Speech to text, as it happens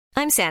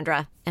I'm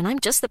Sandra, and I'm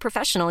just the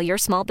professional your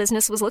small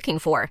business was looking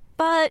for.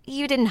 But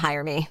you didn't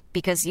hire me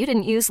because you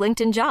didn't use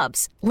LinkedIn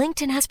Jobs.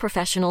 LinkedIn has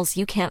professionals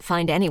you can't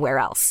find anywhere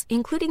else,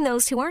 including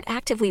those who aren't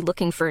actively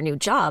looking for a new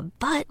job,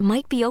 but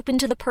might be open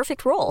to the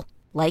perfect role,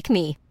 like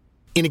me.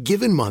 In a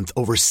given month,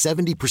 over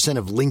 70%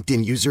 of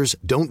LinkedIn users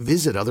don't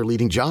visit other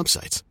leading job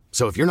sites.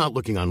 So if you're not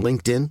looking on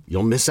LinkedIn,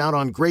 you'll miss out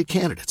on great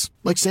candidates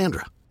like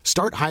Sandra.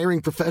 Start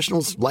hiring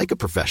professionals like a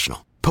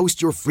professional.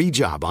 Post your free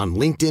job on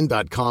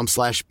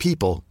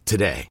linkedin.com/people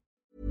today.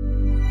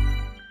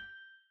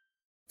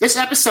 This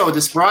episode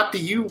is brought to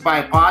you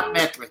by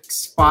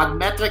Podmetrics.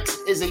 Podmetrics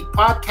is a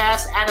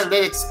podcast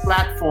analytics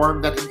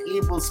platform that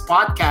enables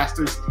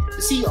podcasters to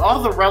see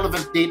all the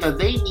relevant data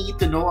they need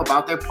to know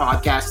about their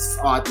podcast's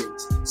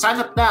audience. Sign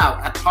up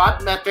now at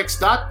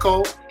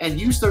podmetrics.co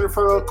and use the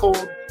referral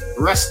code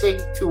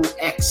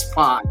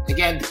Wrestling2XPod.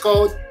 Again, the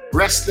code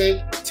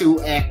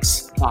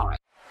Wrestling2XPod.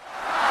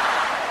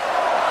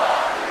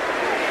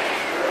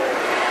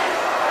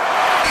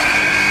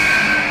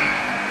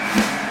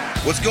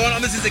 What's going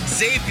on? This is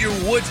Xavier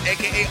Woods,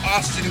 a.k.a.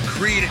 Austin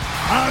Creed.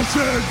 I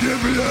said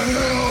give me a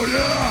hell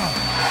yeah!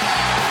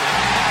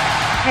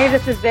 Hey,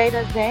 this is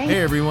Zeta Zane.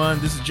 Hey,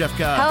 everyone. This is Jeff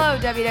Cobb. Hello,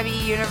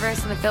 WWE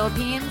Universe in the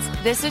Philippines.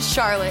 This is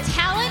Charlotte.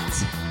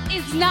 Talent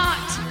is not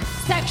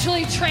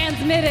sexually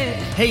transmitted.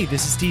 Hey,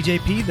 this is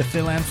TJP, the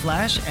Phil and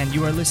Flash, and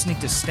you are listening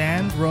to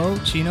Stan, Ro,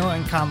 Chino,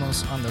 and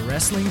Kamos on the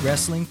Wrestling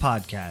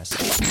Podcast.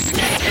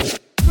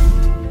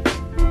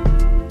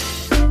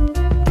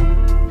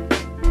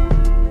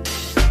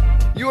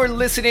 You're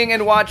listening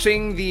and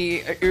watching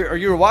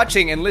you're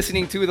watching and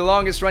listening to the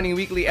longest running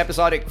weekly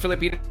episodic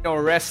Filipino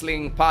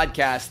wrestling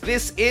podcast.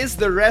 This is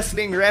the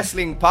Wrestling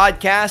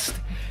Podcast.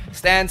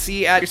 Stan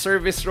C at your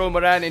service,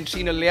 Romaran and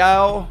Chino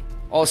Liao.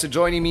 Also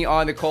joining me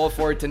on the call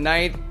for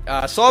tonight.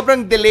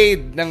 Sobrang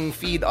delayed ng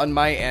feed on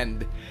my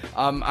end.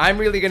 I'm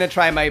really gonna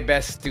try my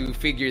best to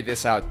figure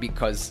this out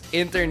because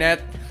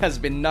internet has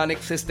been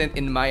non-existent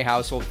in my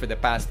household for the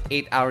past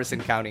 8 hours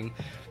and counting.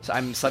 So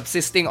I'm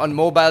subsisting on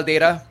mobile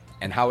data.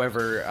 And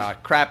however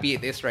crappy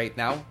it is right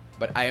now,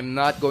 but I am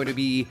not going to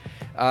be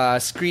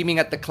screaming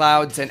at the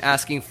clouds and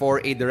asking for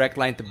a direct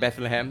line to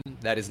Bethlehem.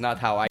 That is not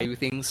how I do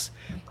things.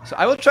 So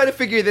I will try to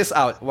figure this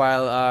out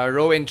while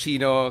Ro and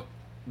Chino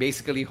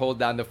basically hold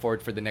down the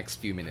fort for the next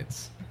few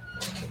minutes.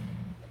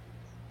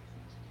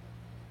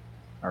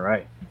 All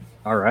right.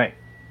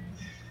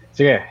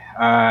 So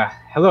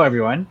hello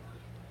everyone.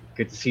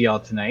 Good to see y'all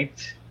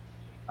tonight.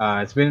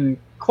 It's been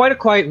quite a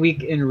quiet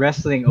week in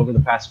wrestling over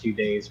the past few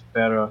days,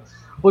 but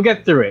we'll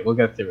get through it.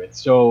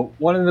 So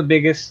one of the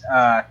biggest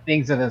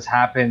things that has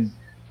happened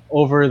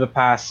over the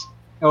past,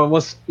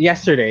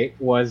 yesterday,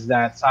 was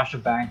that Sasha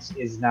Banks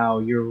is now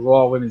your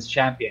Raw Women's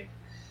Champion.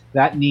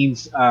 That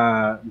means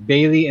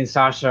Bayley and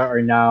Sasha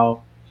are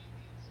now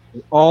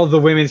all the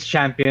women's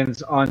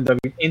champions in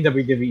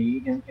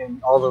WWE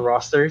in all the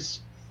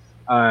rosters,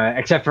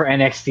 except for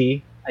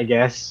NXT, I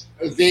guess.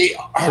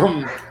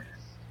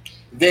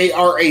 They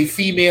are a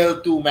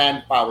female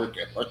two-man power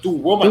trip or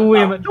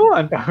two-woman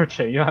power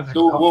trip. You have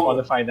to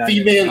qualify that.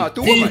 Female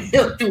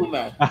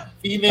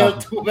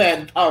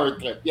two-man power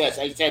trip. Yes,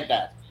 I said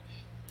that.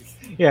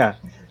 Yeah.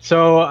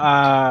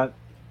 So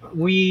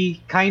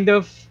we kind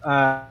of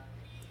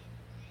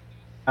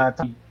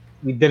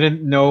we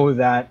didn't know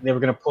that they were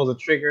going to pull the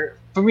trigger.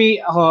 For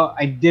me,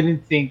 I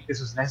didn't think this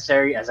was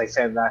necessary. As I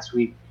said last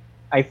week,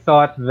 I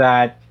thought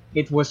that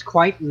it was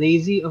quite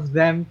lazy of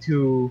them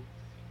to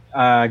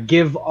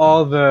give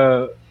all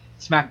the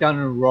SmackDown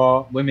and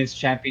Raw Women's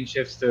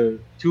Championships to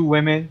two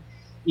women,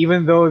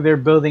 even though they're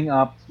building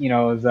up,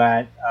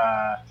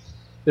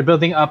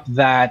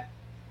 that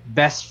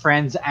best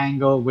friends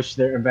angle, which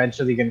they're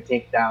eventually going to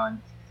take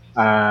down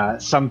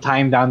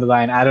sometime down the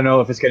line. I don't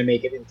know if it's going to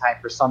make it in time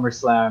for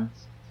SummerSlam,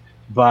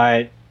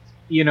 but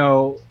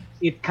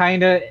it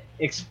kind of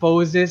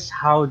exposes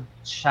how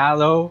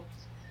shallow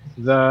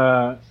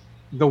the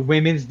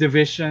women's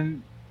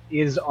division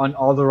is on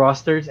all the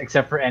rosters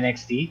except for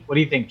NXT. What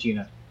do you think,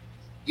 Gina?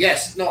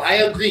 Yes, no, I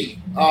agree.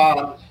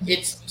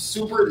 It's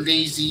super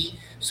lazy,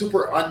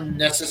 super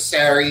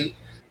unnecessary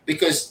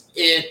because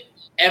it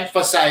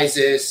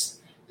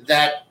emphasizes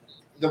that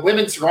the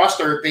women's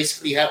roster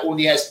basically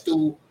only has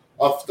two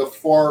of the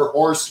four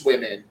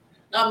horsewomen.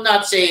 Now, I'm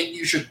not saying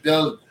you should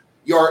build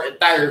your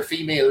entire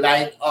female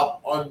line up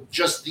on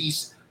just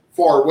these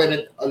four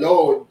women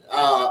alone,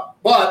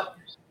 but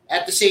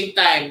at the same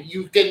time,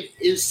 you can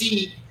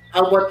see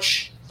how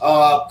much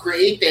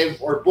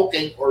creative or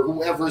booking or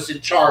whoever's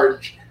in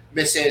charge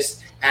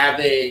misses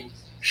having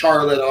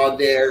Charlotte on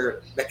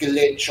there, Becky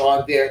Lynch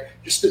on there,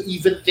 just to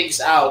even things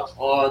out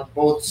on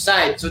both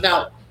sides. So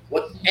now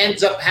what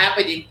ends up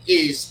happening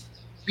is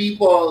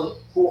people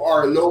who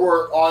are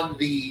lower on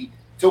the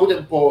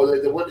totem pole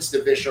in the women's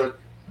division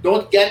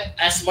don't get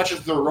as much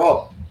of the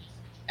rub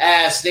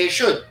as they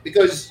should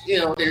because,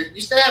 you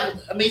still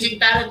have amazing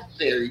talent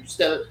there. You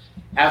still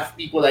have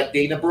people like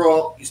Dana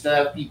Brooke. You still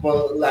have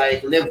people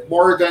like Liv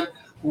Morgan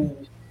who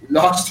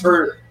lost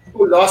her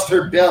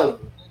belt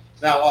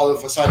now all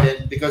of a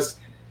sudden because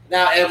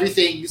now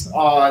everything's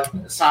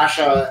on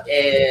Sasha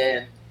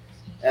and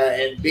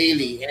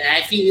Bailey, and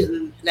I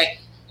feel like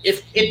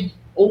if it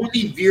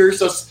only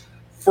veers us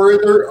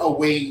further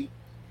away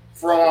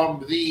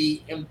from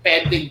the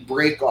impending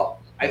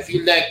breakup, I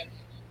feel like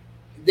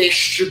they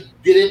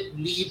didn't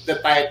need the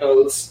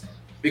titles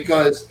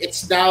because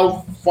it's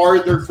now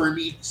farther for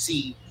me to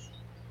see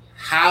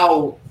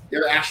how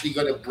they're actually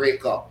gonna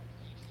break up.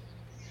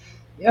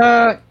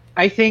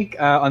 I think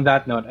on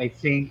that note, I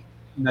think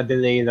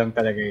na-delay lang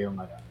talaga yung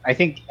ano. I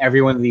think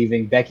everyone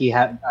leaving, Becky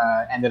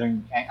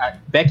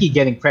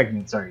getting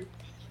pregnant, sorry.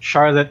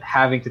 Charlotte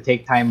having to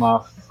take time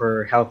off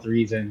for health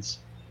reasons.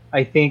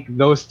 I think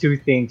those two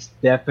things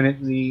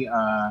definitely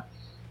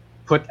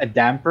put a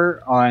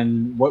damper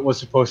on what was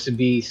supposed to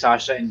be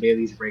Sasha and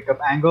Bailey's breakup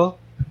angle.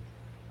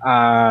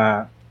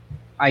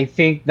 I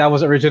think that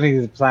was originally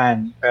the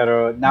plan,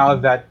 pero now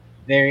that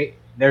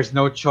there's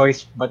no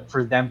choice but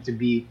for them to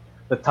be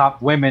the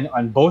top women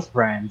on both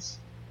brands,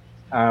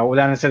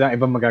 wala na silang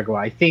ibang magagawa.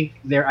 I think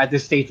they're at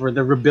this stage where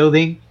they're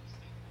rebuilding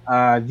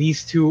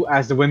these two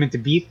as the women to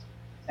beat,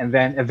 and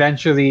then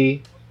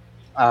eventually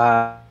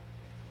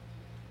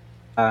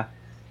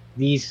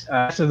these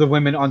rest of the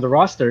women on the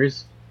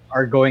rosters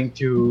are going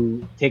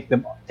to take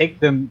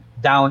them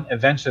down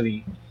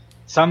eventually.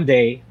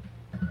 Someday,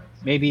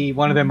 maybe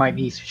one of them might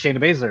be Shayna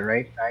Baszler,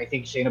 right? I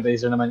think Shayna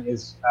Baszler naman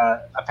is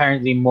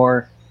apparently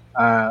more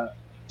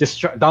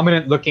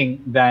dominant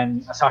looking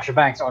than Sasha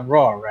Banks on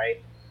Raw,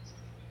 right?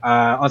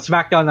 On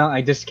SmackDown now,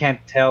 I just can't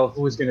tell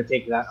who's going to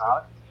take that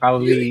out.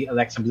 Probably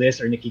Alexa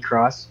Bliss or Nikki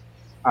Cross.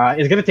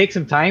 It's going to take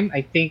some time.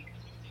 I think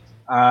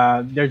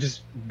they're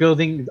just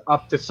building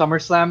up to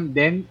SummerSlam.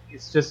 Then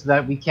it's just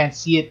that we can't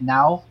see it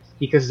now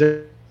because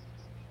they're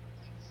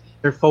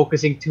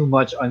focusing too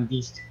much on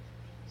these two.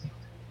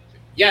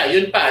 Yeah,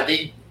 yun pa.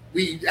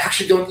 We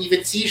actually don't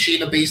even see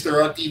Shayna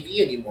Baszler on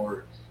TV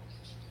anymore.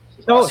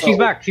 No, she's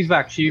back. She's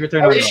back. She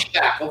returned. Oh, is she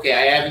back? Okay,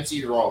 I haven't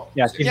seen Raw.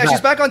 Yeah, she's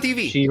back on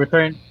TV. She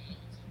returned.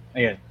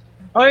 Yeah.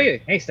 Oh yeah.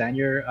 Hey Stan,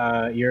 you're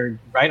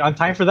right on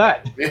time for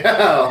that.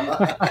 Yeah.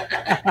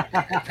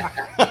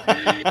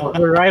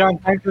 We're right on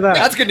time for that.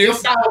 That's good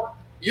news.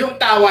 Yung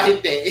tawa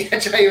hindi.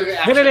 Tsaka yung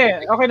reaction.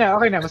 Okay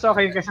na. Mas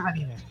okay ka sa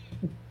kanina.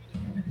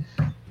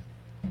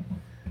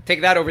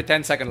 Take that over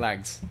 10-second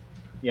lags.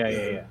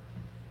 Yeah.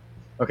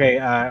 Okay,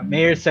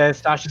 Mayor says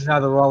Sasha's now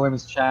the Raw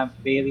Women's Champ,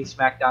 Bailey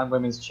SmackDown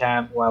Women's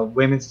Champ, while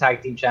Women's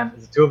Tag Team Champ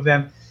is the two of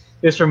them.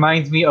 This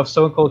reminds me of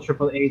Stone Cold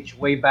Triple H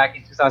way back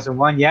in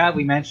 2001. Yeah,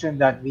 we mentioned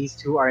that these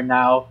two are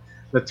now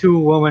the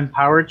two-woman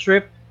power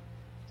trip.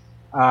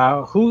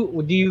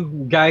 Who do you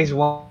guys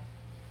want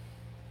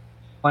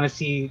to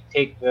see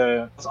take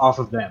the off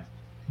of them?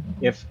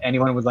 If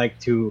anyone would like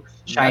to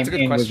chime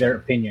in with their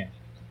opinion.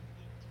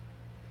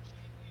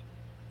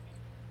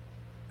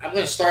 I'm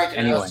gonna start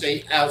and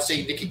I'll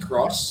say Nikki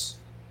Cross.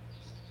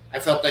 I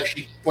felt like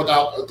she put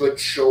out a good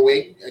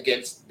showing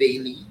against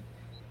Bailey,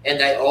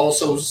 and I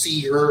also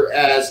see her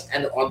as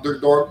an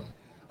underdog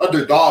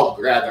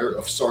rather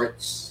of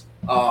sorts.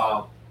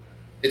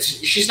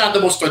 She's not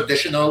the most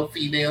traditional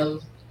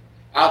female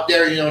out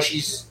there. You know,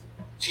 she's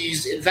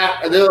in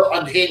fact a little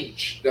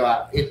unhinged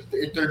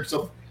in terms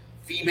of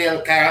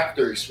female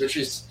characters, which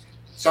is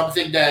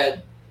something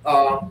that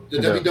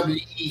the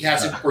WWE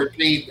hasn't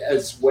portrayed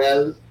as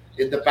well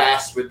in the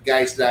past with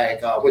guys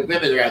like with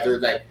women rather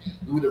like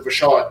Luna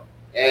Vachon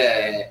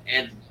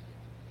and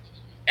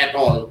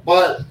all.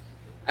 But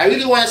I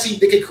really want to see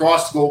Nikki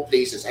Cross go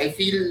places. I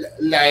feel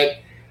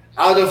like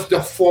out of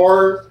the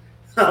four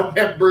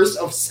members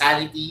of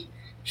Sanity,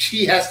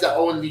 she has the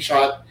only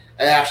shot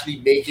at actually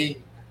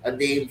making a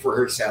name for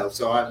herself.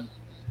 So I'm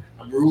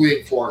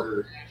rooting for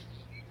her.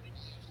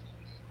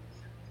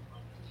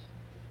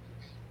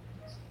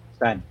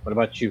 Ben, what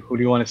about you? Who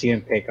do you want to see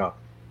him take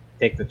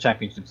the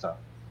championship off?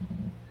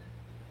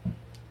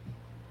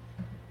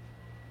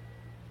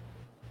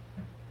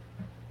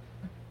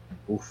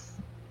 Oof.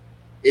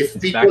 If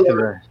it's people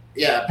are,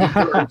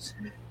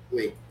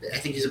 wait, I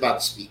think he's about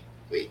to speak.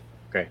 Wait.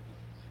 Okay.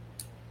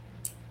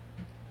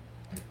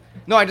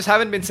 No, I just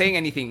haven't been saying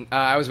anything.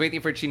 I was waiting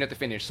for Chino to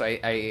finish, so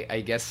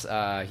I guess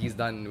he's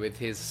done with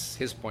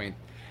his point.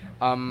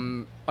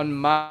 On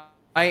my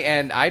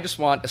end, I just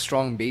want a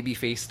strong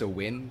babyface to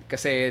win.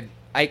 Kasi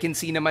I can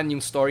see naman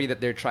yung story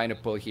that they're trying to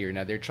pull here.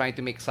 Now, they're trying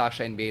to make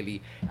Sasha and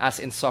Bailey as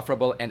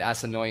insufferable and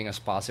as annoying as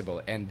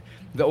possible. And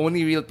the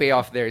only real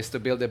payoff there is to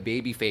build a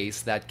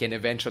babyface that can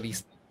eventually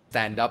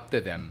stand up to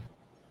them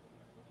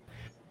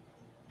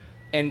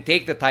and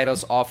take the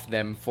titles off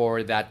them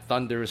for that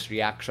thunderous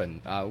reaction,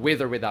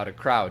 with or without a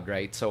crowd,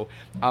 right? So,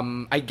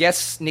 I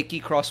guess Nikki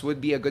Cross would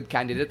be a good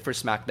candidate for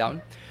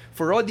SmackDown.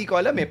 For Raw, di ko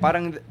alam eh.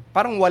 Parang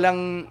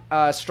walang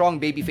strong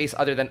babyface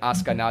other than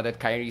Asuka now that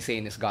Kairi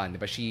Sane is gone.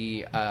 But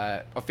she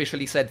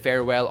officially said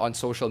farewell on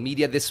social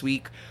media this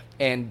week.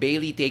 And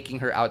Bailey taking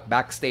her out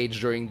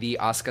backstage during the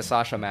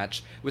Asuka-Sasha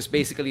match was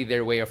basically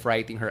their way of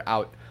writing her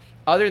out.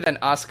 Other than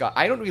Asuka,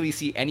 I don't really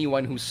see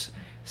anyone who's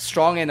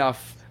strong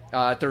enough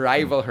to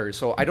rival her.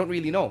 So I don't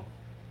really know.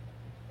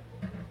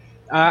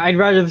 I'd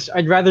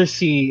rather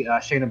see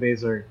Shayna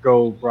Baszler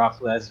go Brock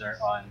Lesnar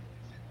on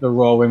the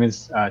Raw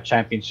Women's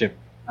Championship.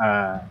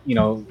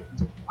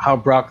 How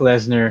Brock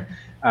Lesnar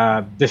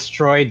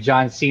destroyed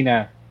John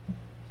Cena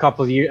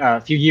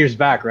a few years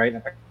back, right?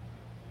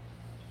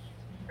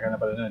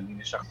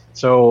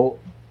 So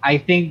I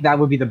think that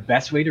would be the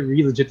best way to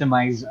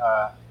re-legitimize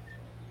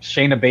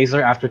Shayna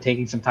Baszler after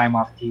taking some time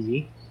off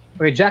TV.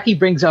 Okay, Jackie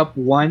brings up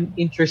one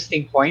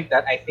interesting point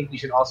that I think we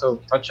should also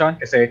touch on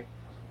because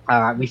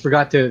we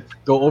forgot to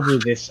go over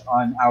this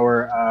on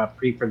our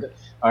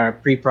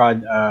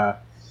pre-prod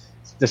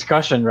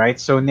discussion, right?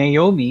 So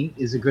Naomi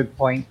is a good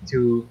point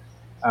to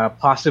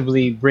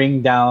possibly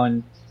bring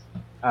down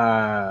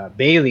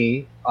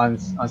Bailey on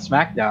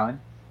SmackDown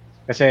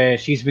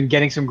because she's been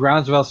getting some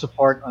groundswell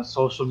support on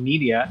social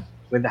media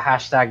with the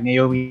hashtag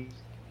Naomi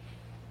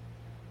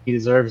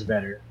deserves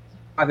better.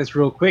 This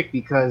real quick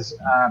because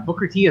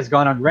Booker T has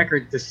gone on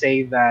record to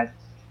say that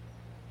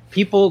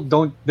people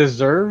don't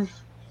deserve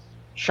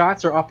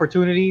shots or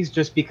opportunities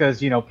just because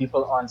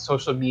people on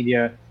social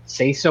media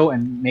say so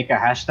and make a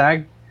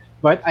hashtag.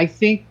 But I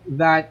think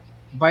that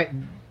by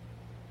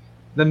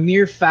the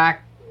mere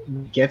fact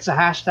gets a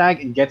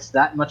hashtag and gets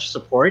that much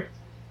support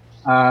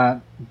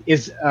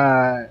is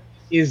a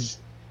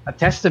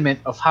testament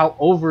of how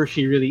over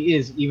she really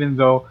is, even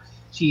though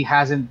she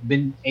hasn't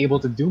been able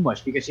to do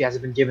much because she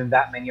hasn't been given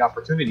that many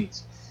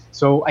opportunities.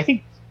 So I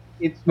think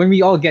when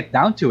we all get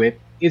down to it,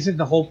 isn't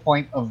the whole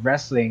point of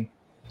wrestling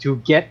to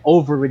get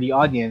over with the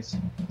audience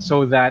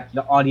so that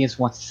the audience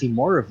wants to see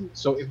more of you?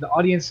 So if the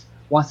audience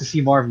wants to see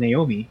more of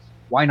Naomi,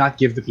 why not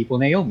give the people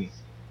Naomi?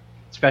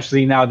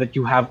 Especially now that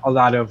you have a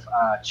lot of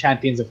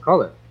champions of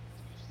color.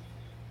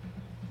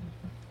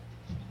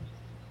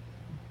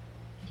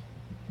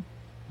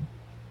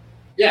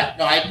 Yeah,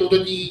 no, I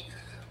totally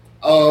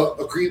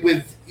agree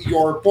with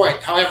your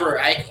point. However,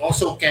 I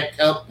also can't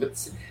help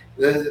but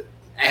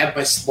I have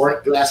my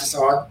smart glasses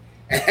on,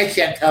 and I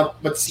can't help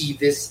but see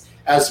this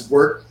as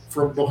work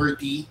from Booker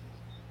T,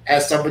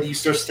 as somebody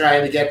who's just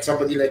trying to get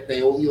somebody like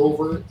Naomi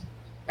over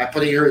by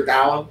putting her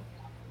down,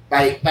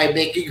 by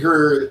making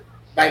her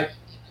by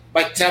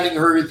telling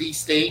her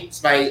these things,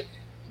 by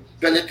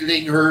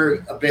belittling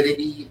her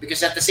ability.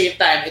 Because at the same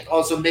time, it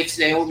also makes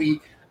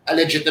Naomi a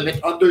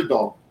legitimate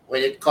underdog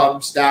when it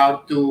comes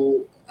down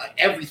to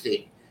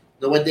everything.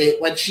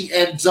 When she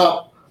ends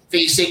up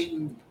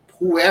facing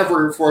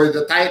whoever for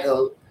the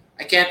title,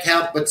 I can't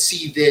help but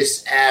see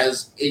this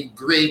as a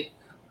great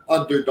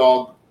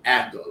underdog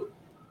angle.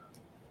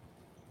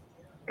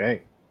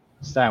 Okay,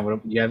 Stan, do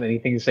you have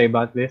anything to say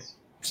about this?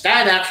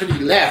 Stan actually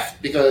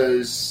left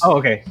because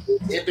okay.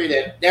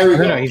 Internet. There we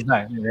go. No, he's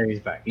back. There he's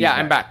back.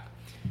 I'm back.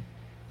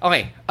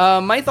 Okay,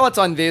 my thoughts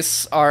on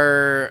this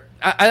are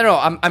I don't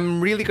know.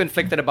 I'm really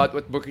conflicted about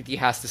what Booker T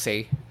has to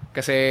say.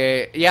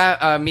 Kasi,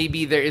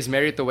 maybe there is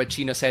merit to what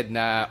Chino said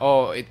na,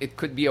 it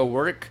could be a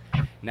work.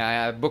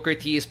 Na Booker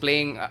T is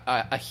playing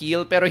a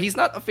heel, pero he's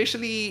not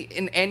officially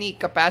in any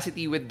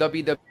capacity with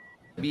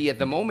WWE at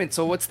the moment.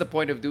 So what's the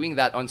point of doing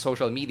that on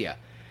social media?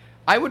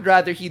 I would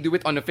rather he do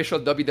it on official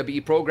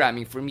WWE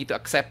programming for me to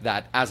accept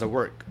that as a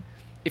work.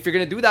 If you're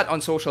gonna do that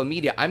on social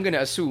media, I'm gonna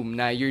assume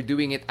na you're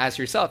doing it as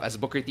yourself, as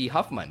Booker T.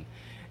 Huffman.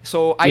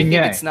 So I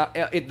think it's not.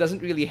 It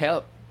doesn't really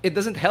help. It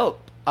doesn't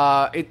help.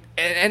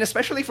 And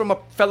especially from a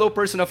fellow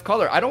person of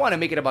color. I don't want to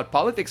make it about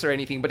politics or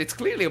anything, but it's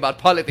clearly about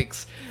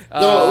politics.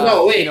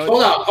 No, wait,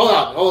 hold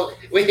on.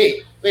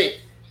 Wait.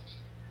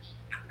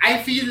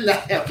 I feel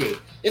like, okay,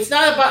 it's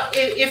not about,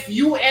 if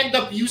you end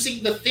up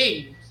using the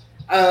thing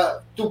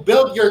to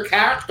build your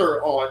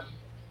character on,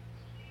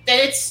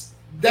 then it's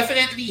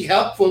definitely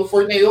helpful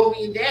for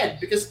Naomi in the end,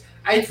 because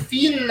I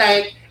feel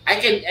like I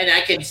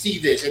can see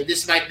this, and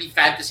this might be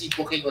fantasy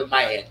booking on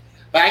my end,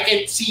 but I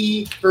can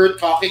see her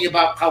talking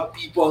about how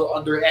people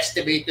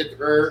underestimated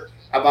her,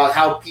 about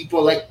how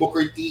people like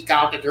Booker T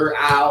counted her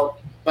out,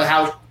 but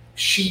how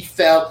she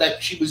felt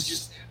that she was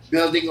just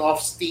building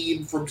off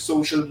steam from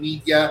social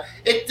media.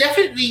 It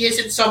definitely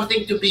isn't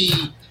something to be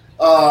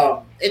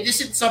it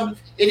isn't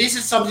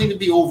something to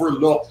be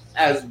overlooked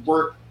as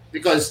work,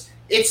 because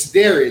it's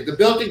there. The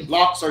building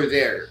blocks are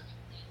there,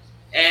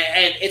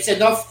 and it's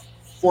enough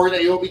for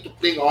Naomi to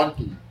cling on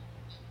to.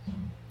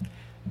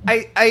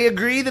 I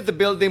agree that the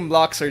building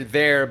blocks are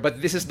there,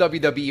 but this is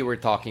WWE we're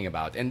talking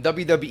about. And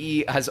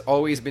WWE has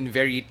always been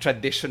very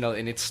traditional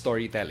in its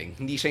storytelling.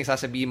 Hindi siya yung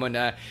sasabihin mo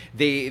na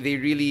they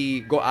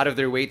really go out of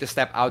their way to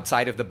step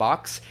outside of the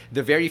box.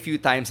 The very few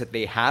times that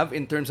they have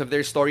in terms of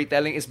their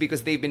storytelling is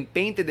because they've been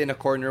painted in a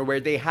corner where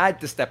they had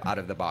to step out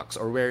of the box,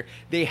 or where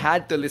they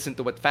had to listen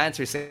to what fans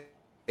are saying.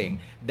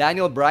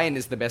 Daniel Bryan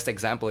is the best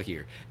example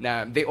here.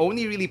 Now, they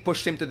only really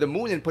pushed him to the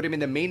moon and put him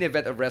in the main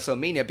event of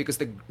WrestleMania because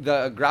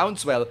the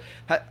groundswell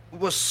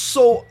was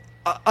so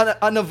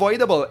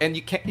unavoidable, and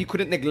you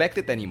couldn't neglect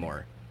it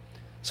anymore.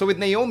 So with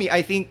Naomi,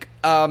 I think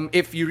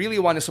if you really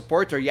want to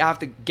support her, you have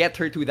to get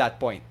her to that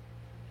point.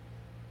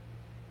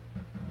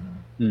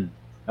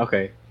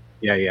 Okay.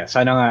 Yeah.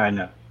 Sana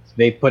nga,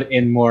 they put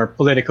in more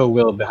political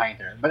will behind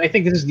her. But I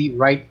think this is the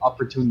right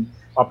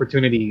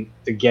opportunity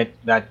to get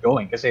that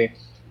going. Kasi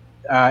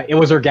it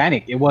was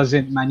organic. It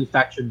wasn't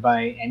manufactured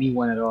by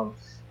anyone at all,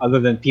 other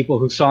than people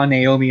who saw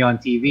Naomi on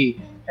TV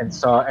and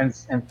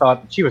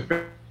thought that she was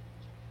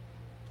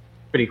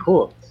pretty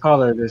cool.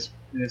 Color this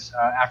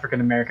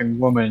African American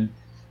woman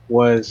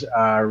was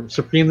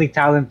supremely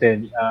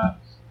talented,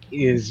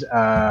 is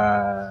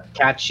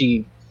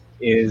catchy,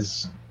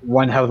 is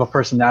one hell of a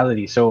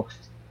personality. So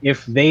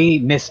if they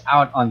miss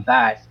out on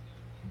that,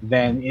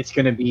 then it's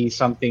going to be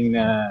something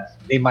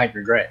they might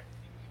regret,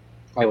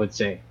 I would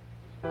say.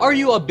 Are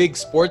you a big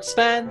sports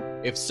fan?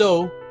 If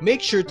so,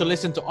 make sure to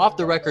listen to Off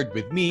the Record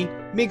with me,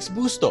 Migs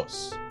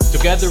Bustos.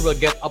 Together we'll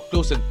get up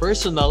close and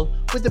personal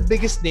with the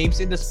biggest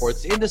names in the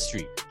sports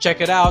industry.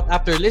 Check it out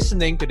after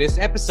listening to this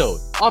episode.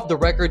 Off the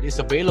Record is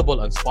available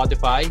on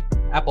Spotify,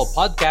 Apple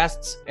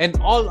Podcasts, and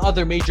all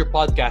other major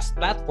podcast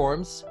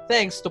platforms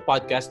thanks to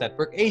Podcast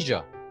Network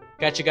Asia.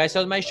 Catch you guys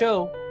on my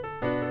show.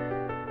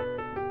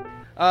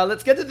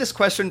 Let's get to this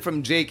question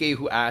from JK,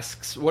 who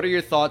asks, what are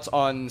your thoughts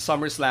on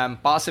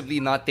SummerSlam possibly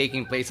not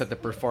taking place at the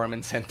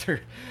Performance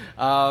Center?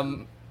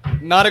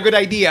 Not a good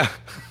idea.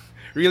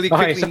 Really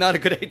quickly, Okay, so, not a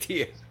good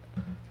idea.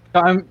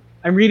 So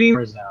I'm reading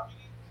rumors now.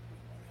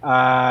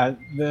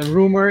 The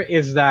rumor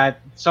is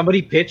that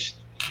somebody pitched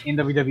in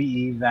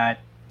WWE that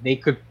they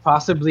could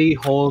possibly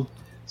hold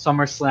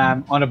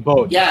SummerSlam on a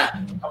boat. Yeah.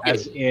 Okay.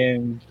 As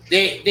in...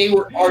 They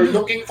are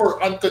looking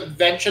for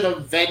unconventional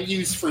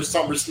venues for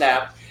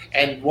SummerSlam.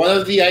 And one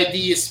of the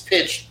ideas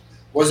pitched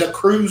was a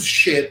cruise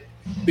ship,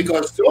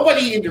 because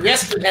nobody in the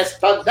wrestling has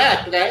done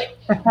that, right?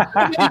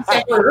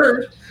 Nobody's ever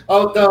heard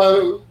of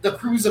the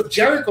cruise of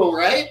Jericho,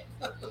 right?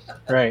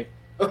 Right.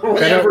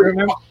 Whatever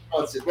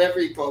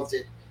he calls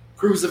it.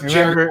 Cruise of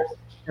Jericho.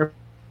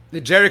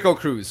 The Jericho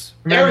Cruise.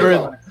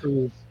 Remember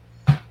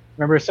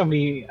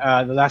somebody,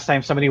 the last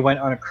time somebody went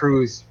on a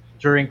cruise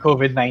during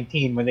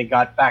COVID-19, when they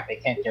got back, they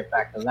can't get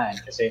back to land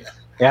because they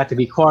had to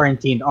be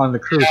quarantined on the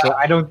cruise. So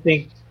I don't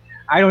think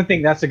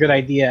that's a good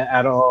idea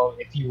at all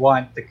if you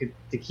want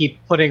to keep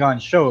putting on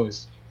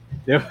shows.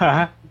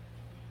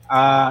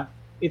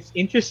 It's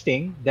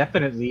interesting,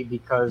 definitely,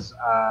 because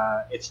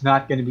it's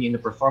not going to be in the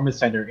Performance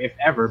Center, if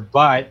ever,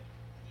 but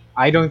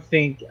I don't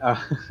think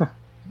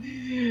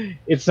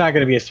it's not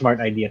going to be a smart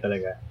idea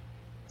talaga.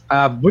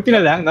 Buti na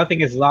lang,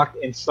 nothing is locked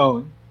in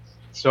stone.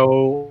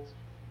 So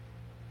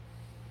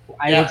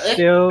I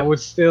would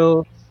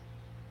still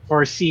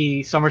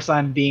foresee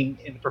SummerSlam being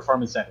in the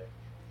Performance Center.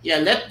 Yeah,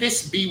 let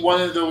this be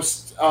one of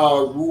those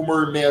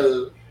rumor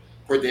mill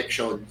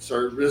predictions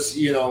or just,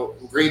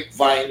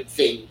 grapevine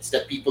things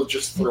that people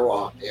just throw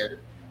out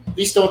there.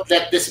 Please don't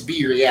let this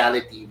be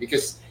reality,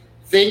 because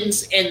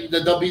things in the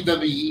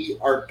WWE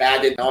are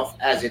bad enough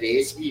as it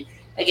is.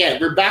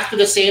 We're back to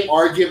the same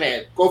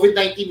argument.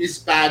 COVID-19 is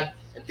bad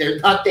and they're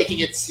not taking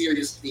it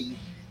seriously.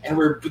 And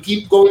we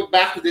keep going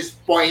back to this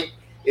point.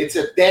 It's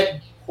a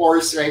dead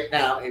horse right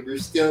now and we're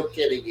still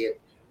killing it.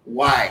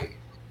 Why?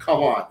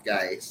 Come on,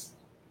 guys.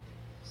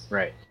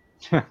 Right.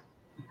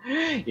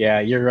 Yeah,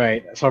 you're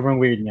right. Sobrang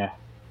weird niya.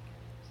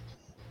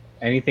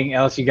 Anything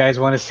else you guys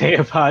want to say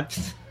about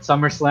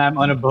SummerSlam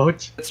on a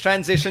boat? Let's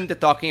transition to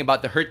talking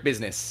about the Hurt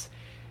Business.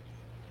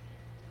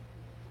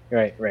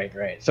 Right.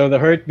 So the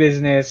Hurt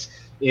Business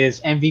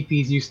is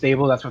MVP's new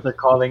stable. That's what they're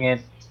calling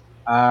it.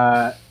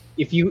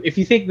 If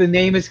you think the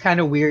name is kind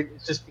of weird,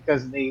 it's just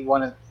because they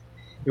want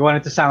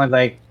it to sound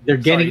like they're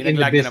getting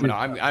into business.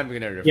 I'm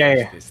gonna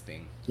refresh this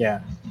thing.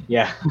 Yeah.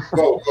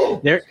 Go.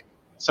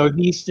 So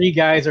these three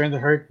guys are in the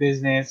Hurt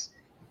Business.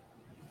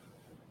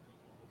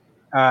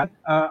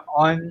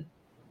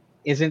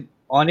 Isn't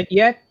on it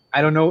yet.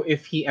 I don't know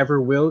if he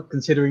ever will,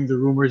 considering the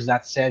rumors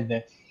that said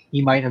that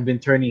he might have been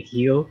turning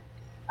heel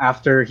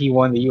after he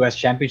won the U.S.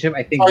 Championship.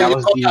 I think that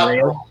was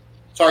derailed.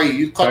 Sorry,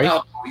 you cut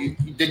out.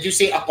 Did you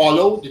say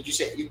Apollo? Did you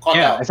say you cut out?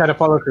 Yeah, I said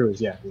Apollo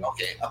Crews. Yeah.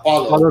 Okay,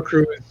 Apollo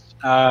Crews.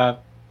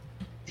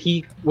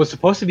 He was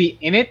supposed to be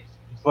in it,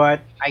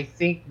 but I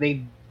think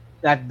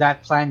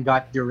that plan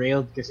got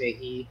derailed because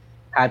he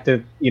had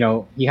to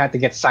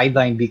get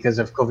sidelined because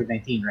of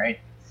COVID-19, right?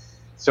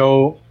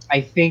 So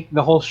I think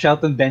the whole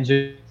Shelton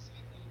Benjamin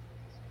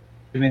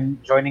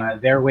joining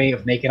their way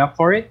of making up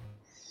for it.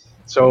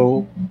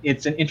 So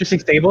it's an interesting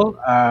stable.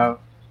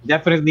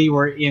 Definitely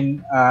we're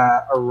in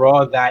a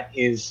Raw that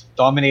is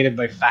dominated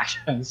by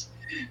factions.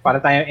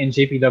 Para tayo in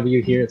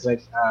JPW here, it's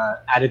like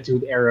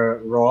Attitude Era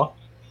Raw.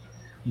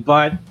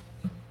 But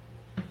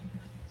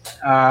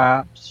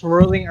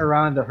swirling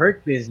around the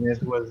Hurt Business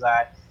was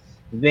that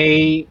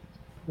they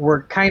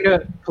were kind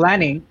of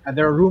planning,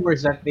 there are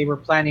rumors that they were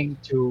planning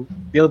to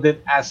build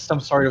it as some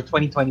sort of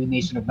 2020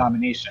 Nation of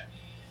Domination.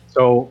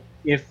 So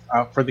if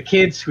for the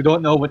kids who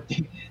don't know what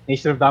the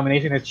Nation of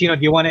Domination is, Chino,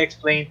 do you want to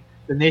explain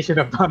the Nation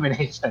of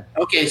Domination?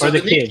 Okay, so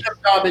the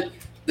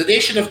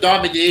Nation of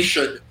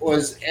Domination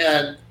was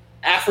an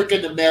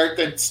African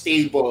American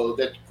stable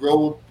that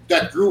grew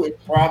in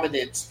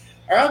prominence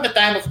around the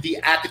time of the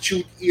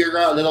Attitude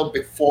Era, a little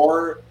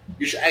before,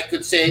 I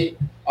could say.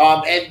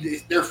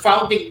 And their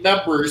founding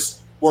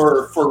members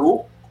were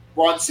Farouk,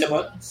 Ron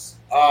Simmons.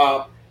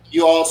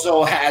 You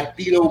also had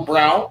D'Lo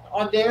Brown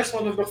on there as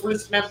one of the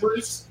first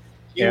members.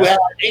 You have,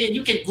 and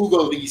you can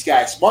Google these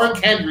guys.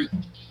 Mark Henry,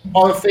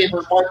 Hall of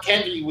Famer Mark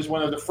Henry was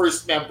one of the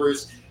first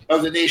members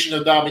of the Nation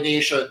of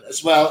Domination,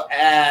 as well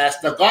as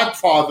the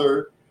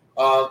Godfather,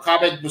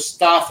 Khalid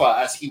Mustafa,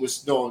 as he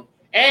was known,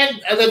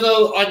 and a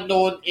little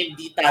unknown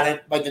indie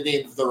talent by the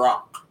name of The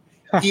Rock.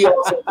 He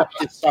also got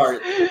his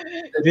start.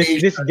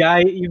 This guy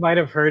you might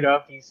have heard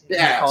of. He's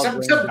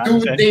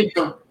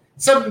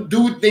some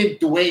dude named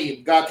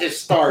Dwayne got his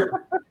start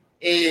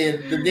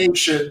in the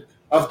Nation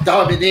of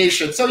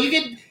Domination. So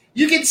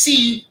you can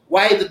see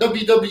why the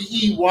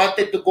WWE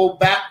wanted to go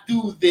back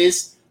to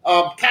this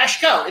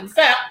cash cow. In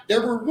fact, there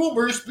were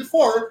rumors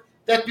before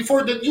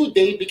the New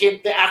Day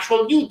became the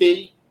actual New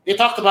Day. They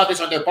talked about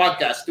this on their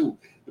podcast too.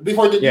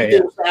 Before the New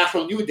Day was the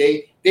actual New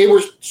Day, they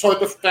were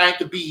sort of trying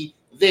to be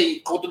the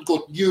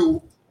quote-unquote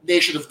new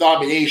Nation of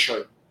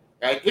Domination,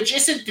 right? Which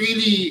isn't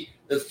really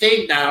the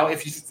thing now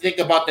if you think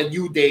about the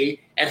New Day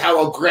and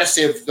how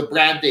aggressive the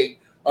branding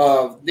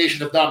of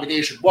Nation of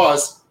Domination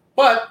was.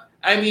 But,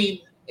 I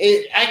mean,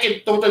 I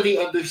can totally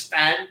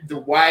understand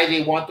why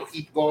they want to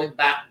keep going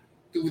back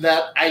to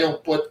that. I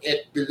don't put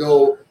it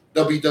below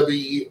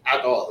WWE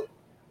at all.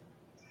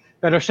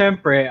 Pero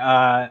syempre,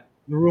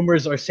 the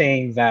rumors are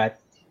saying that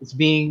it's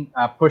being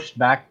pushed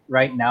back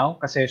right now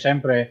kasi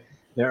syempre,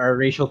 there are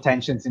racial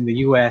tensions in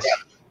the US.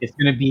 Yeah. It's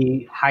going to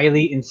be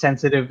highly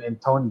insensitive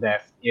and tone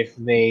deaf if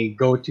they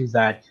go to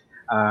that,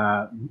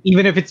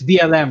 even if it's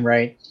BLM,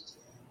 right?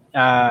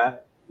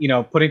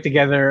 Putting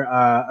together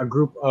a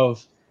group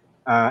of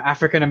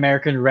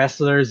African-American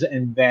wrestlers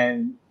and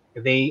then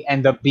they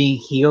end up being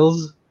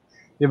heels.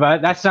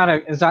 But that's not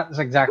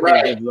exactly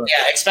right. A good look.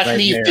 Yeah,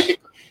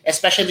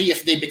 especially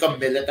if they become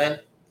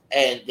militant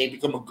and they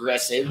become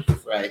aggressive,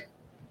 right?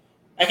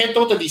 I can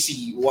totally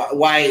see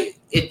why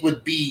it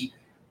would be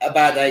a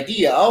bad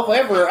idea.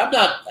 However, I'm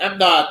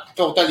not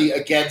totally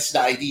against the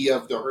idea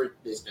of the Hurt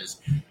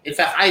Business. In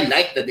fact, I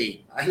like the name.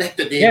 I like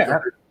the name. Yeah,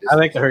 I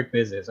like the Hurt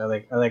Business. I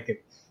like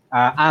it.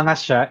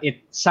 Angas siya.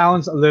 It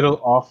sounds a little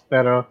off,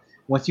 pero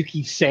once you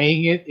keep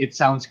saying it, it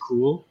sounds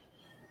cool.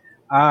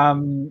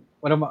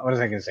 What was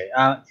I gonna say?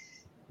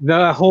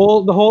 The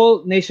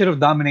whole Nation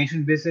of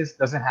Domination business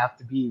doesn't have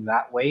to be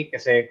that way.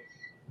 Kasi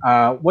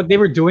what they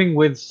were doing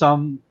with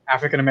some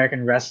African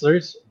American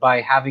wrestlers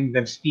by having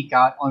them speak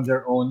out on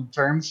their own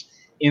terms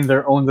in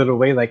their own little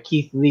way, like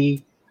Keith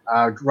Lee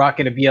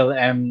rocking a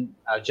BLM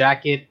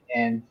jacket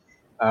and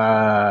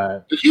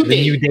the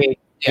New Day.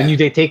 The New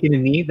Day taking a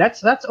knee.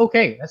 That's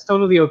okay. That's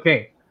totally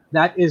okay.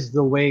 That is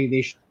the way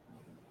they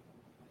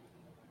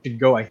should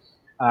go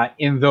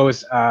in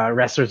those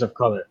wrestlers of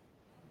color.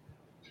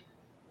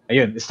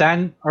 Ayun,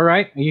 Stan, all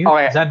right?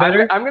 Okay, is that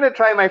better? I'm gonna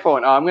try my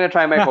phone.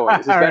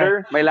 Is this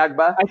better? Right. My lag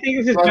ba? I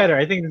think this is better.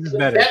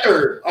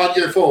 Better on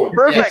your phone.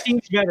 Perfect. It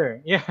seems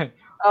better. Yeah.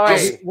 All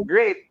right.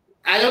 Great.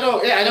 I don't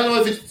know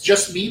if it's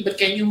just me, but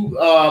can you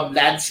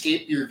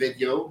landscape your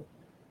video?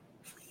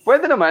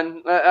 Pwede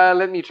naman.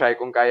 Let me try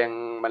kung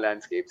kayang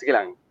ma-landscape. Sige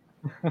lang.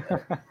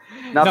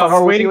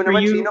 Napaka-waiting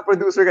naman. Chino,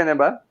 producer ka na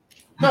ba?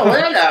 No,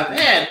 wala lang.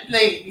 Man,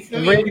 like,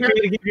 I'm ready for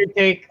you to give your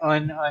take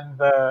on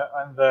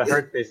the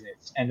Hurt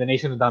Business and the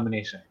Nation of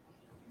Domination.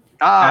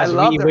 I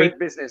love the Hurt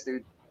Business,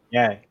 dude.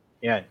 Yeah.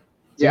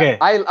 Yeah,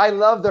 I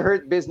love the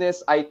Hurt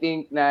Business. I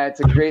think that it's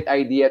a great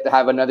idea to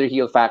have another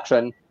heel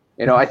faction.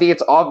 I think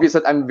it's obvious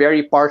that I'm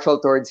very partial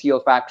towards heel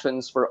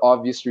factions for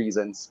obvious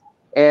reasons,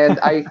 and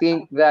I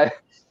think that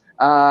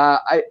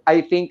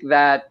I think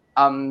that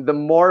the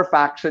more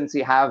factions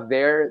you have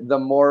there, the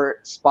more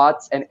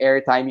spots and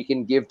airtime you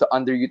can give to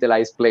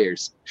underutilized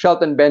players.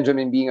 Shelton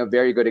Benjamin being a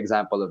very good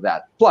example of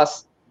that.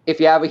 Plus, if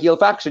you have a heel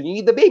faction, you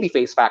need the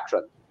babyface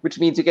faction, which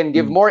means you can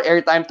give more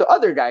airtime to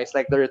other guys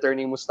like the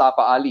returning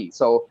Mustafa Ali.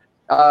 So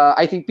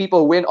I think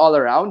people win all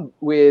around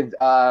with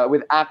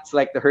acts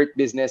like the Hurt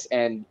Business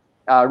and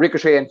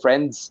Ricochet and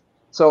Friends.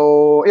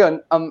 So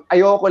yun,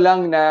 ayoko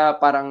lang na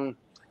parang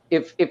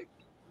if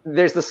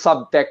there's the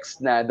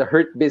subtext na the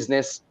Hurt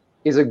Business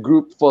is a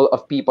group full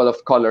of people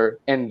of color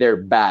and they're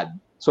bad.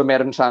 So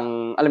meron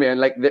siyang, alam mo yun,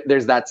 like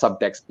there's that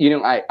subtext.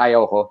 Yun yung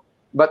ayoko.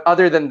 But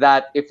other than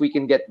that, if we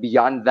can get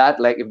beyond that,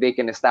 like if they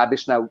can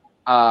establish na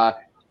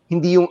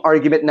hindi yung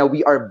argument na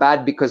we are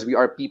bad because we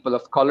are people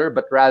of color,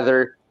 but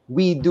rather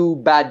we do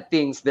bad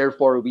things,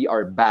 therefore we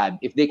are bad.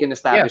 If they can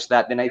establish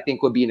that, then I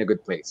think we'll be in a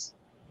good place.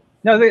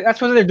 No,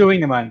 that's what they're doing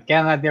naman.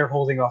 Kaya they're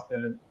holding off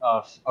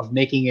of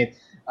making it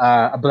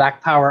a Black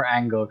Power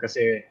angle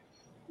kasi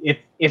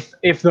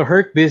if the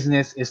Hurt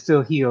Business is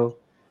still heel,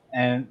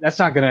 and that's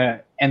not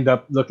gonna end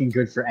up looking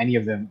good for any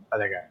of them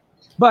other guy.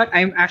 But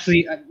I'm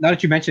actually, now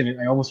that you mentioned it,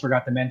 I almost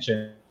forgot to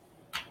mention.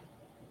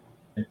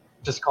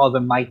 Just call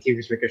them My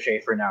Tears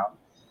Ricochet for now.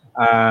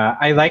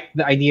 I like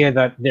the idea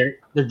that they're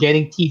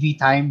getting TV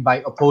time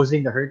by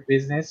opposing the Hurt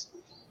Business,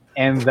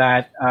 and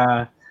that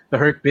the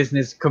Hurt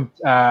Business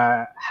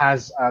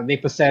they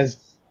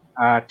possess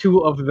 2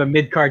 of the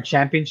mid-card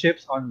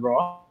championships on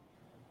Raw.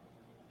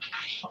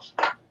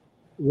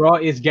 Raw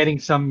is getting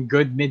some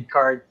good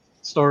mid-card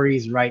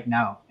stories right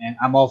now, and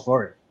I'm all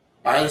for it.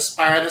 Para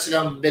na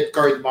silang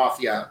mid-card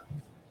mafia.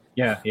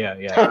 Yeah.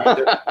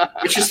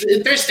 Which is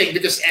interesting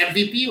because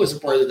MVP was a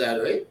part of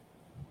that, right?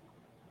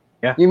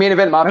 Yeah. You main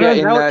event Mafia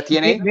in that was-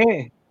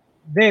 TNA?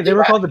 They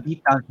were called the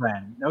Beatdown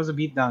Clan. That was a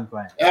Beatdown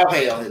Clan.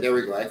 Okay, there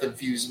we go. I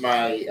confused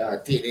my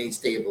TNA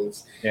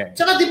stables. Yeah.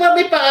 Tsaka di ba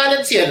may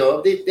pangalan si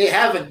ano? They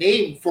have a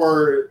name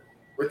for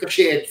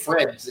Ricochet and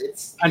Friends.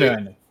 I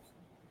know.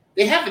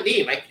 They have a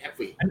name. I can't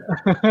wait.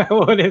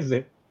 What is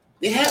it?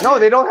 No,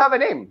 they don't have a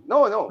name.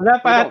 No. Wala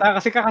pa yata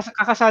kasi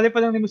kakasali pa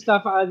lang ni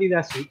Mustafa Ali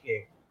last week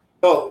eh.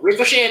 So,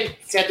 Ricochet and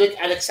Cedric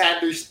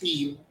Alexander's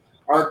team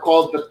are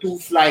called the Two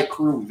Fly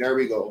Crew. There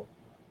we go.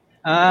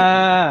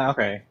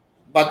 Okay.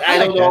 But I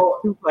don't know.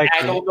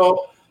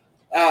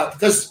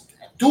 Because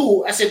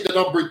two, as in the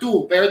number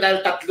two, pero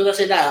dahil tatlo na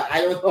sila,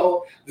 I don't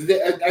know.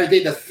 Are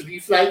they the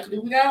Three Fly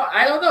Crew now?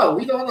 I don't know.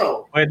 We don't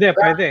know.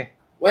 Pwede.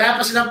 Wala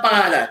pa silang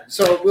pangalan.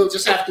 So we'll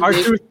just have to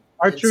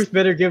Our truth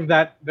better give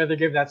that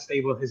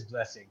stable his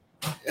blessing.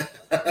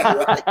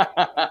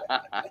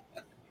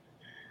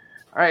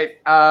 All right.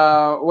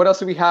 What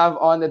else do we have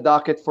on the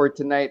docket for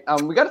tonight?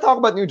 We got to talk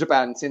about New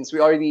Japan since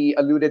we already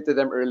alluded to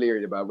them earlier,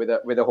 diba?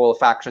 With the whole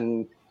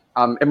faction,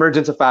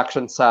 emergence of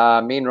factions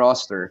main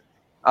roster.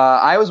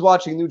 I was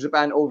watching New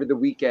Japan over the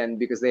weekend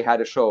because they had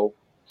a show,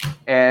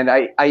 and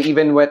I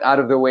even went out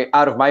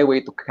of my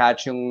way to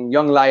catch yung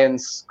Young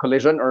Lions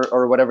Collision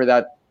or whatever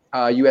that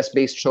US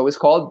based show is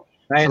called.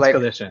 Lions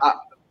Collision.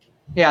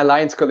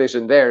 Lions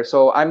Collision there.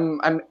 So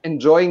I'm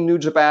enjoying New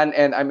Japan,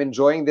 and I'm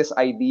enjoying this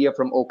idea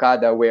from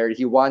Okada where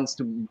he wants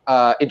to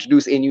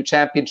introduce a new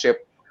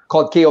championship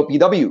called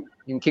KOPW,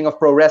 in King of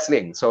Pro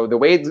Wrestling. So the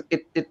way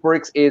it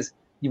works is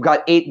you've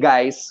got 8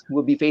 guys who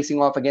will be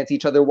facing off against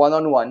each other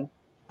one-on-one.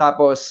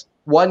 Tapos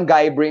one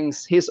guy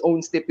brings his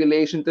own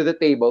stipulation to the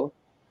table.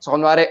 So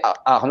kunwari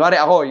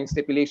ako, yung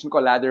stipulation ko,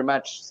 ladder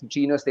match. Si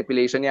Chino,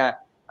 stipulation niya,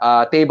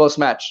 tables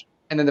match.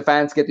 And then the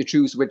fans get to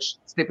choose which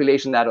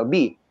stipulation that'll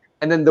be.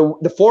 And then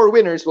the 4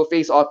 winners will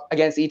face off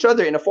against each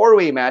other in a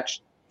 4-way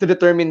match to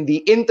determine the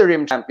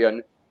interim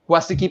champion who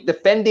has to keep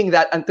defending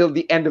that until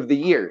the end of the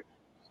year.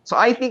 So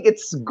I think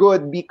it's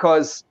good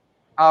because,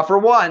 for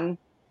one,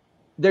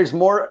 there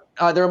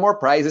are more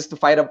prizes to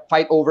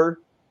fight over.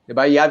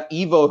 Diba? You have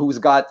Evo, who's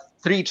got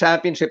 3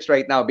 championships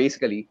right now,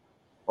 basically.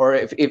 Or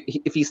if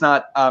he's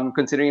not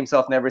considering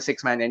himself never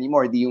 6-man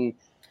anymore, the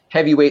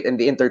heavyweight and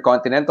the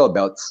intercontinental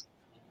belts.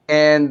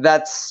 And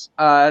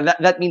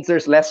that means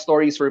there's less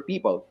stories for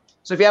people.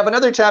 So if you have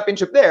another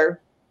championship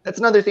there, that's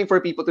another thing for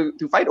people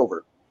to fight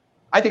over.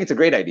 I think it's a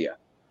great idea.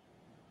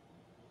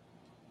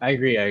 I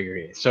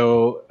agree.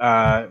 So,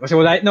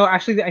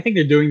 actually, I think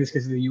they're doing this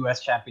because the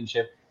U.S.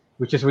 Championship,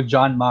 which is with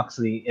John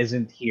Moxley,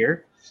 isn't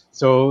here.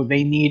 So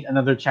they need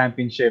another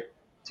championship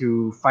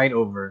to fight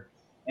over.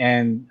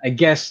 And I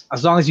guess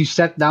as long as you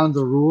set down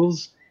the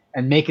rules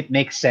and make it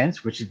make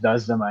sense, which it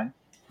does, naman,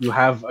 you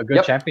have a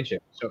good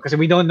championship. So because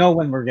we don't know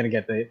when we're going to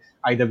get the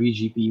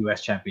IWGP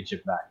US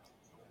Championship back.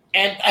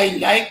 And I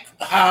like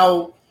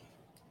how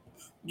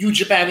New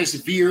Japan is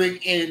veering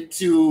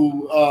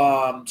into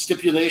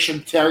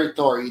stipulation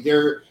territory.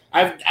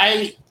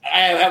 I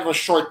have a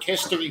short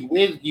history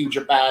with New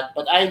Japan,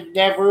 but I've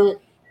never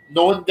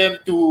known them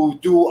to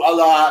do a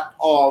lot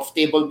of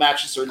table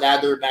matches or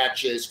ladder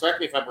matches. Correct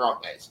me if I'm wrong,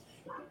 guys.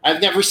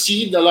 I've never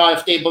seen a lot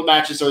of table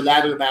matches or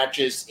ladder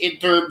matches in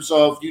terms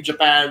of New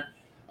Japan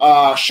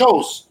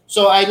shows.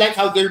 So I like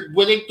how they're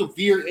willing to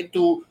veer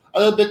into a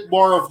little bit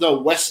more of the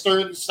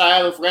Western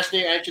style of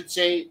wrestling, I should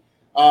say.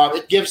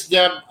 It gives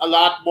them a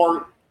lot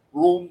more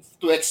room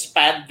to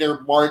expand their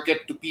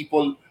market to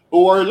people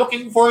who are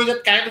looking for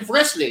that kind of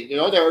wrestling. You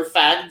know, there are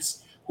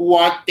fans who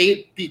want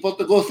people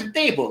to go through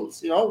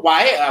tables. You know,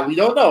 why? We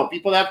don't know.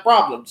 People have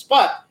problems.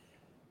 But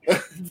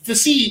to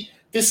see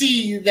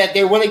that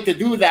they're willing to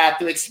do that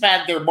to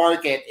expand their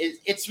market,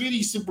 it's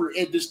really super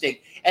interesting.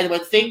 And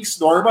when things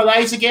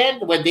normalize again,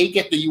 when they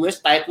get the U.S.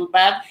 title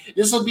back,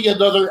 this will be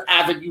another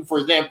avenue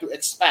for them to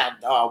expand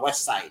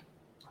Westward.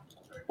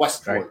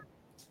 Right.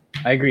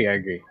 I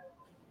agree.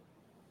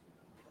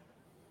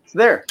 So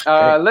there.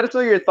 Let us know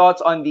your thoughts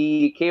on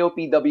the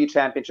KOPW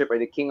Championship or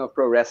the King of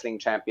Pro Wrestling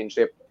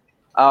Championship.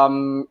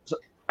 So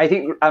I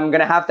think I'm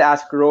going to have to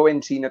ask Ro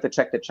and Chino to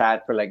check the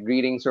chat for like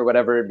greetings or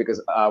whatever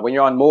because when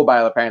you're on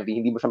mobile, apparently,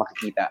 hindi mo siya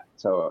makikita.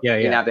 So yeah.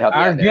 you have to help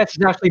Our guest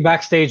is actually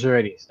backstage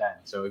already, Stan.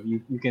 So if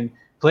you can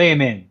play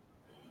him in.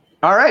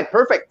 All right,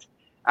 perfect.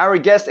 Our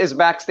guest is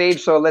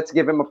backstage, so let's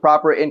give him a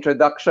proper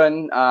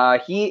introduction.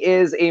 He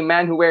is a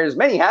man who wears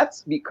many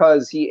hats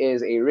because he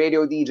is a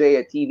radio DJ,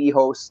 a TV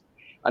host,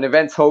 an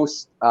events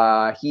host.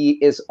 He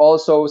is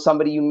also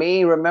somebody you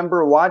may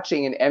remember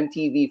watching in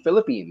MTV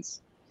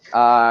Philippines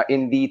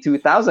in the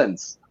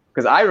 2000s,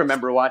 because I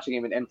remember watching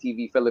him in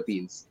MTV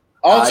Philippines.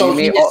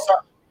 He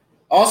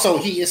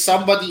is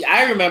somebody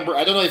I remember.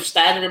 I don't know if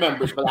Stan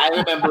remembers, but I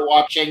remember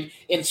watching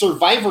in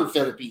Survivor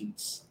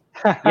Philippines.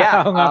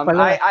 Yeah,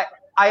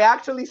 I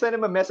actually sent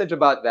him a message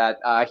about that.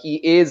 He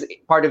is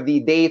part of the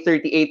Day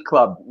 38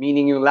 Club,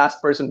 meaning yung last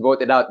person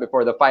voted out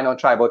before the final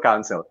tribal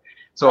council.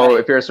 So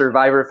if you're a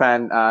Survivor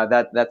fan,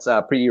 that's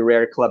a pretty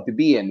rare club to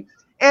be in.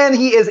 And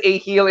he is a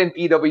heel in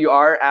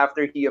PWR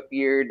after he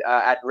appeared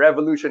at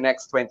Revolution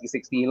X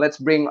 2016. Let's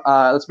bring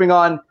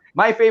on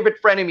my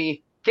favorite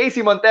frenemy,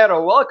 Casey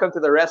Montero. Welcome to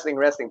the Wrestling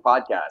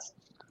Podcast.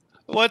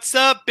 What's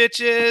up,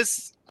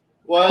 bitches?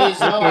 What is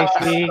up,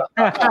 Casey?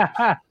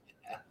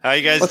 How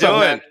you guys What's doing? up,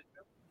 man?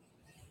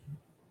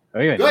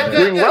 Good.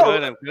 Doing well.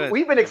 Good, I'm good.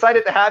 We've been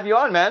excited to have you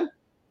on, man.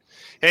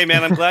 Hey,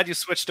 man, I'm glad you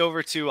switched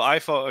over to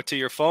iPhone to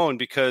your phone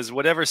because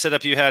whatever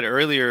setup you had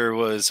earlier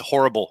was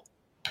horrible.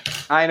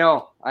 I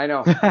know.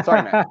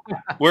 Sorry, man.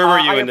 Where were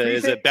you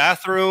Is it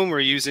bathroom?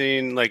 We're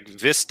using like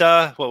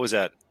Vista. What was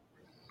that?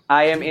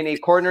 I am in a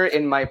corner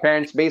in my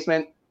parents'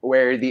 basement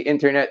where the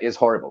internet is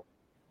horrible.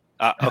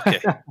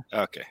 Okay.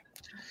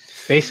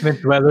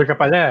 Basement dweller ka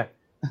pala.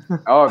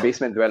 Oh,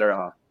 basement dweller,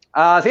 huh?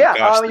 So yeah,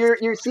 Gosh.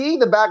 you're seeing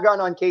the background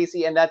on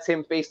Casey, and that's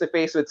him face to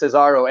face with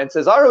Cesaro. And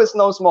Cesaro is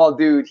no small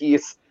dude.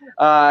 He's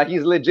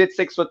legit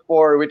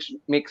 6'4", which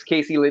makes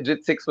Casey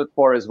legit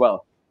 6'4" as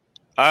well.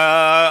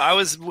 I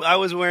was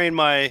wearing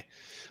my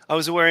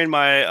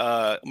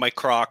my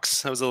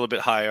Crocs. I was a little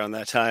bit higher on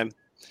that time,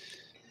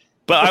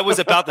 but I was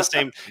about the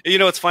same. You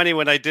know, it's funny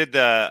when I did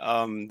the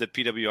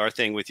PWR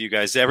thing with you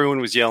guys.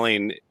 Everyone was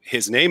yelling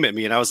his name at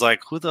me, and I was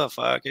like, "Who the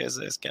fuck is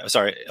this guy?"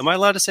 Sorry, am I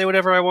allowed to say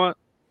whatever I want?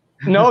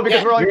 No,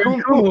 because we're on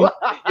Kumu.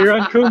 You're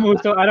on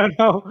Kumu, so I don't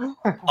know.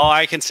 Oh,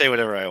 I can say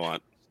whatever I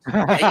want. You're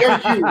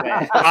you,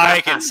 man.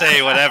 I can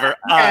say whatever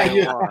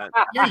I want.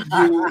 You're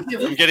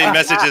you. I'm getting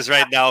messages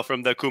right now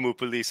from the Kumu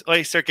police.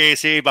 Oy, Sir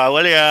Casey,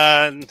 bawal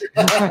yan.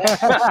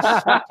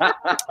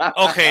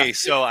 Okay,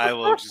 so I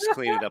will just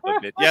clean it up a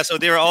bit. Yeah, so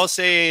they were all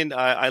saying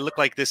I look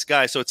like this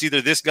guy. So it's either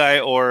this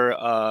guy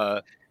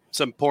or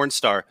some porn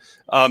star.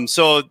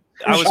 So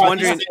I was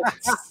wondering,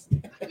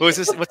 who is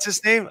this? What's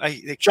his name?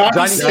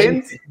 Johnny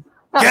Sins?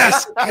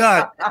 Yes,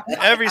 God.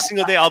 Every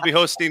single day I'll be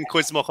hosting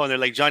Quiz Mo, and they're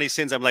like, Johnny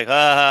Sins. I'm like,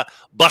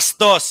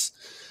 bastos.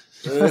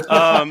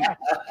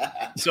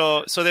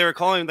 So they were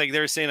calling, like, they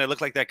were saying I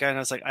look like that guy, and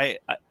I was like, I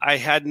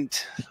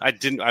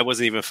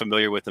wasn't even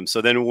familiar with him.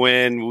 So then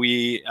when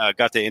we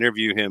got to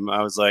interview him,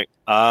 I was like,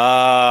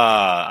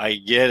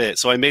 I get it.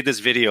 So I made this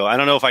video. I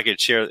don't know if I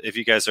could share, if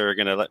you guys are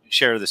gonna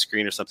share the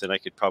screen or something. I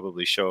could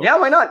probably show. Yeah,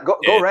 why not? Go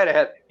right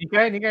ahead. You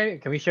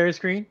can we share a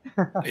screen?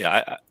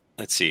 Yeah.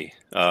 Let's see.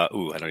 I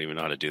don't even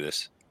know how to do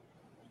this.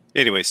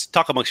 Anyways,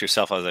 talk amongst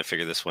yourself as I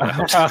figure this one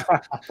out.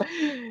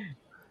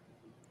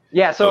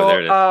 Yeah,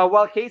 so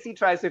while Casey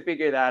tries to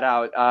figure that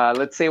out,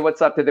 let's say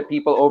what's up to the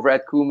people over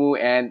at Kumu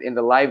and in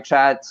the live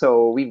chat.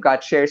 So we've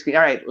got share screen.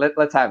 All right,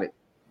 let's have it.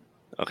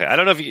 Okay, I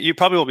don't know if you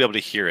probably won't be able to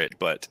hear it,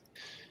 but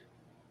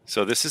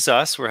so this is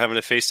us. We're having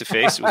a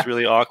face-to-face. It was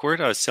really awkward.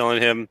 I was telling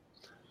him,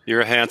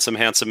 "You're a handsome,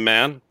 handsome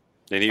man."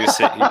 And he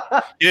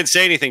didn't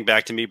say anything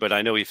back to me, but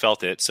I know he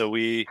felt it. So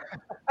we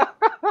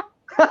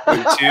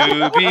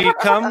to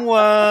become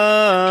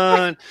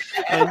one.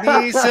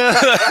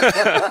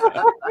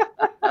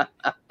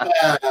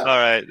 All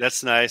right,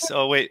 that's nice.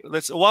 Oh wait,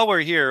 while we're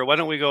here, why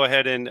don't we go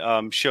ahead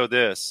and show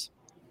this?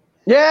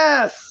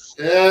 Yes.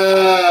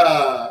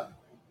 Yeah.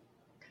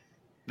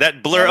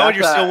 That blur.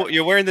 Oh,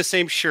 you're wearing the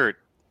same shirt.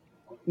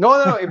 No.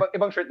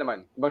 Ibang shirt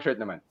naman.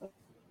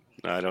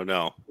 I don't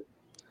know.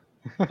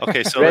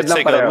 Okay, so let's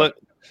take a look.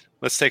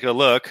 Let's take a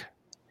look.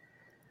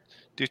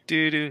 Just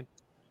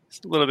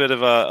a little bit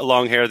of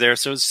long hair there,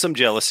 so some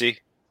jealousy.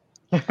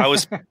 I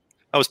was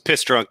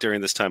piss drunk during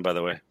this time, by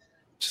the way.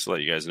 Just to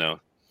let you guys know.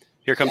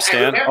 Here comes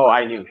Stan.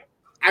 I knew.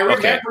 I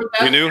remember that.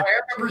 You knew?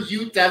 I remember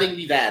you telling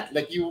me that.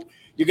 Like you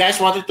guys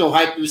wanted to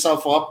hype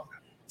yourself up,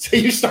 so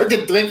you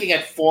started drinking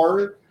at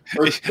 4.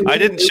 I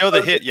didn't show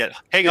the hit yet.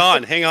 Hang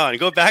on.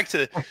 Go back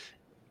to.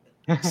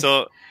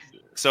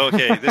 So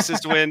okay, this is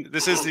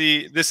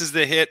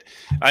the hit.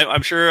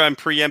 I'm sure I'm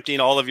preempting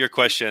all of your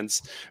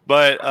questions,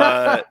 but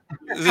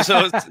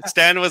so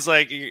Stan was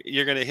like,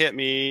 "You're gonna hit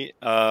me,"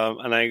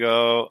 and I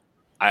go,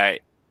 "I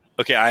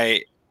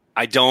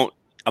don't.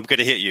 I'm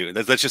gonna hit you.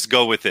 Let's just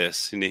go with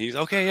this." And he's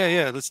okay,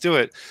 yeah, let's do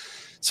it.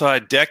 So I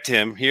decked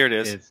him. Here it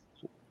is.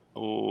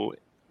 Oh,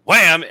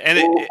 wham! And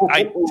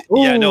I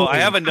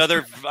have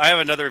another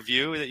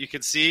view that you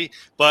can see,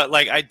 but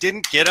like I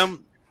didn't get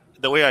him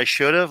the way I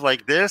should have,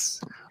 like this.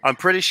 I'm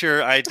pretty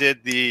sure I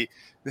did the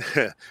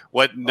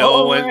what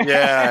no one,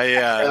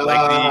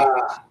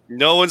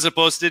 no one's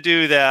supposed to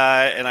do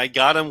that, and I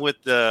got him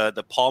with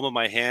the palm of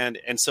my hand,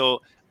 and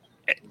so,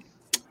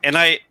 and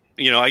I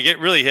get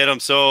really hit him.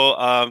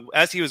 So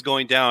as he was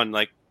going down,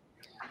 like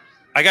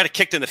I got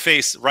kicked in the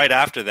face right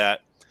after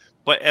that.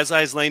 But as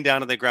I was laying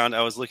down on the ground,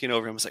 I was looking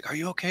over him. I was like, "Are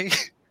you okay?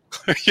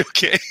 Are you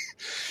okay?"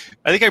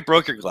 I think I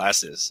broke your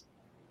glasses.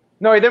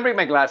 No, you didn't break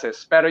my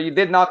glasses, pero you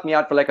did knock me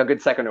out for like a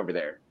good second over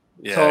there.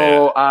 Yeah,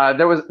 so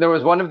there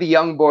was one of the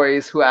young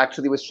boys who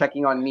actually was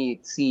checking on me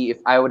to see if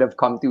I would have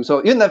come through.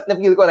 So you know,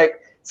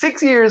 like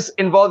 6 years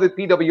involved with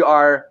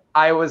PWR,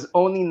 I was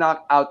only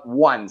knocked out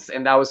once,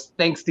 and that was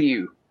thanks to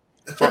you.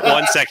 For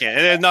 1 second, and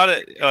it's not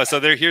a. So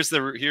there, here's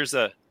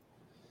a.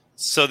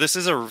 So this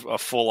is a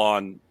full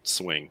on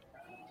swing.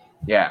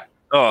 Yeah.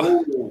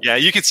 Oh, yeah.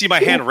 You can see my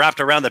hand wrapped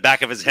around the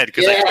back of his head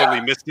because I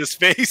totally missed his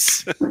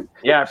face.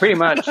 Yeah, pretty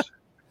much.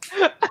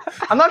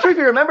 I'm not sure if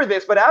you remember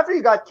this, but after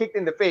you got kicked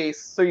in the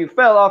face, so you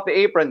fell off the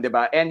apron,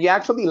 diba? And you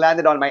actually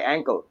landed on my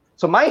ankle.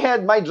 So my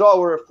head, my jaw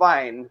were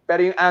fine,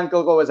 pero yung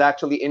ankle ko was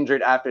actually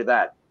injured after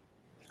that.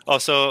 Oh,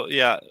 so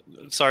yeah.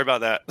 Sorry about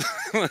that.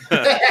 Sorry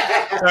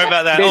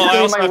about that.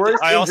 Basically, my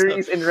worst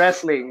injuries in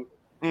wrestling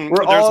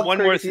were all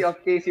courtesy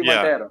of Casey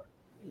Montero.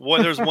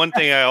 Well, there's one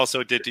thing I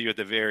also did to you at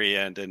the very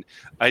end, and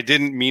I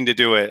didn't mean to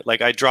do it.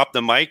 Like I dropped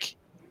the mic.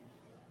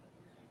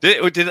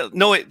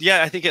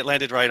 I think it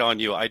landed right on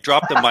you. I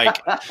dropped the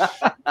mic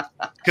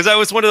because I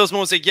was one of those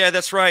moments like, yeah,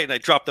 that's right. And I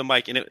dropped the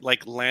mic and it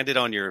like landed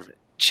on your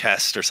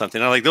chest or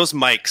something. I'm like, those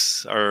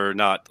mics are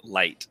not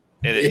light.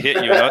 And it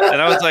hit you.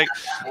 And I was like,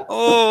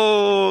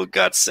 oh,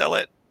 God, sell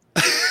it.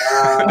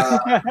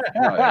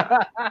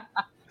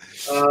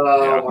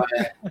 Oh,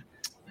 man.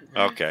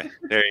 Okay.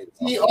 There you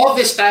go. See, all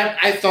this time,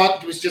 I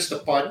thought it was just a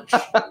punch.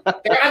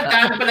 Pero ang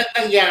dami pa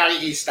nangyari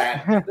kay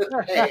Stan.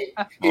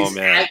 Oh,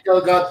 man. Yeah,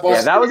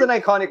 that was an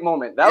iconic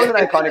moment.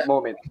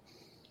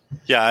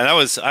 Yeah, and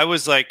I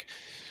was like,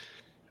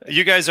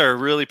 you guys are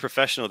really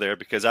professional there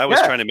because I was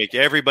trying to make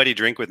everybody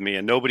drink with me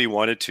and nobody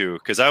wanted to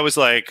because I was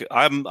like,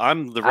 I'm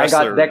the wrestler.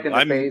 I got decked in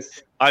the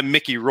face. I'm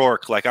Mickey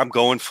Rourke. Like I'm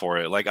going for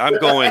it. Like I'm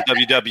going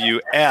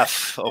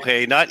WWF.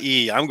 Okay, not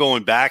E. I'm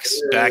going back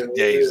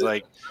days.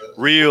 Like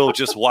real,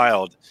 just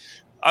wild.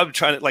 I'm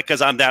trying to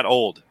because I'm that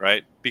old,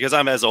 right? Because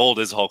I'm as old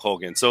as Hulk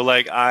Hogan. So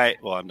like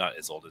I'm not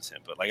as old as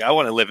him, but like I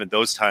want to live in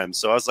those times.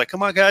 So I was like,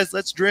 come on, guys,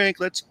 let's drink.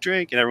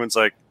 And everyone's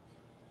like,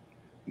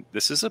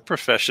 this is a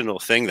professional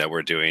thing that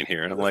we're doing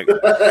here. And I'm like,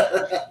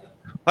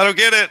 I don't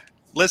get it.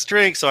 Let's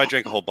drink. So I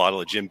drank a whole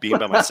bottle of Jim Beam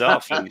by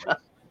myself and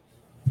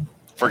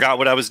forgot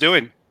what I was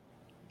doing.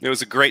 It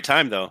was a great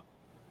time, though.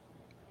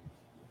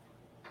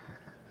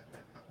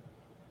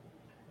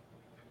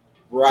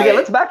 Right. So yeah,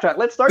 let's backtrack.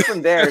 Let's start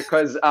from there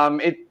because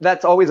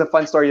that's always a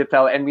fun story to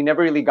tell, and we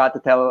never really got to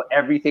tell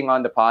everything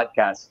on the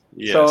podcast.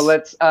 Yes. So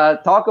let's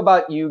talk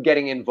about you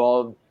getting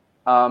involved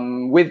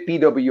with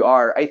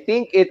PWR. I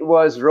think it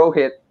was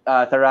Rohit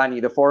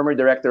Tarani, the former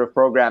director of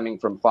programming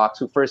from Fox,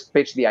 who first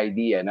pitched the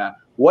idea. Now,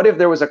 what if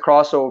there was a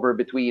crossover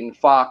between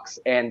Fox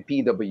and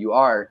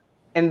PWR?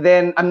 And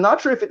then I'm not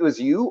sure if it was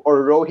you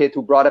or Rohit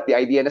who brought up the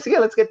idea and said, yeah,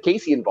 let's get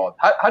Casey involved.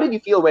 How did you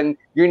feel when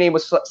your name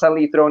was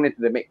suddenly thrown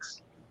into the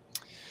mix?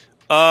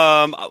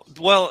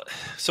 Well,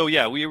 so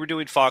yeah, we were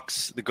doing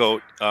Fox, the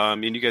GOAT,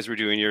 and you guys were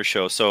doing your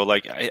show. So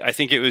like, I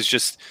think it was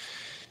just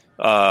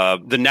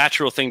the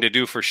natural thing to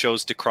do for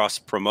shows to cross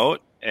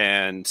promote.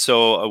 And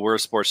so we're a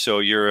sports show.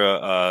 You're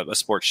a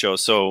sports show.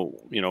 So,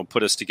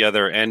 put us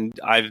together. And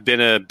I've been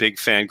a big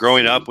fan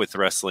growing up with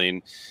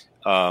wrestling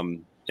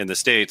in the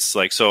States.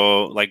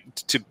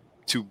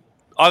 To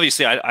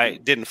obviously, I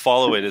didn't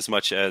follow it as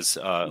much as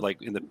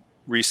like in the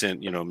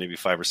recent, maybe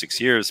 5 or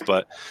 6 years.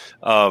 But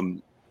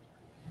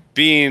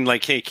being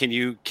like, hey, can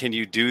you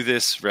do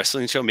this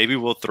wrestling show? Maybe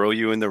we'll throw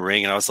you in the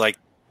ring. And I was like,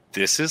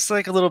 this is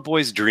like a little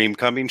boy's dream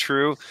coming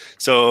true.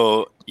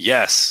 So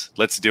yes,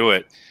 let's do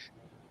it.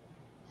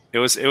 It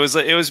was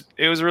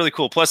really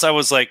cool. Plus, I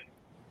was like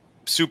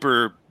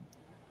super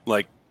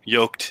like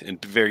yoked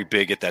and very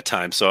big at that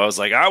time. So I was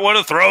like, I want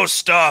to throw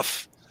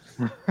stuff.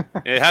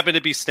 It happened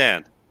to be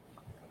Stan.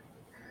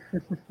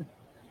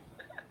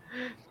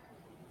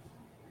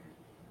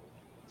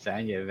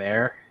 Stan, you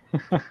there?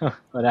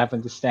 What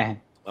happened to Stan?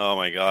 Oh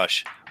my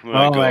gosh!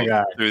 I'm gonna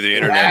go through the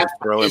internet and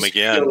throw him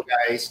again. Real,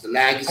 guys. The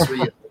lag is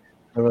real.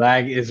 The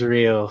lag is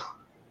real.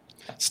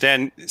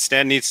 Stan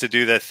needs to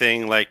do that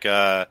thing like.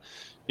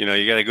 You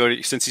got to go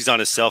to, since he's on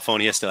his cell phone,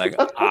 he has to like,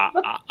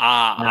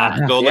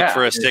 go look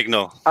for a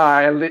signal.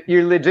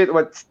 You're legit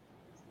what?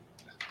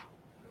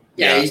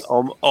 Yeah,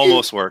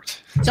 almost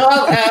worked. So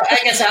I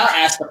guess I'll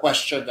ask the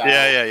question.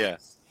 Yeah.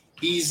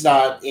 He's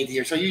not in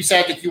here. So you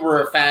said that you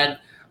were a fan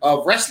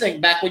of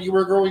wrestling back when you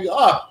were growing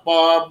up.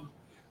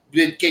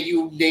 Can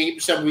you name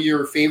some of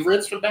your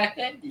favorites from back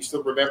then? Do you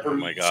still remember? Oh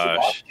my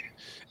gosh.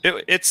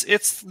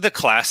 It's the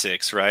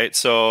classics, right?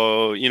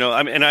 So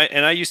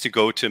I used to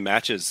go to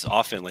matches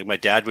often. Like my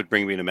dad would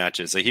bring me to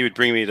matches. Like he would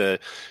bring me to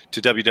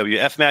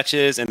WWF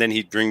matches, and then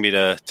he'd bring me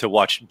to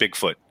watch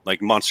Bigfoot,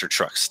 like monster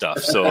truck stuff.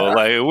 So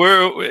like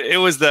it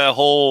was the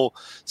whole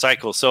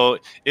cycle. So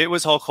it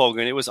was Hulk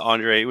Hogan, it was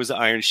Andre, it was the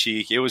Iron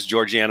Sheik, it was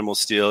Georgie Animal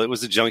Steel, it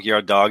was the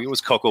Junkyard Dog, it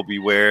was Coco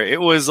Beware, it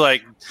was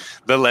like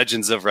the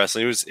legends of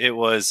wrestling. It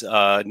was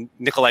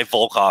Nikolai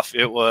Volkov,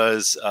 it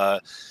was.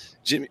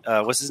 Jimmy,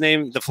 what's his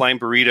name? The Flying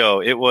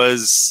Burrito. It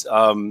was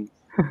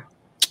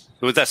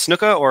was that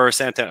Snuka or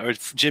Santana or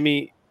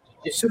Jimmy?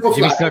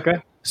 Jimmy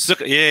Snuka.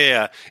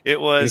 Yeah.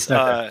 It was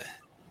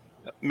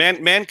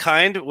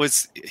Mankind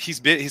was he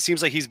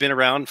seems like he's been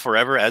around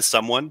forever as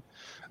someone.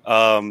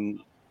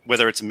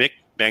 Whether it's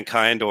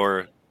Mankind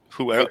or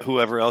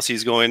whoever else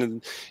he's going.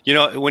 And,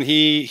 when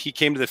he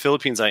came to the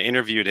Philippines, I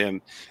interviewed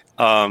him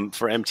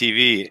for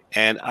MTV,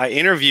 and I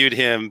interviewed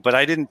him, but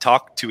I didn't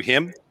talk to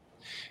him.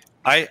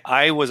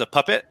 I was a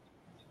puppet,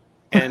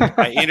 and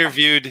I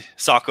interviewed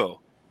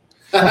Sako.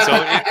 So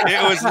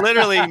it was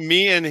literally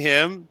me and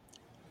him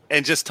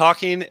and just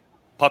talking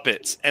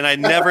puppets, and I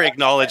never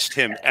acknowledged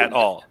him at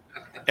all.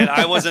 and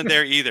I wasn't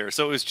there either.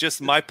 So it was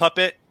just my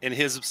puppet and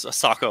his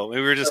Sako,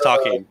 and we were just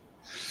talking.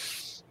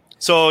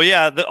 So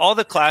yeah, all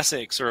the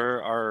classics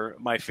are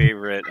my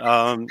favorite.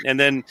 And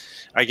then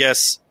I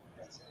guess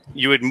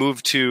you would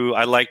move to.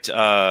 I liked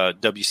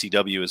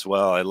WCW as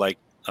well. I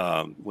liked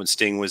when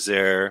Sting was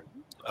there.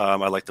 I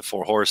liked the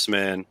Four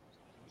Horsemen.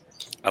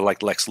 I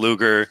liked Lex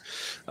Luger.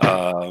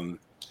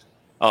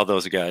 All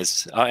those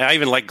guys. I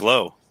even like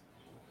Glow.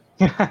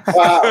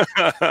 Wow.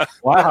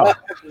 Wow.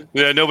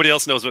 Yeah, nobody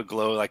else knows what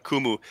Glow, like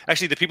Kumu.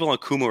 Actually, the people on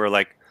Kumu are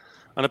like,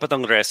 ano pa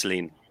tong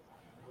wrestling?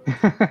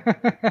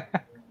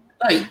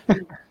 Right.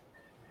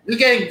 We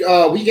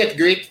get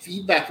great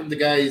feedback from the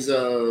guys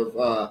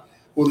who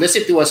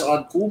listen to us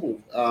on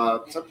Kumu.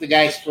 Some of the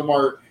guys from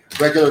our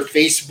regular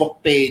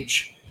Facebook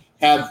page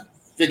have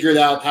figured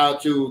out how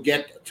to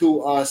get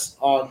to us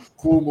on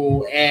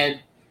Kumu, and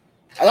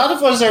a lot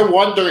of us are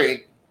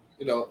wondering.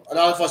 A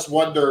lot of us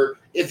wonder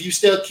if you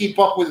still keep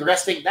up with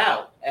wrestling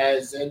now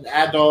as an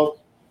adult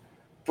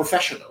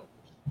professional.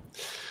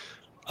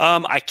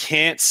 I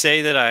can't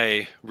say that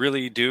I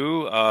really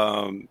do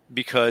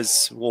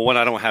because, well, one,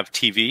 I don't have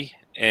TV,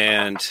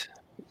 and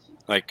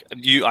like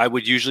I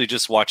would usually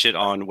just watch it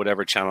on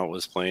whatever channel it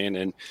was playing,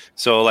 and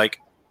so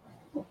like,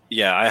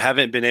 yeah, I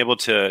haven't been able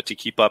to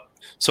keep up.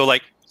 So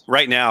like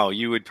right now,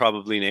 you would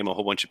probably name a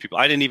whole bunch of people.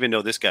 I didn't even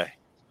know this guy.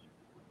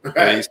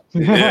 Right.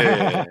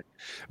 Yeah.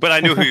 But I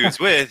knew who he was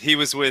with. He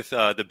was with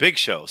the Big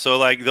Show. So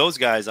like those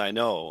guys, I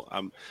know.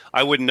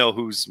 I wouldn't know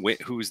who's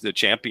the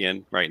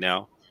champion right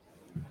now,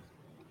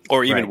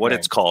 or even what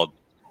it's called.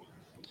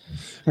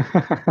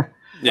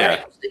 Yeah,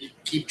 right. They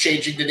keep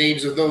changing the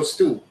names of those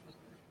too.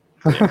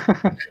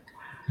 Yeah.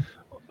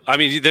 I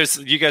mean,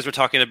 you guys were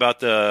talking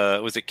about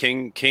was it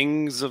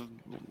Kings of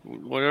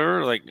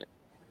whatever? Like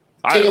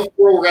King of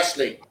Pro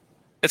Wrestling.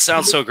 It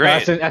sounds so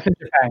great. That's in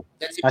Japan.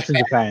 That's in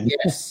Japan.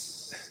 Yes.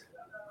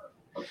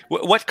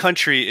 What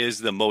country is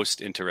the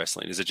most into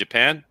wrestling? Is it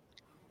Japan?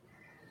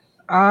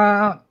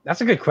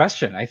 That's a good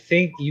question. I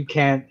think you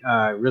can't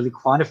really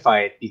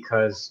quantify it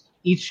because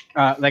each,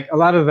 like a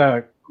lot of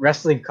the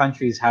wrestling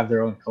countries have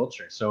their own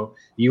culture. So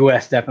the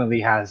U.S.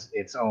 definitely has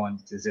its own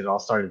because it all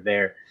started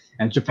there.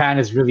 And Japan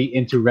is really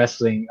into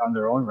wrestling on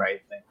their own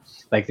right.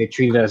 Like they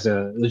treat it as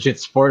a legit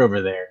sport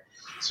over there.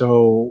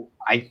 So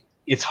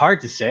it's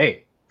hard to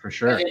say for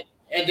sure.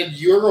 And then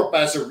Europe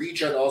as a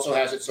region also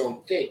has its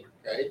own thing,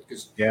 right?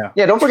 Yeah.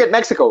 Don't forget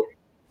Mexico.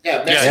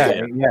 Yeah,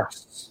 Mexico. Yeah.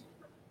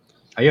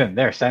 Ayun,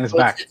 there, Stan is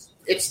back.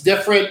 It's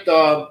different.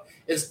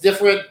 It's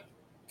different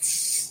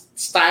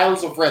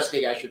styles of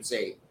wrestling, I should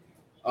say,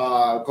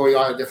 going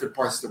on in different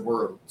parts of the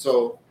world.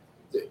 So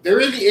there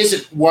really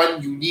isn't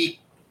one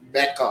unique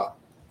mecca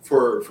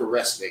for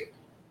wrestling.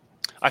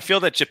 I feel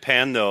that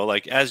Japan, though,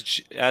 like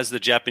as the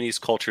Japanese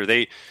culture,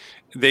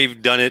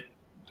 they've done it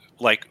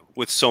like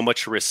with so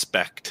much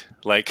respect,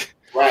 like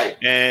right,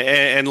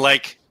 and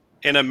like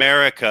in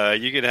America,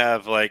 you could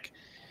have like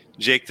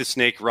Jake the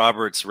Snake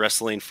Roberts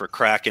wrestling for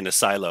crack in a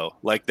silo,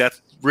 like that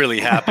really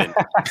happened.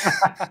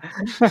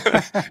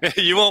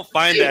 You won't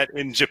find that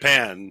in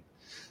Japan.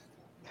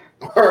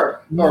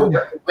 Or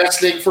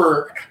wrestling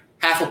for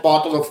half a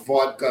bottle of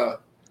vodka,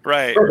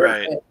 right,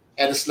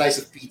 and a slice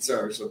of pizza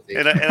or something.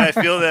 And I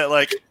feel that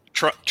like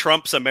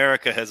Trump's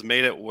America has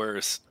made it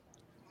worse.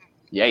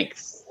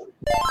 Yikes.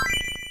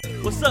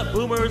 What's up,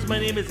 boomers? My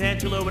name is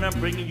Angelo, and I'm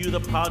bringing you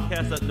the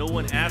podcast that no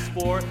one asked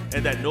for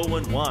and that no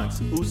one wants,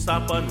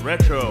 Usapan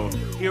Retro.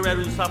 Here at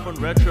Usapan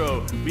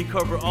Retro, we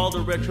cover all the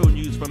retro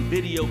news from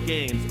video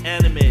games,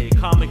 anime,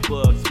 comic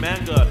books,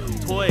 manga,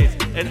 toys,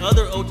 and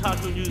other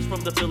otaku news from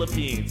the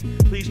Philippines.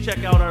 Please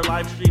check out our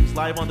live streams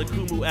live on the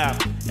Kumu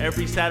app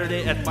every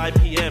Saturday at 5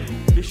 p.m.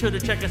 Be sure to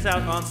check us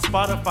out on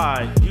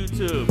Spotify,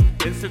 YouTube,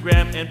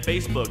 Instagram, and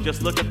Facebook.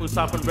 Just look up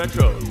Usapan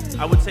Retro.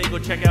 I would say go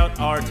check out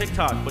our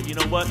TikTok, but you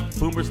know what?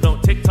 Boomers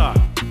don't TikTok.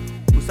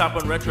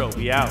 Usapan Retro,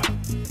 we out.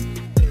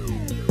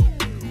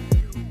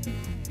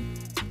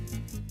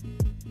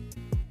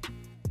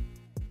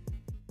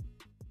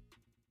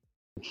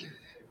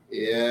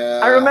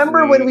 Yeah. I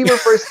remember when we were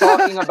first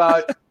talking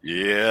about.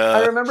 Yeah.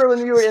 I remember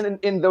when we were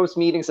in those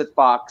meetings at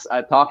Fox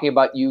talking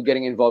about you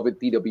getting involved with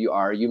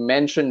PWR. You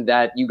mentioned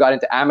that you got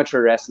into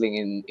amateur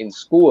wrestling in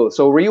school.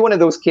 So were you one of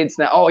those kids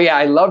that, oh yeah,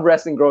 I love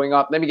wrestling growing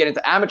up. Let me get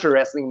into amateur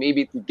wrestling,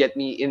 maybe to get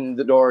me in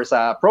the doors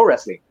pro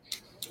wrestling?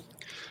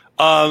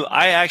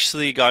 I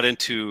actually got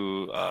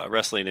into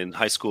wrestling in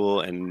high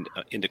school and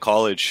into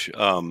college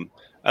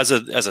as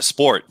a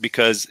sport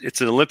because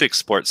it's an Olympic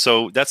sport.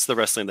 So that's the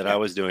wrestling that I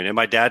was doing. And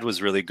my dad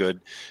was really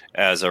good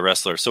as a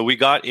wrestler. So we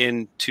got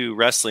into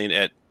wrestling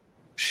at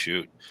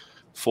 4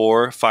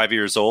 or 5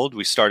 years old.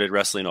 We started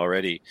wrestling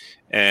already.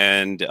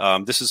 And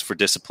this is for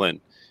discipline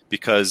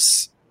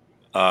because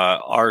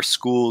our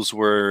schools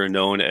were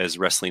known as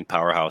wrestling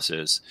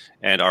powerhouses,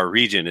 and our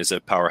region is a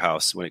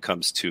powerhouse when it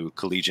comes to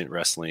collegiate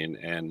wrestling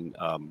and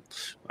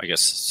I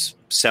guess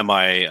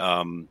semi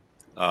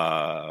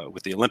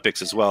with the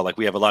Olympics as well. Like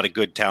we have a lot of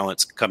good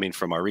talents coming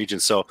from our region.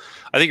 So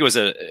I think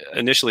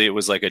initially it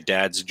was like a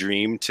dad's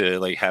dream to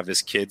like have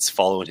his kids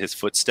follow in his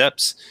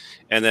footsteps.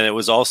 And then it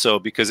was also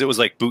because it was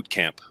like boot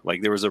camp.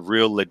 Like there was a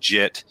real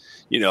legit,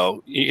 you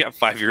have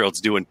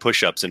 5-year-olds doing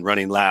push-ups and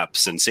running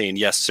laps and saying,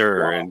 yes,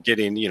 sir. Wow. And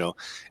getting,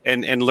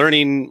 and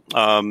learning,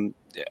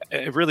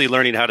 really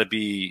learning how to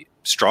be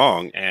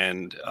strong.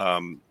 And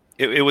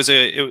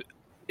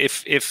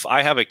if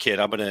I have a kid,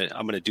 I'm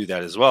going to do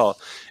that as well.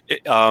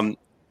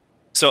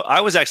 So I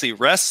was actually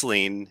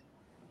wrestling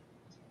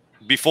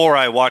before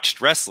I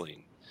watched wrestling.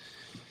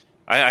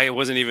 I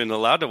wasn't even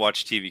allowed to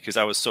watch TV because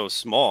I was so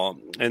small.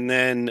 And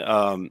then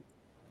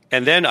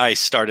I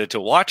started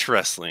to watch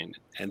wrestling,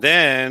 and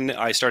then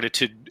I started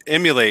to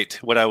emulate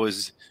what I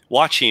was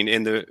watching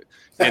on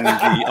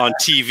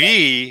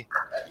TV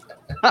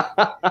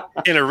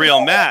in a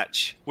real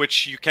match,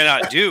 which you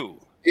cannot do.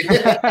 You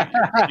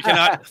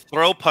cannot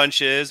throw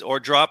punches or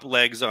drop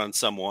legs on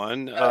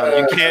someone.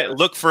 You can't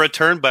look for a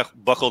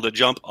turnbuckle to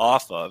jump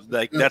off of.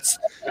 Like that's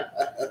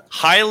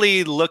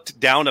highly looked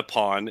down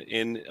upon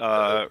in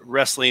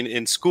wrestling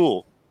in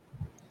school.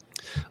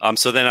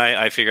 So then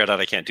I figured out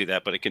I can't do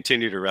that, but I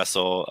continued to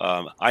wrestle.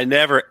 I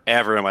never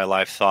ever in my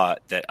life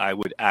thought that I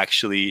would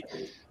actually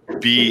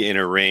be in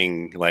a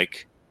ring,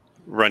 like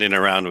running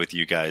around with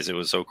you guys. It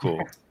was so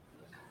cool.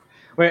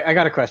 Wait, I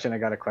got a question.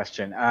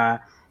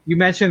 You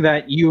mentioned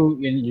that you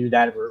and your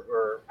dad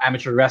were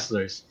amateur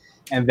wrestlers,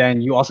 and then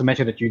you also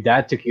mentioned that your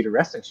dad took you to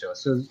wrestling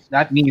shows. So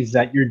that means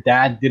that your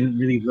dad didn't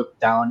really look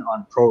down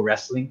on pro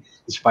wrestling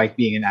despite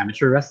being an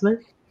amateur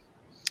wrestler?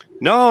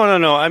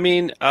 No. I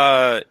mean,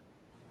 I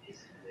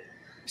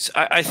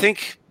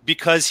think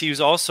because he was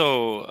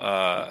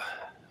also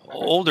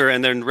older,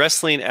 and then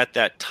wrestling at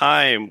that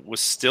time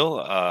was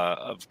still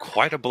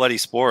quite a bloody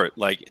sport.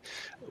 Like,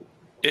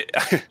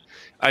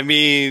 I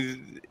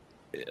mean,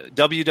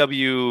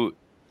 WWF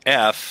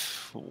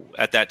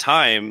at that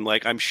time,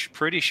 like I'm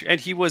pretty sure,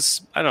 and he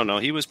was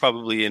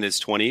probably in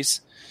his 20s,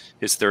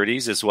 his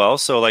 30s as well,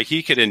 so like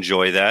he could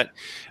enjoy that.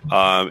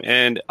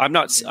 And I'm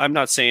not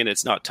saying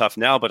it's not tough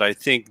now, but I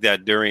think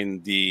that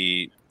during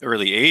the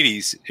early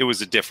 80s it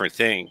was a different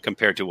thing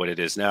compared to what it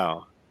is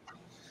now.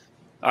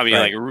 I mean,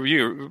 right. Like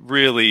you're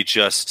really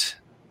just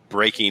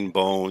breaking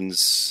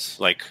bones,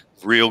 like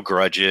real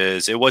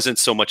grudges. It wasn't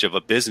so much of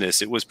a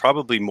business, it was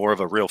probably more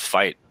of a real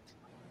fight.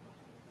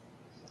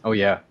 Oh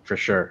yeah, for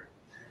sure.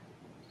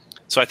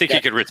 So I think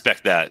he could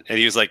respect that. And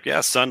he was like,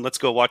 yeah, son, let's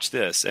go watch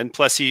this. And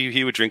plus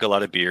he would drink a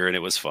lot of beer, and it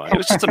was fun. It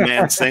was just a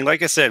man's thing.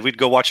 Like I said, we'd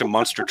go watch a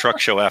monster truck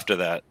show after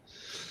that.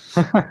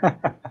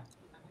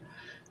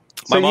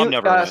 My mom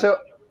never went.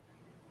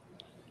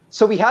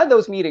 So we had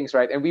those meetings,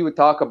 right? And we would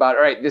talk about,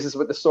 all right, this is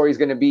what the story is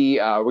going to be.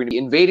 We're going to be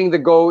invading the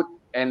GOAT,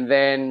 and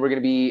then we're going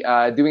to be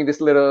doing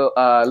this little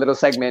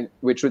segment,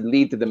 which would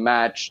lead to the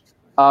match.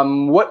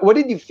 What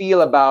did you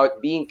feel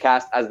about being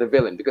cast as the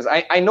villain? Because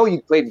I know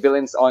you played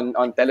villains on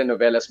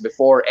telenovelas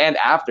before and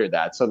after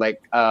that. So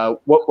like,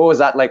 what was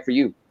that like for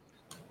you?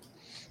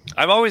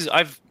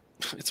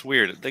 It's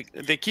weird.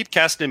 They keep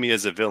casting me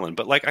as a villain,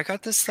 but like I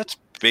got this such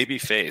baby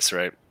face,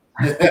 right?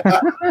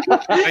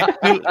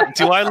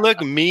 Do I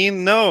look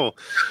mean? No,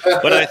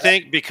 but I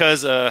think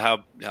because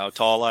how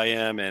tall I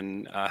am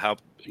and how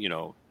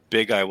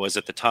big I was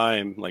at the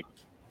time, like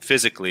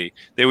physically,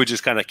 they would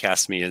just kind of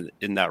cast me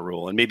in that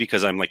role. And maybe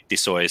because I'm like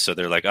Disoy, so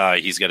they're like,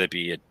 he's got to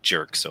be a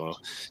jerk, so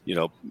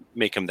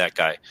make him that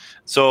guy.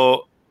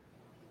 So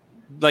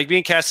like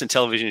being cast in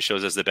television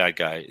shows as the bad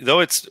guy, though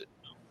it's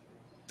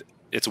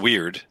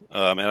weird,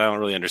 and I don't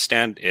really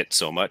understand it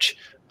so much.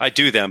 I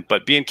do them,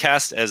 but being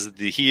cast as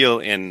the heel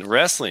in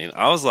wrestling,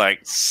 I was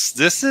like,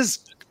 this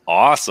is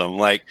awesome.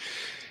 Like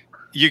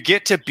you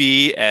get to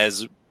be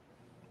as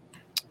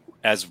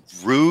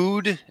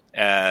rude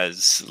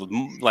as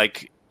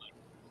like,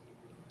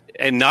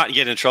 and not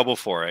get in trouble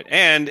for it.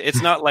 And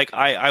it's not like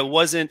I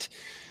wasn't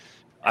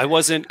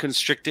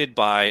constricted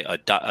by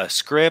a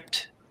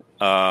script.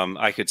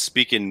 I could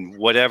speak in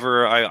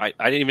whatever. I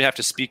didn't even have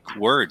to speak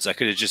words. I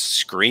could have just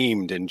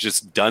screamed and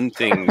just done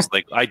things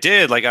like I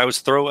did. Like I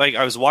was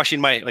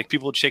washing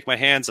people would shake my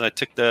hands, and I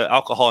took the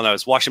alcohol and I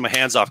was washing my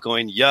hands off,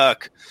 going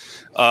yuck.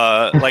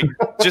 Like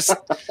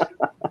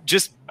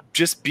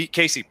just be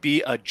Casey,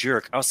 be a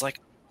jerk. I was like,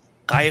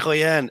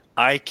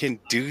 I can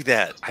do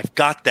that. I've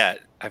got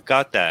that.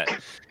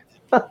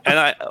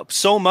 And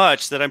so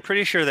much that I'm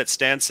pretty sure that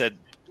Stan said,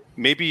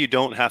 maybe you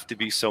don't have to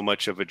be so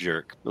much of a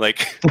jerk.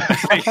 Like,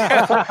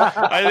 I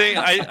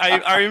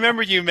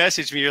remember you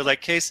messaged me. You're like,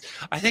 Case,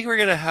 I think we're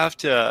gonna have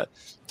to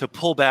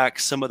pull back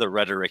some of the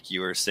rhetoric you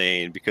were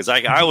saying, because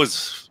I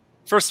was,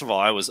 first of all,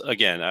 I was a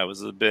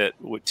bit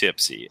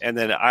tipsy, and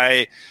then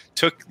I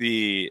took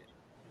the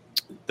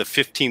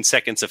 15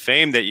 seconds of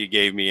fame that you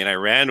gave me and I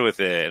ran with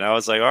it, and I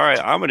was like, all right,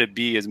 I'm gonna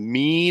be as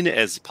mean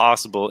as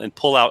possible and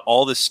pull out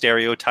all the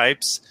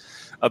stereotypes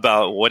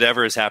about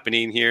whatever is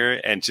happening here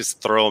and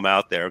just throw them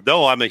out there.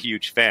 Though I'm a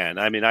huge fan.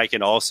 I mean, I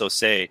can also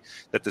say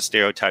that the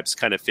stereotypes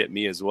kind of fit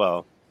me as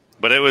well.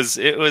 But it was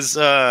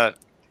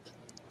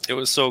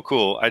so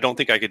cool. I don't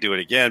think I could do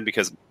it again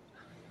because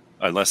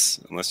unless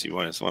you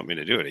want me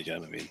to do it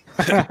again.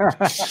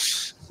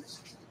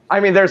 I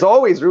mean, there's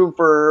always room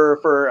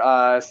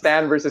for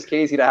Stan versus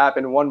Casey to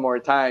happen one more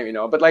time, you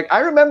know. But like, I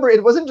remember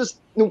it wasn't just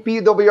the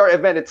PWR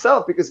event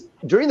itself, because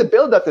during the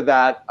build up to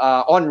that,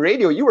 on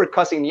radio, you were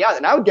cussing me out,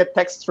 and I would get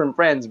texts from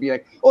friends be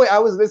like, "Oh, I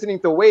was listening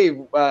to Wave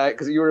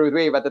because you were with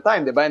Wave at the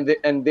time,"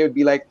 and they would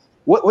be like,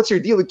 "What's your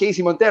deal with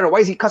Casey Montero? Why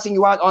is he cussing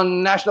you out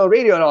on national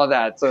radio and all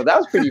that?" So that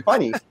was pretty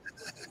funny.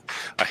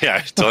 Yeah,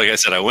 I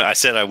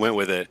said I went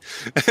with it.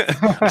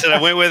 I said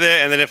I went with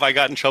it, and then if I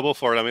got in trouble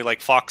for it, I mean,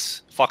 like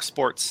Fox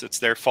Sports, it's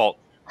their fault.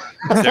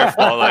 It's their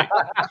fault.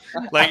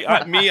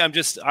 I'm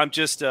just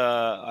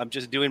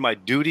doing my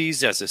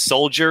duties as a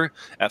soldier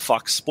at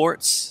Fox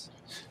Sports.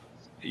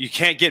 You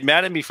can't get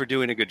mad at me for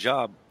doing a good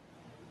job.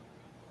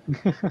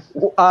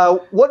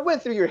 What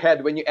went through your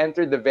head when you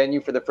entered the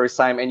venue for the first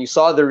time and you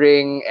saw the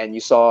ring and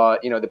you saw,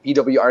 you know, the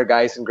PWR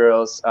guys and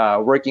girls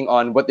working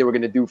on what they were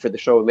going to do for the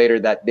show later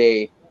that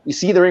day? You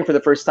see the ring for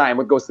the first time.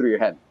 What goes through your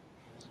head?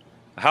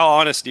 How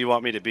honest do you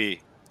want me to be?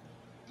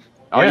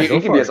 Oh, you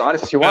can be as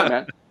honest as you want,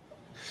 man.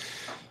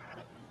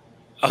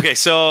 Okay,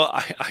 so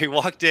I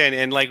walked in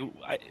and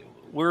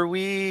were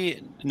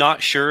we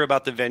not sure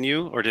about the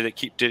venue, or did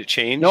it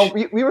change? No,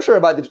 we were sure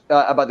about the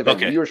venue.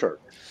 Okay. You were sure.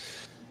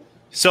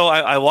 So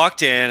I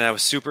walked in. I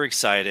was super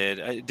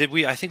excited. I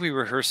think we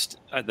rehearsed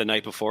the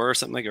night before or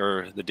something,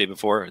 or the day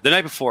before. The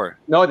night before.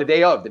 No, the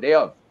day of. The day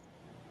of.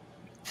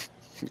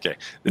 Okay,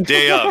 the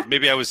day of.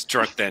 Maybe I was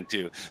drunk then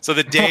too. So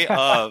the day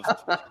of,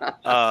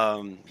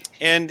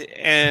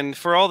 and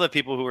for all the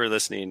people who are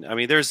listening, I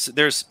mean, there's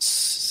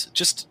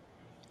just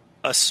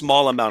a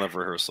small amount of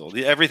rehearsal.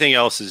 Everything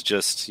else is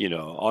just, you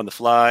know, on the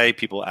fly.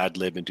 People ad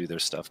lib and do their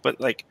stuff. But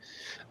like,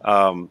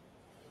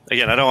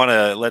 again, I don't want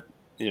to let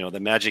the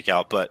magic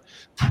out. But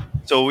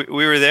so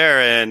we were there,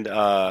 and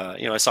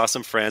I saw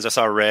some friends. I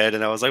saw Red,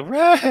 and I was like,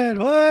 Red,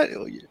 what?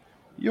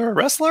 You're a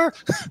wrestler?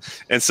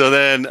 And so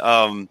then.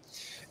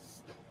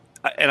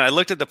 And I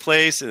looked at the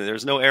place, and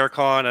there's no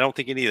aircon. I don't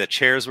think any of the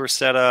chairs were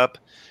set up.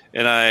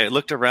 And I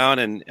looked around,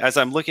 and as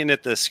I'm looking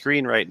at the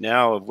screen right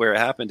now of where it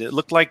happened, it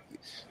looked like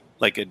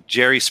a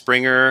Jerry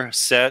Springer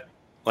set.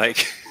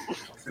 Like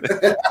you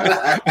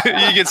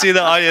can see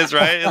the audience,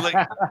 right? And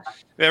like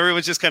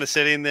everyone's just kind of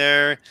sitting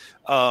there.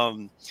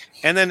 And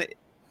then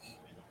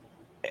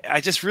I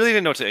just really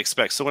didn't know what to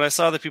expect. So when I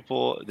saw the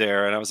people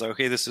there, and I was like,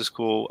 okay, this is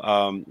cool.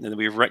 And then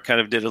we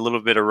kind of did a little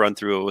bit of run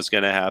through what was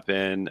going to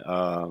happen.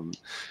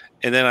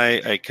 And then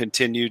I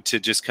continued to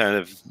just kind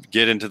of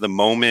get into the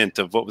moment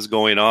of what was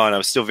going on. I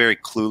was still very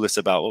clueless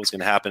about what was going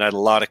to happen. I had a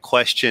lot of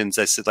questions.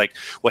 I said, like,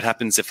 what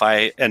happens if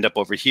I end up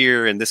over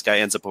here and this guy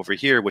ends up over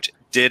here, which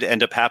did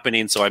end up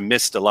happening. So I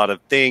missed a lot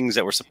of things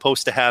that were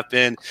supposed to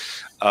happen.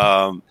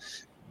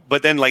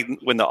 But then, like,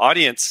 when the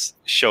audience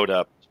showed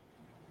up,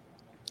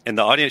 and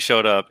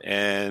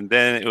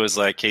then it was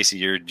like, Casey,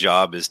 your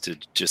job is to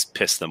just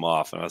piss them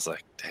off. And I was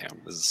like, damn,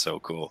 this is so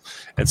cool.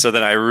 And so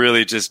then I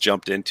really just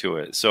jumped into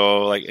it.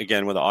 So, like,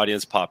 again, when the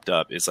audience popped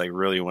up, it's like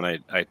really when I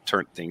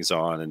turned things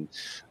on. And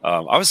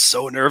I was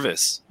so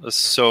nervous. I was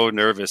so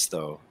nervous,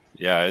 though.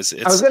 Yeah, I was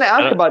going to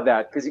ask about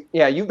that because,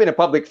 you've been a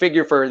public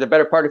figure for the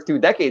better part of 2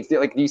 decades.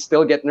 Like, do you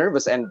still get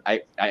nervous? And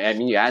I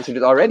mean, you answered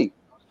it already.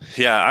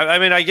 Yeah, I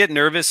mean, I get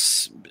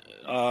nervous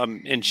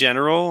in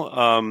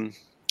general.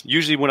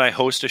 Usually when I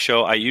host a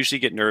show, I usually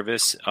get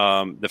nervous.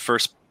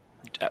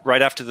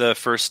 Right after the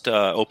first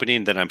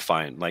opening, then I'm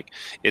fine. Like,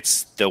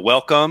 it's the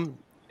welcome.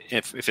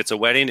 If it's a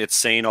wedding, it's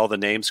saying all the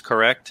names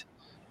correct.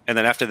 And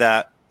then after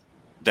that,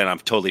 then I'm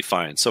totally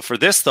fine. So for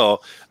this,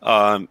 though,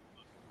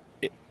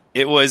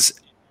 it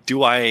was,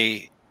 do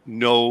I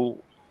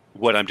know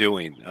what I'm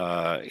doing?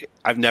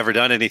 I've never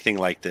done anything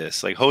like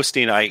this. Like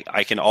hosting,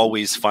 I can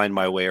always find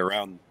my way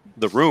around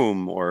the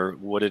room or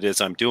what it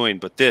is I'm doing,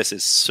 but this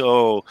is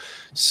so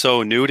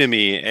new to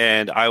me.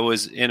 And I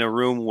was in a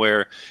room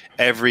where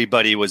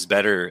everybody was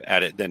better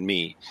at it than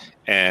me,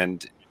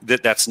 and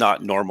that's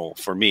not normal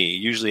for me.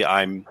 Usually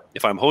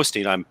if I'm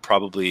hosting, I'm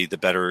probably the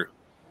better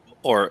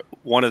or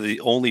one of the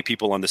only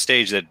people on the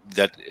stage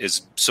that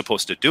is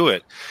supposed to do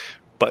it.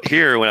 But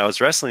here, when I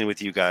was wrestling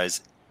with you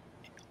guys,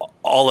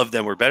 all of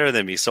them were better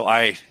than me. So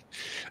I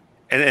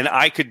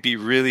could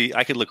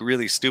look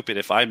really stupid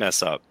if I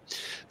mess up.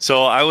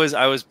 So I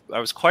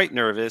was quite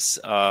nervous.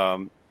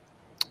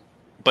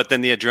 But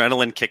then the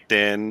adrenaline kicked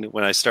in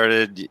when I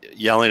started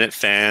yelling at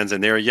fans,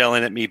 and they were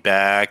yelling at me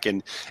back,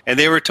 and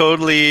they were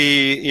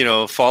totally,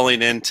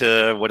 falling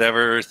into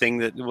whatever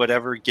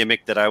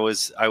gimmick that I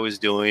was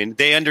doing.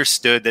 They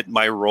understood that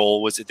my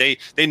role was they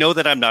know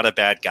that I'm not a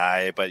bad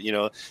guy, but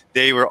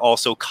they were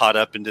also caught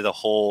up into the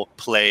whole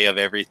play of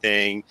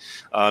everything,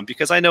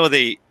 because I know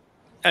they're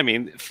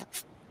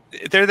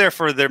there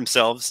for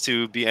themselves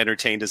to be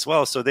entertained as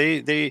well. So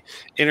they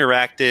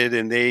interacted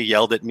and they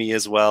yelled at me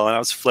as well. And I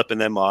was flipping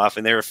them off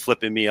and they were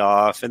flipping me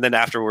off. And then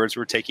afterwards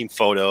we're taking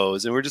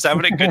photos and we're just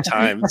having a good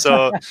time.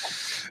 So,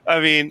 I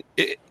mean,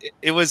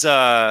 it was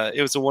a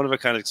one of a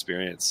kind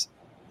experience.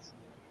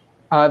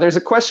 There's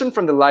a question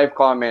from the live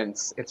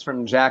comments. It's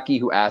from Jackie,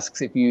 who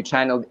asks if you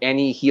channeled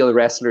any heel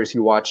wrestlers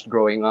you watched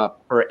growing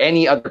up or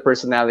any other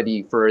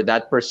personality for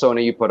that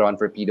persona you put on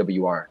for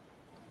PWR.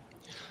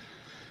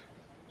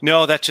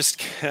 No, that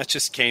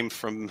just came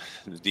from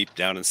deep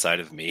down inside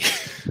of me.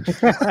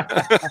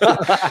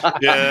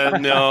 Yeah,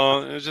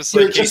 no, it was just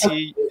like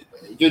Casey.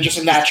 You're just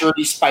a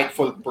naturally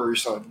spiteful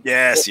person.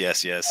 Yes.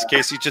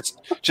 Casey,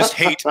 just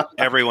hate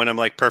everyone. I'm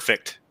like,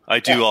 perfect. I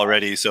do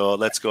already, so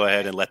let's go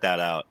ahead and let that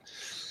out.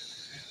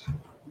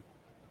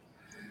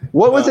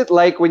 What was it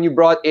like when you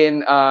brought in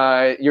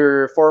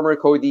your former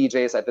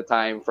co-DJs at the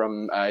time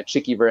from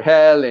Chicky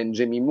Verhel and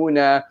Jimmy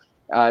Muna?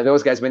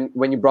 Those guys,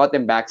 when you brought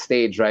them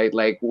backstage, right?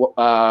 Like,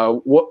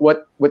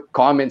 what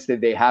comments did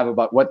they have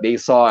about what they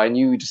saw, and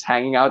you just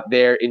hanging out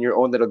there in your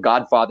own little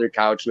Godfather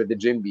couch with the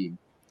Jim Beam?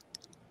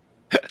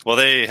 Well,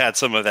 they had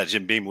some of that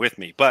Jim Beam with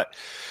me, but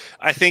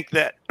I think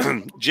that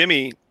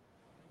Jimmy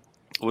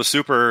was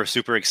super,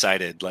 super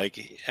excited. Like,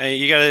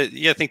 you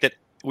gotta think that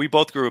we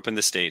both grew up in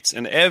the States,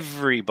 and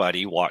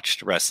everybody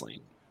watched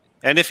wrestling.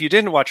 And if you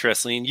didn't watch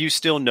wrestling, you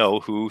still know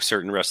who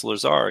certain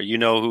wrestlers are. You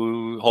know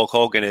who Hulk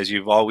Hogan is.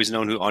 You've always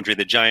known who Andre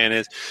the Giant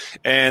is.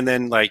 And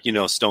then, like, you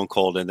know, Stone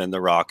Cold and then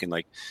The Rock and,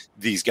 like,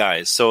 these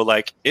guys. So,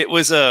 like, it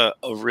was a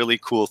really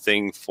cool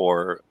thing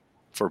for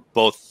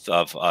both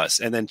of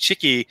us. And then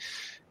Chicky,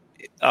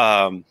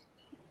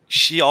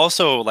 she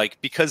also, like,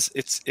 because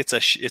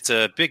it's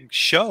a big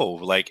show,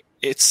 like,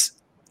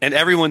 and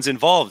everyone's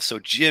involved. So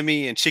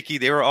Jimmy and Chicky,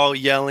 they were all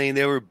yelling.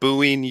 They were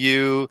booing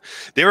you.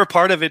 They were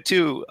part of it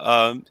too.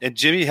 And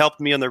Jimmy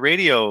helped me on the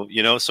radio,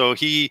 you know, so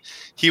he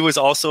was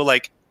also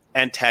like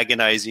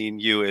antagonizing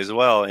you as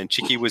well. And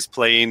Chicky was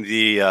playing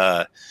the,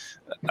 I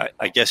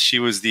guess she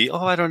was the,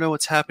 I don't know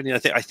what's happening. I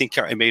think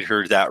I made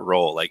her that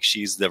role. Like,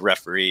 she's the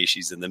referee.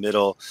 She's in the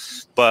middle.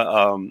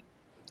 But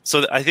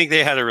so I think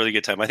they had a really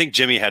good time. I think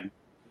Jimmy had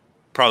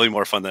probably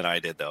more fun than I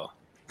did, though.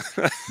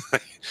 I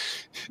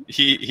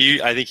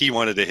think he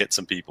wanted to hit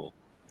some people.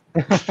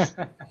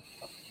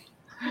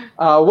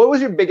 What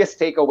was your biggest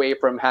takeaway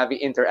from having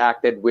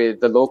interacted with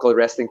the local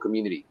wrestling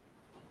community?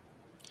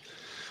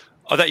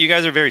 Oh, that you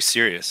guys are very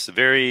serious,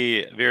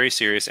 very, very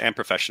serious and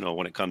professional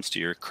when it comes to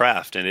your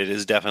craft. And it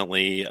is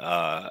definitely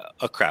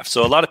a craft.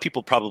 So a lot of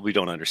people probably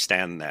don't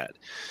understand that.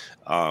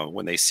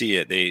 When they see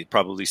it, they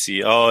probably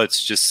see,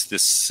 it's just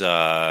this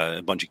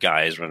bunch of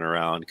guys running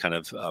around kind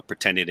of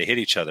pretending to hit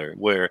each other,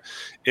 where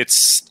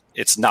it's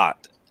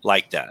not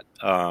like that.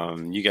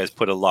 You guys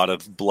put a lot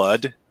of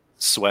blood,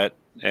 sweat,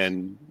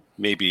 and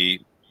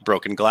maybe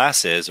broken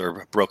glasses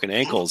or broken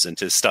ankles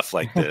into stuff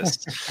like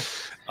this.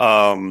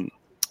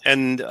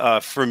 And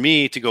for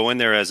me to go in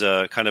there as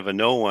a kind of a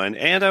no one,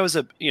 and I was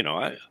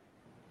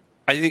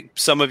I think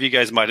some of you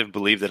guys might have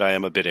believed that I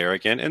am a bit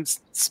arrogant, and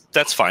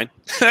that's fine.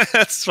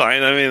 That's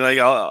fine. I mean, like,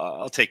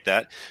 I'll take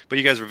that. But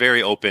you guys were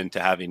very open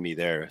to having me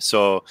there,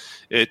 so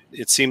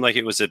it seemed like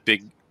it was a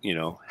big,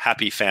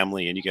 happy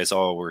family, and you guys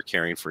all were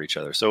caring for each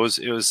other. So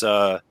it was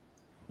a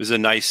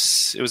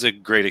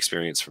great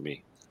experience for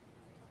me.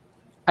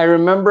 I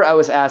remember I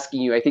was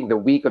asking you, I think the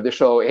week of the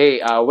show,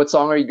 hey, what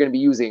song are you going to be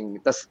using?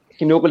 Tas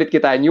kinukulit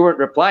kita, and you weren't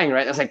replying,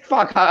 right? I was like,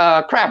 fuck,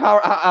 crap,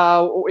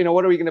 how,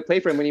 what are we going to play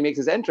for him when he makes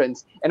his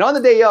entrance? And on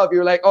the day of, you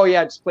were like, oh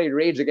yeah, just play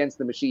Rage Against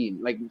the Machine.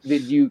 Like,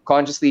 did you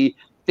consciously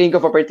think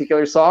of a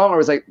particular song, or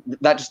was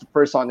that just the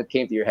first song that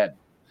came to your head?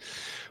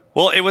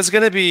 Well, it was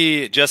going to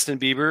be Justin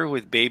Bieber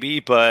with Baby,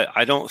 but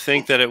I don't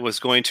think that it was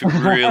going to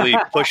really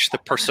push the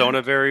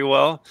persona very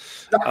well.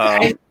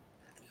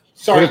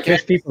 Sorry,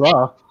 piss people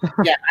off.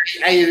 Yeah,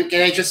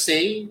 can I just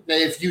say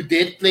that if you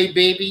did play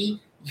Baby,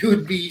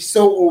 you'd be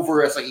so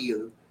over as a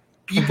heel.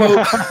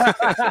 People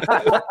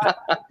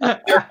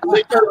they're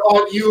liquor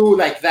on you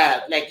like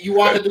that. Like, you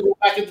wanted to go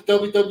back into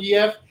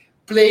WWF,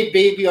 play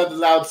Baby on the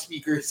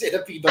loudspeakers in a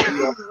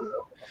PWF.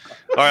 All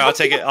right, I'll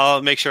take it.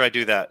 I'll make sure I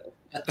do that.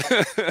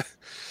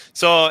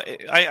 So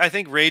I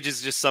think Rage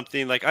is just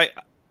something like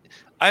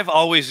I've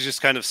always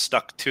just kind of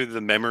stuck to the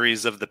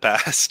memories of the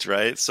past,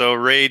 right? So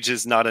Rage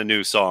is not a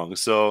new song.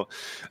 So,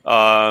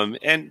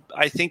 and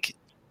I think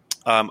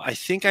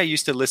I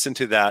used to listen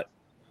to that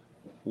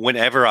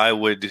whenever I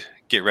would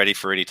get ready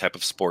for any type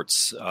of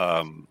sports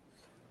event.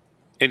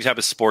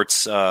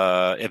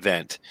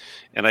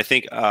 And I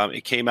think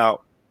it came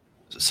out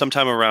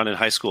sometime around in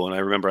high school, and I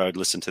remember I would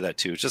listen to that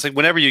too. Just like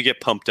whenever you get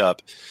pumped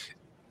up,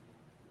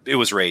 it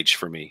was Rage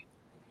for me.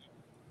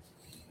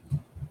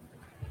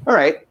 All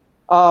right.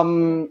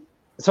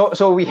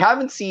 So we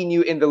haven't seen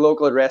you in the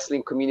local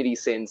wrestling community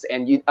since,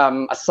 and you,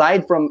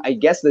 aside from, I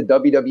guess, the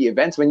WWE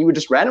events, when you would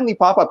just randomly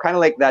pop up, kind of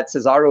like that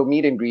Cesaro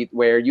meet and greet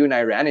where you and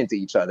I ran into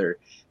each other.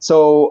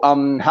 So,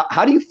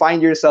 how do you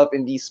find yourself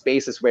in these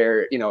spaces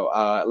where,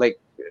 like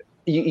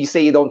you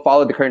say you don't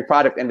follow the current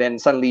product, and then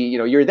suddenly,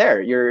 you're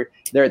there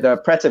at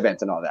the press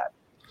events and all that?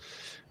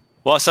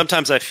 Well,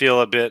 sometimes I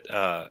feel a bit,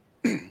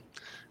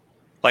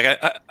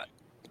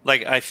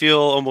 like I feel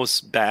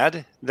almost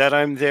bad that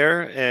I'm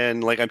there,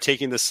 and like I'm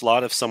taking the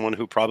slot of someone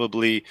who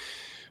probably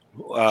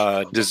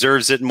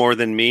deserves it more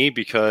than me,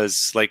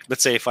 because, like,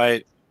 let's say if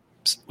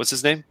what's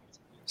his name?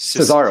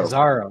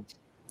 Cesaro.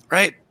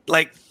 Right?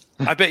 Like,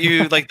 I bet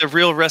you, like, the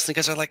real wrestling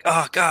guys are like,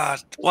 oh, God,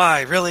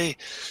 why? Really?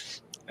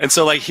 And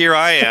so, like, here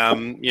I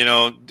am, you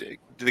know,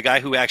 the guy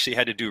who actually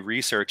had to do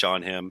research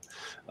on him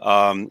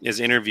is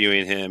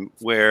interviewing him,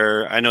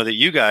 where I know that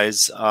you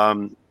guys,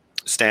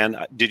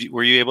 Stan,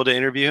 were you able to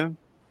interview him?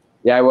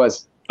 Yeah, I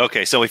was.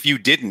 Okay, so if you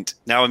didn't,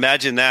 now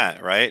imagine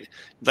that, right?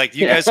 Like,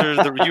 you guys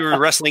you were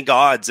wrestling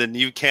gods, and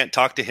you can't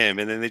talk to him,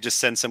 and then they just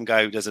send some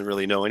guy who doesn't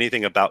really know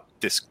anything about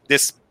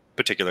this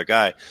particular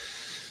guy.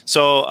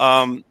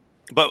 So,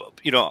 but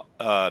you know,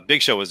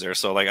 Big Show was there,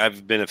 so like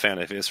I've been a fan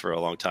of his for a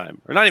long time,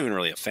 or not even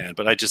really a fan,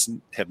 but I just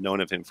have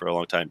known of him for a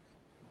long time.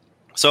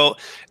 So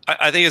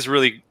I think it's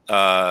really,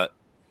 for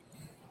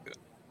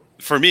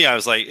me, I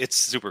was like, it's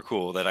super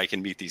cool that I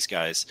can meet these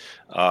guys.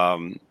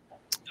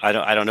 I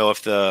don't know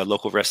if the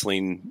local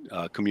wrestling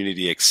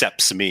community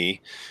accepts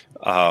me,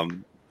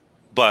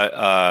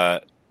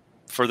 but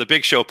for the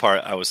Big Show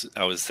part, I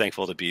was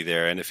thankful to be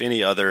there. And if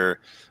any other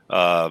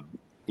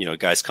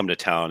guys come to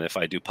town, if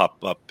I do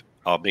pop up,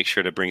 I'll make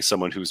sure to bring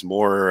someone who's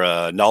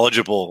more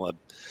knowledgeable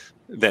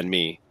than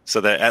me,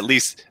 so that at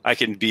least I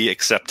can be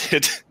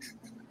accepted.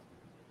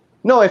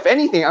 No, if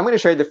anything, I'm going to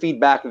share the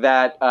feedback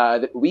that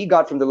we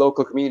got from the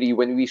local community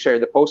when we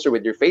shared the poster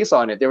with your face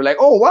on it. They were like,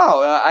 "Oh wow,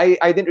 I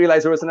didn't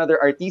realize there was another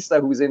artista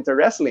who's into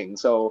wrestling."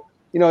 So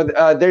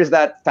there's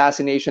that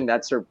fascination,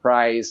 that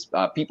surprise.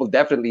 People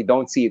definitely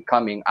don't see it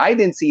coming. I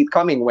didn't see it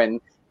coming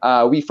when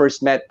we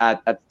first met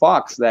at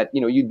Fox. That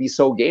you'd be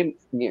so game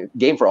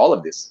for all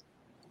of this.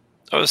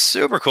 That was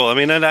super cool. I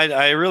mean, and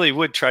I really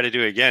would try to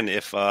do it again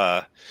if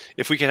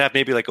we could have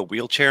maybe like a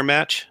wheelchair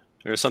match.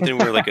 Or something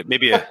where like or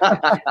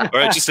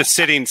just a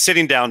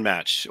sitting down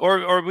match,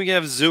 or we can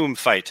have Zoom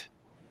fight.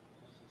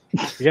 You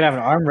can have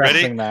an arm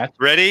wrestling match.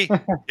 Ready?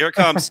 Here it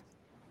comes.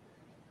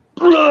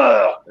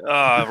 Wrong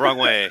way. Wrong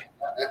way.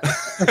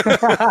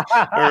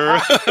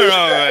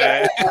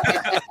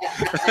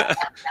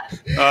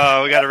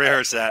 We got to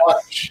rehearse that.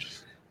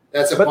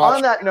 But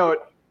on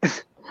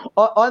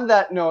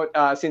that note,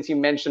 since you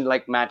mentioned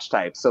like match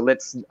types, so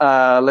let's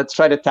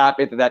try to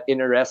tap into that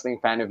inner wrestling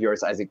fan of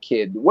yours as a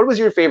kid. What was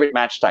your favorite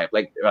match type?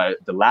 Like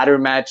the ladder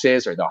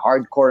matches, or the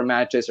hardcore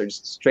matches, or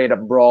just straight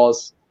up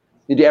brawls?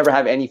 Did you ever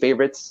have any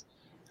favorites?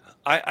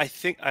 I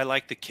think I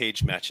like the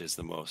cage matches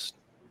the most.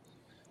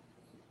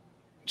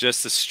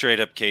 Just the straight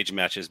up cage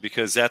matches,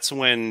 because that's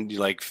when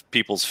like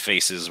people's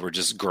faces were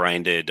just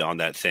grinded on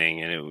that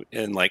thing,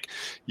 and like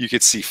you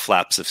could see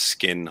flaps of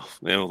skin.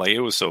 Like it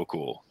was so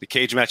cool. The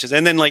cage matches,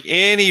 and then like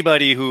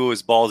anybody who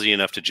was ballsy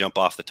enough to jump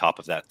off the top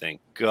of that thing,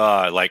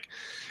 God, like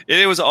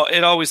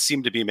it always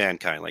seemed to be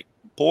Mankind. Like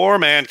poor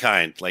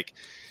Mankind, like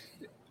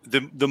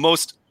the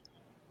most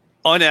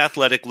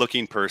unathletic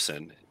looking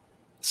person,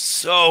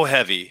 so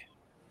heavy,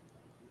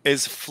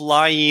 is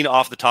flying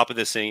off the top of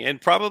this thing, and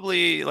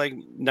probably like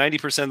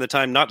 90% of the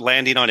time not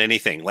landing on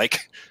anything.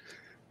 Like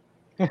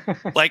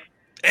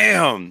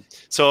damn.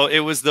 So it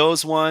was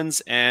those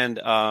ones,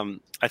 and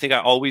I think I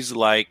always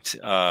liked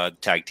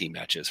tag team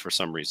matches for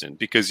some reason,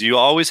 because you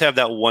always have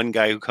that one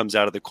guy who comes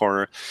out of the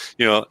corner.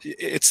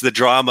 It's the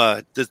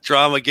drama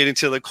getting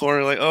to the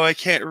corner, like, oh, I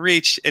can't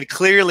reach, and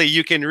clearly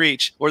you can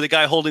reach, or the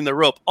guy holding the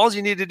rope. All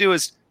you need to do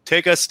is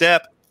take a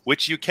step,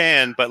 which you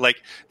can, but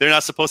like they're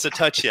not supposed to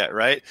touch yet,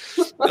 right?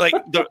 Like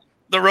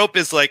the rope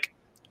is like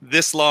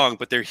this long,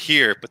 but they're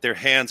here, but their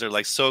hands are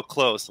like so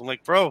close. I'm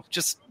like, bro,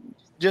 just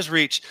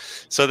reach.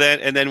 So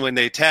then when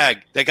they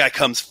tag, that guy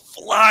comes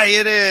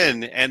flying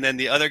in, and then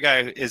the other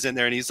guy is in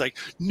there, and he's like,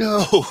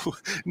 no.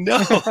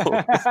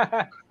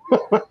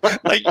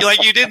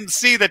 like you didn't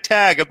see the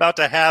tag about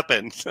to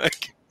happen.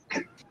 Like,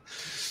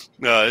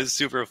 no, it's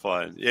super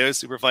fun. It was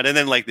super fun. And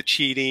then like the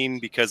cheating,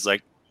 because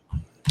like,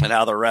 and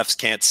how the refs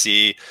can't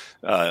see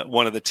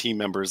one of the team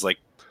members like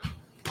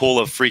pull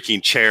a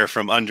freaking chair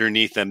from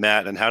underneath the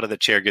mat, and how did the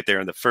chair get there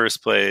in the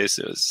first place?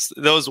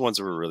 Those ones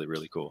were really,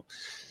 really cool.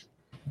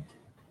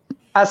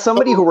 As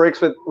somebody who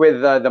works with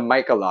the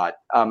mic a lot,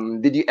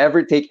 did you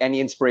ever take any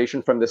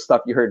inspiration from the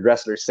stuff you heard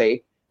wrestlers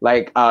say?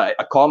 Like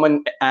a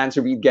common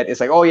answer we'd get is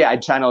like, oh yeah, I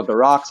channel The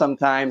Rock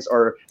sometimes,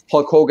 or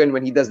Hulk Hogan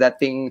when he does that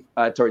thing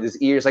toward his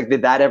ears. Like,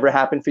 did that ever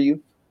happen for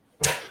you?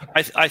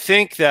 I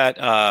think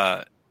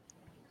that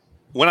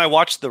when I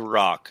watched The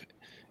Rock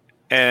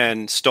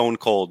and Stone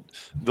Cold,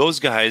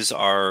 those guys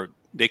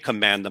they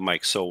command the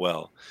mic so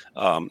well.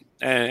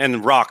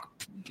 And Rock,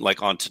 like,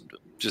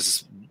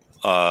 is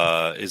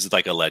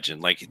like a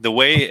legend. Like the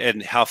way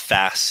and how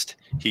fast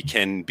he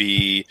can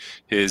be,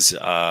 his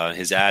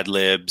ad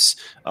libs,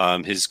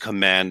 his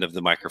command of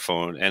the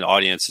microphone and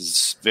audience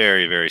is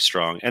very, very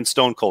strong. And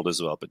Stone Cold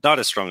as well, but not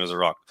as strong as The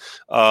Rock.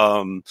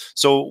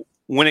 So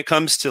when it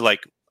comes to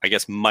like, I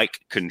guess,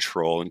 mic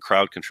control and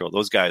crowd control,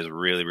 those guys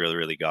really, really,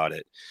 really got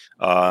it.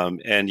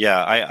 And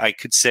yeah, I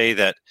could say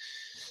that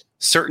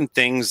certain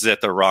things that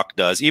The Rock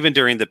does, even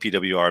during the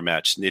PWR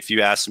match, and if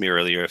you asked me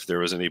earlier if there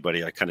was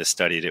anybody I kind of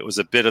studied, it was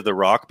a bit of The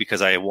Rock,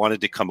 because I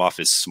wanted to come off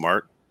as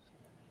smart.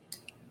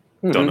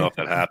 Mm-hmm. Don't know if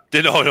that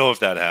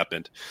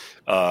happened.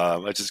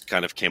 I just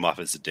kind of came off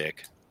as a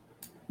dick.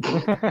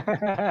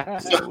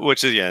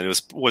 Which is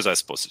it was I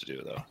supposed to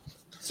do though.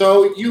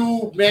 So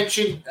you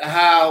mentioned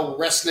how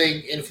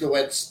wrestling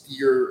influences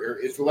your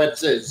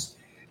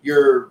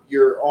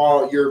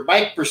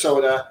mic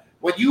persona.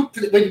 When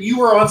you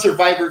were on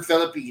Survivor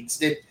Philippines,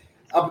 did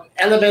an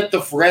element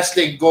of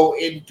wrestling go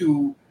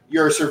into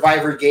your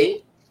Survivor game?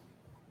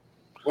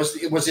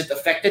 Was it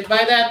affected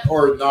by that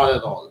or not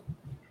at all?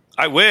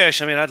 I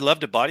wish. I mean, I'd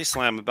love to body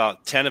slam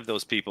about 10 of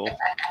those people.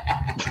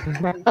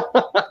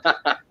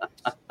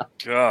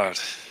 God,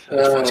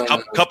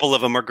 a couple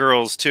of them are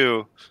girls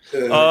too.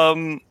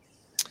 No,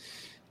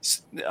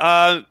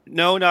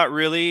 not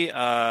really.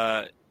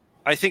 I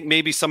think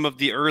maybe some of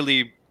the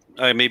early,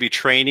 maybe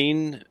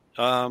training,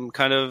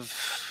 kind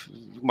of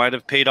might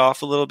have paid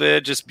off a little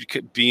bit. Just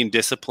being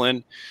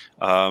disciplined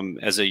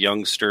as a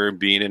youngster,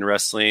 being in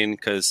wrestling,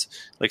 because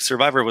like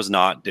Survivor was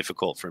not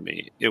difficult for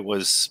me. It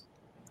was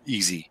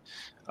easy.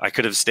 I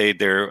could have stayed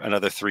there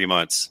another 3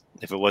 months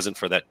if it wasn't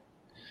for that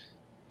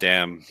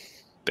damn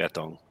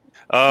Betong.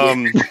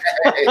 Actually,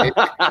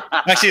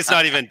 it's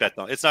not even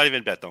Betong. It's not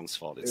even Betong's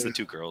fault. It's the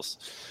two girls.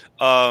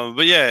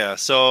 But yeah.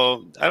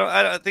 So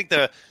I don't think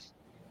the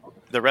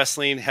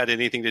wrestling had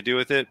anything to do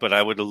with it. But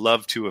I would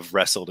love to have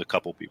wrestled a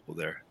couple people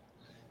there.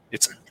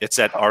 It's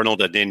that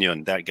Arnold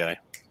Adinion, that guy.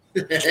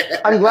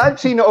 I'm glad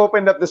Chino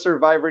opened up the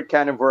Survivor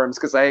can of worms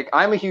because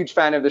I'm a huge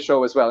fan of the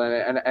show as well,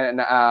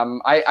 and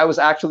I was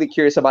actually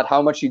curious about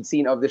how much you'd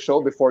seen of the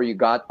show before you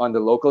got on the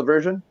local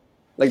version.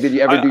 Like, did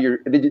you ever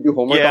did you do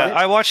homework? Yeah, on it?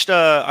 I watched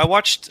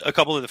a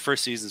couple of the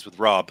first seasons with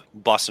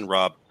Boston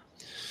Rob.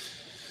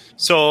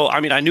 So I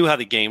mean, I knew how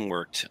the game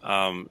worked,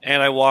 and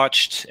I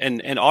watched,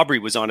 and Aubrey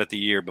was on it the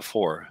year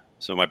before.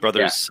 So my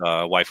brother's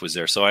wife was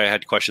there, so I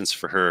had questions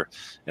for her.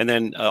 And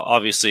then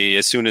obviously,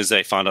 as soon as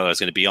I found out I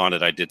was going to be on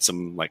it, I did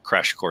some like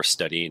crash course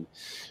studying.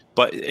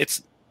 But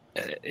it's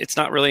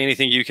not really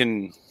anything you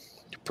can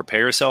prepare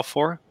yourself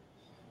for,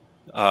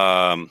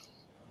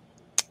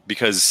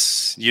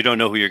 because you don't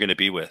know who you're going to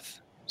be with.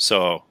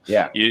 So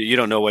you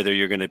don't know whether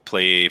you're going to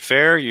play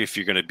fair, if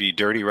you're going to be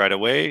dirty right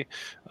away.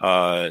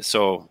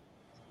 So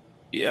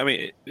yeah, I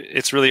mean,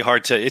 it's really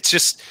hard to. It's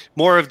just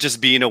more of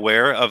just being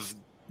aware of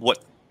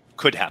what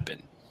could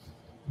happen.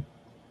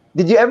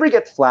 Did you ever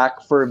get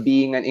flack for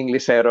being an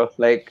Inglesero?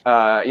 Like,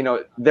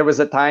 there was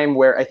a time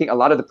where I think a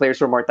lot of the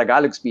players were more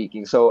Tagalog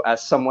speaking. So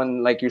as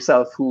someone like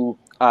yourself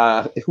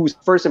whose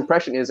first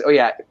impression is, oh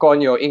yeah,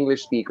 Konyo,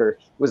 English speaker,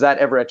 was that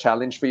ever a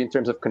challenge for you in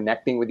terms of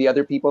connecting with the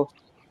other people?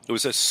 It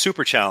was a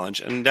super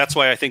challenge, and that's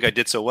why I think I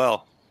did so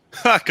well.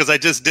 Because I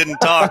just didn't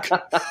talk.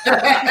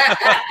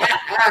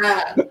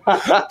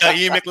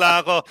 Tahimik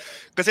lang ako.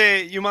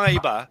 Kasi yung mga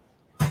iba,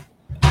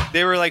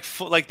 they were like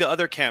the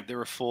other camp, they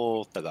were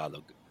full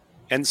Tagalog.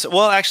 And so,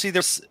 well, actually,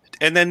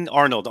 and then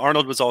Arnold.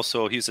 Arnold was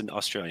also, he's an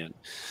Australian.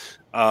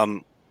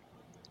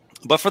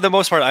 But for the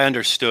most part, I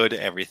understood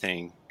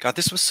everything. God,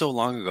 this was so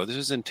long ago. This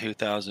was in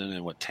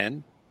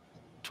 2010,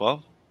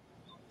 12.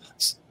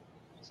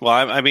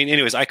 Well, I mean,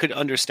 anyways, I could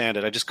understand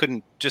it. I just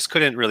couldn't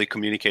really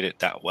communicate it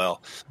that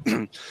well.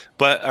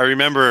 But I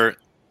remember,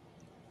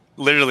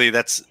 literally,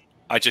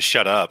 I just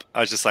shut up. I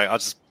was just like, I'll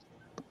just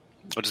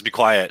be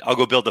quiet. I'll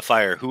go build the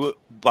fire.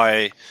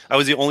 I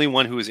was the only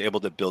one who was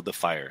able to build the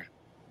fire.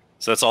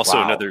 So that's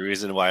also another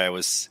reason why I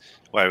was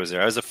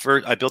there.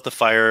 I built the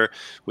fire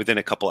within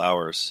a couple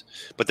hours.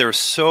 But there were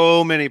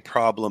so many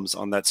problems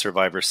on that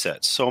Survivor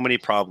set. So many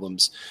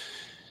problems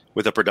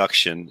with the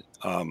production.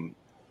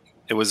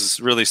 It was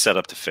really set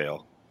up to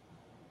fail.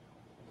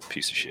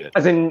 Piece of shit.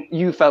 As in,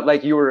 you felt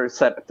like you were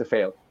set up to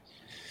fail.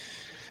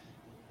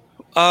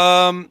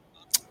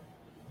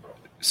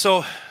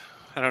 So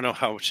I don't know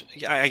how much.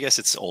 I guess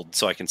it's old,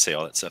 so I can say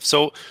all that stuff.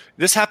 So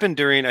this happened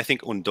during, I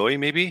think, Undoy,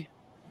 maybe?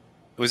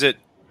 Was it?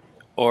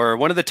 Or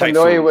one of the typhoons,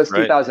 Undoy was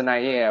right?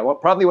 2009, yeah. Well,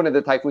 probably one of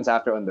the typhoons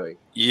after Undoy.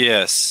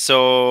 Yes.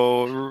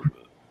 So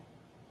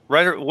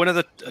one of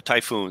the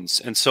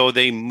typhoons. And so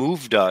they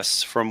moved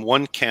us from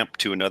one camp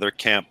to another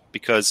camp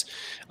because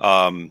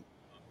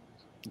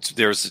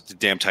there's a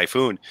damn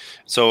typhoon.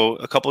 So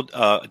a couple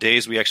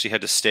days we actually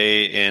had to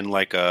stay in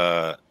like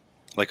a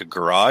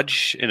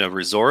garage in a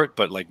resort,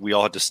 but like we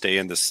all had to stay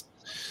in this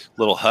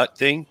little hut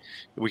thing.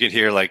 We can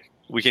hear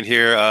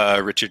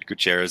Richard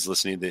Gutierrez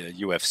listening to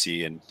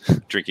UFC and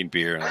drinking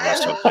beer, and I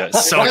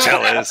was so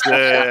jealous.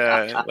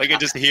 Yeah. Like I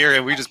just hear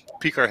him, we just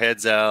peek our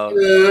heads out.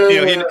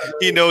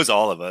 He knows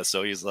all of us,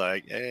 so he's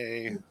like,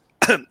 hey.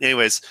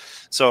 Anyways,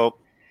 so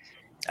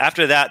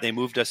after that, they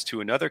moved us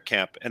to another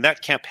camp, and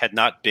that camp had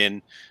not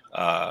been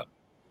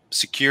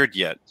secured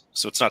yet,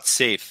 so it's not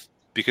safe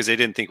because they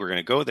didn't think we were going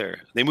to go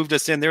there. They moved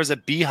us in. There was a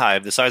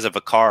beehive the size of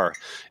a car,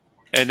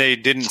 and they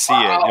didn't see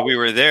it, and we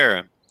were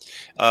there.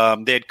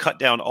 They had cut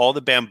down all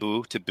the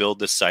bamboo to build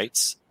the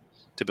sets.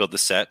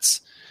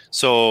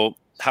 So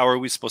how are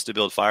we supposed to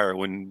build fire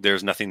when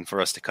there's nothing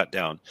for us to cut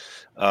down?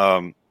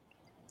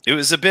 It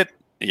was a bit,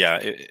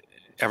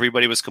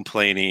 everybody was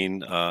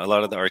complaining. A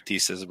lot of the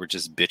artistas were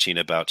just bitching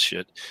about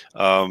shit.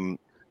 And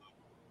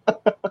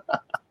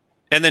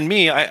then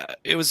me,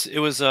 it was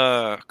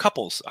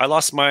couples. I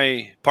lost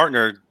my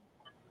partner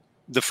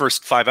the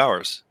first 5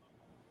 hours.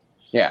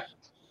 Yeah.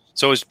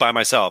 So it was by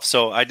myself.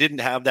 So I didn't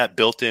have that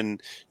built-in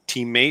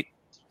teammate,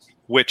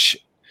 which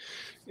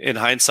in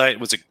hindsight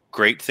was a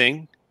great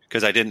thing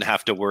because I didn't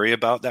have to worry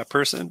about that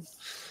person.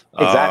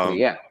 Exactly.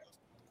 Yeah.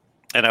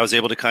 And I was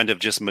able to kind of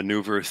just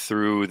maneuver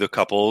through the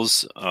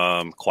couples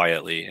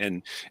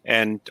quietly.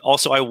 And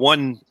also I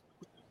won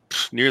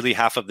nearly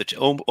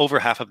over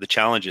half of the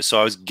challenges. So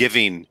I was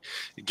giving.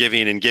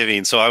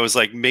 So I was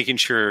like making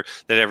sure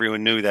that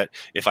everyone knew that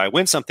if I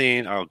win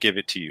something, I'll give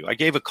it to you. I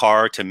gave a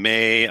car to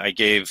May. I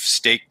gave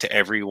steak to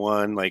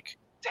everyone. Like,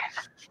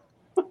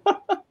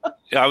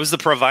 I was the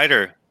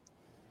provider.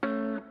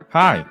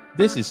 Hi,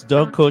 this is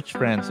Dog Coach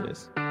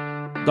Francis.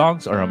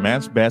 Dogs are a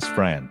man's best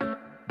friend.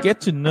 Get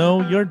to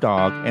know your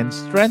dog and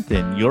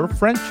strengthen your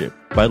friendship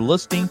by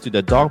listening to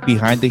The Dog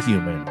Behind the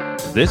Human.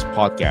 This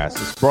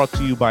podcast is brought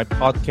to you by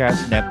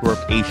Podcast Network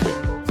Asia.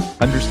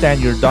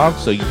 Understand your dog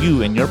so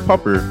you and your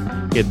pupper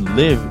can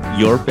live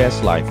your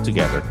best life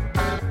together.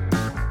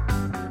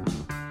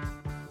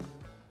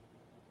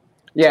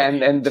 Yeah,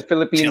 and the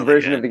Philippine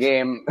version of the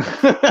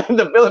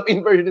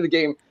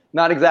game,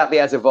 not exactly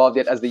as evolved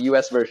yet as the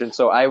US version.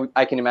 So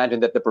I can imagine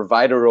that the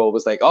provider role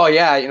was like, oh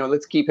yeah,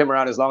 let's keep him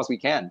around as long as we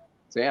can.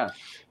 So yeah.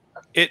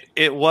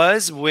 It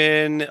was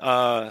when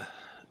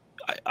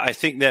I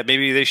think that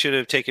maybe they should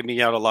have taken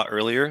me out a lot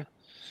earlier.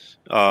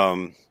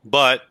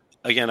 But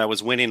again, I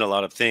was winning a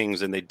lot of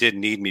things and they did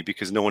need me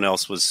because no one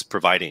else was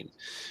providing.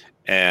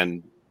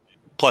 And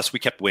plus we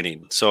kept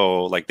winning.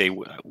 So like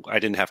I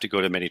didn't have to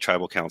go to many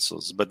tribal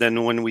councils. But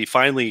then when we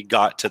finally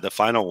got to the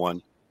final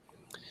one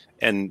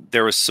and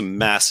there was some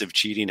massive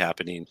cheating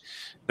happening,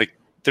 like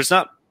there's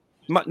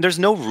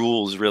no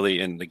rules really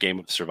in the game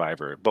of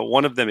Survivor, but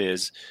one of them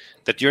is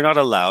that you're not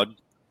allowed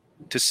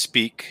to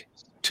speak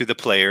to the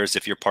players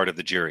if you're part of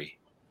the jury.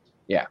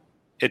 Yeah.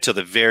 Until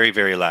the very,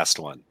 very last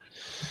one.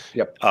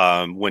 Yep.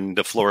 When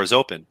the floor is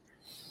open.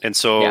 And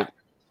so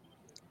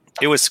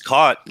it was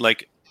caught,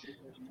 like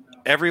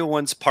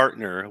everyone's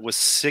partner was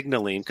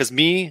signaling, because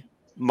me,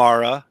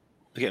 Mara,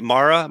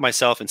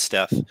 myself, and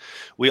Steph,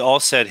 we all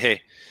said,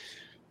 hey,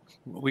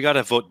 we got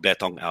to vote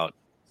Betong out.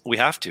 We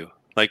have to.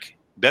 Like,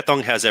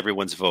 Betong has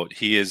everyone's vote.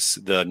 He is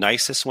the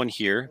nicest one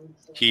here.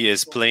 He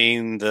is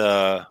playing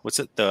the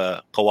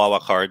Kawawa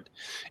card,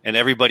 and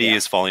everybody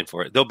is falling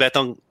for it. Though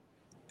Betong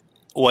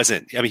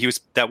wasn't. I mean,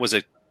 that was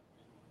a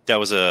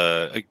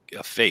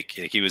fake.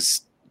 Like, he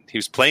was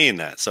playing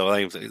that. So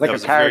that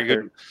was a very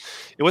good.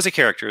 It was a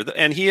character,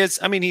 and he's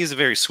a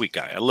very sweet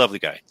guy, a lovely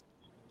guy.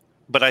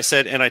 But I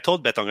said, and I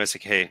told Betong, I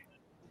said, hey,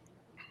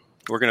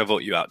 we're gonna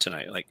vote you out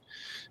tonight. Like,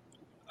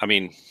 I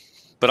mean,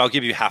 but I'll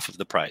give you half of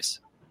the prize.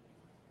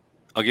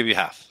 I'll give you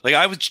half. Like,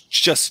 I was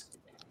just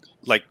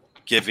like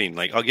giving,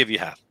 like, I'll give you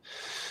half.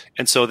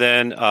 And so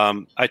then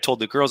I told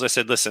the girls, I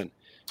said, listen,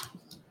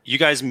 you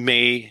guys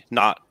may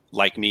not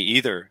like me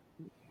either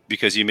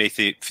because you may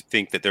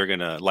think that they're going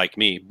to like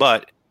me,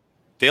 but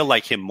they'll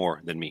like him more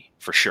than me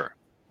for sure.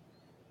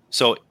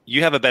 So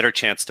you have a better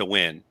chance to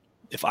win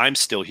if I'm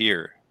still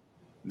here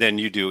than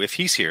you do if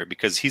he's here,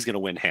 because he's going to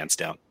win hands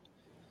down.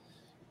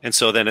 And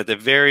so then at the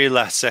very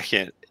last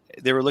second,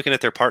 they were looking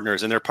at their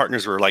partners, and their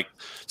partners were like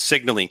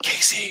signaling,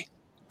 Casey,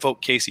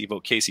 vote Casey,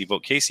 vote Casey,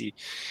 vote Casey.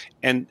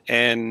 And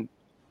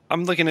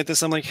I'm looking at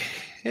this. I'm like,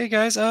 hey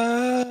guys,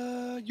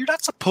 you're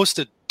not supposed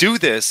to do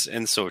this.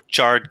 And so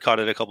Chard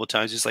caught it a couple of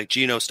times. He's like,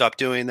 Gino, stop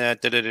doing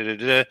that. Da, da, da, da,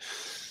 da.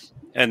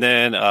 And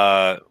then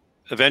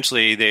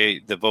eventually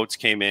the votes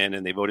came in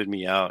and they voted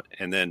me out.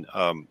 And then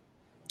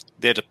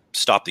they had to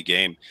stop the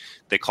game.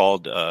 They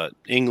called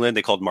England.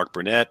 They called Mark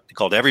Burnett. They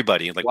called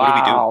everybody. Like, What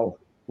do we do?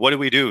 What do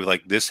we do?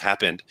 Like, this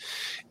happened.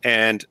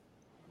 And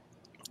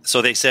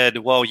so they said,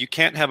 well, you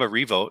can't have a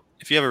revote.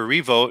 If you have a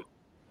revote,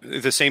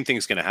 the same thing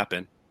is going to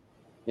happen.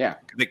 Yeah.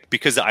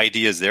 Because the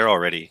idea is there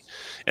already,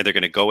 and they're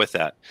going to go with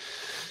that.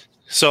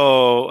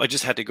 So I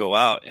just had to go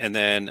out. And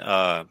then,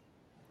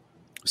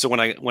 so when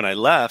I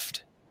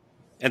left,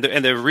 and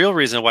the real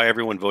reason why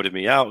everyone voted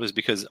me out was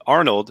because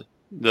Arnold,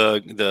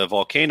 the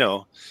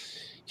volcano,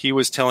 he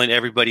was telling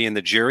everybody in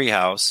the jury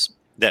house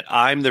that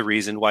I'm the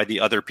reason why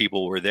the other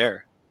people were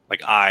there.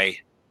 Like, I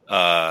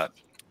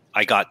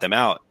got them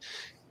out.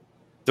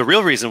 The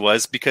real reason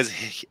was because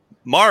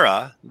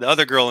Mara, the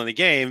other girl in the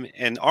game,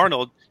 and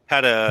Arnold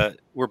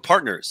were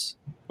partners.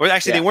 Or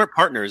actually, they weren't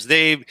partners.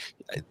 They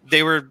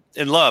were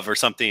in love or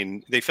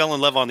something. They fell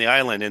in love on the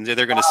island, and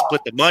they're going to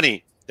split the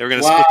money. They were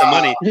going to split the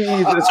money.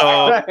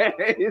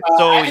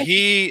 So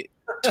he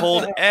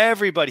told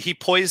everybody. He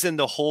poisoned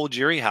the whole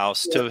jury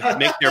house to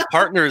make their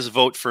partners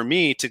vote for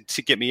me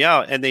to get me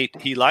out. And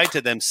he lied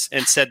to them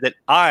and said that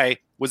I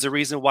was the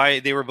reason why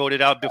they were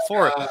voted out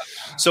before.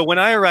 So when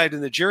I arrived in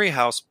the jury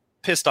house,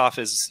 pissed off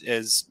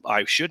as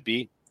I should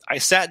be, I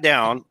sat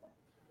down,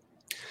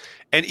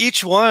 and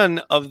each one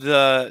of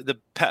the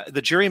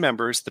jury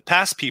members, the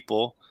past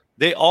people,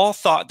 they all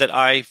thought that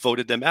I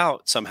voted them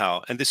out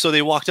somehow. And so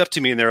they walked up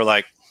to me and they were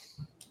like,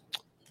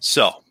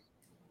 so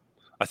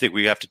I think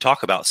we have to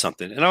talk about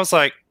something. And I was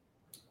like,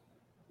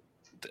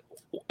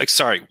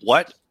 sorry,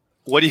 what?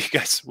 what do you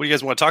guys want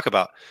to talk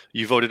about?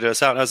 You voted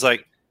us out. And I was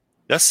like,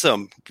 that's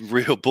some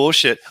real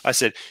bullshit. I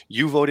said,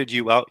 you voted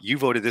you out. You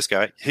voted this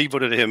guy. He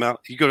voted him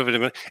out. You voted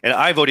him out. And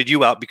I voted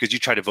you out because you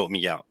tried to vote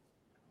me out.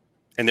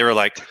 And they were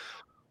like,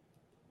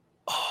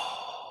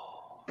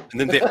 oh. And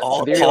then they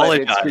all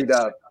apologized.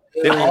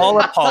 They all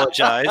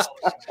apologized.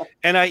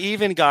 And I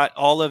even got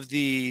all of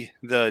the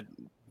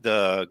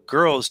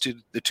girls,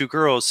 the two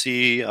girls,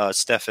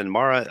 Steph and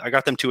Mara, I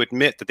got them to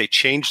admit that they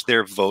changed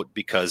their vote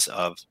because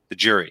of the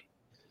jury.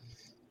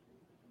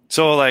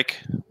 So like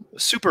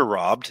super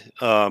robbed.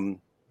 And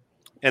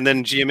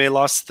then GMA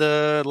lost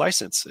the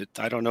license.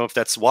 I don't know if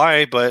that's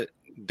why, but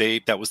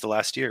that was the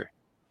last year.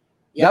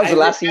 Yeah, that was the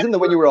last season, the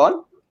one you were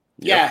on?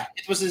 Yeah,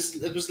 it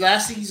was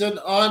last season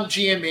on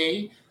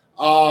GMA.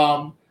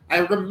 I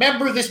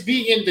remember this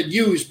being in the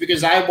news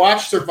because I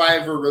watched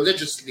Survivor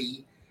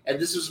religiously, and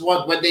this was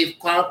when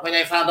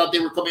I found out they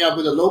were coming out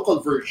with a local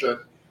version.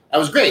 That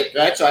was great,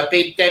 right? So I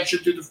paid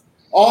attention to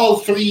all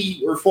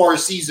 3 or 4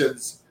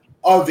 seasons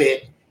of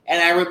it,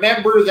 and I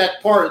remember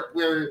that part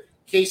where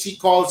Casey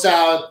calls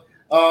out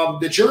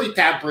the jury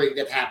tampering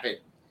that happened,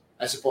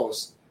 I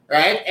suppose,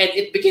 right? And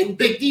it became a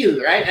big deal,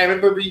 right? I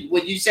remember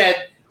when you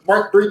said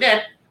Mark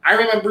Burnett. I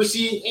remember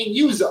seeing a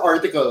news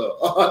article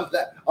on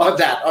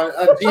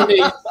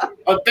GMA,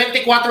 on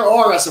 24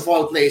 Horas of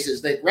all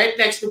places, like right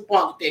next to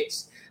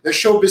politics. The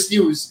showbiz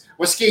news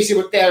was Casey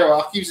Montero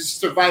accuses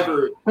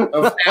Survivor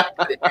of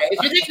tampering.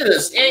 It's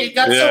ridiculous. It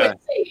got so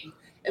insane.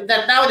 And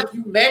then now that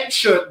you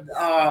mentioned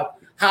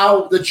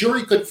how the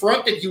jury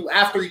confronted you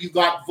after you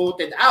got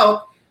voted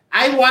out,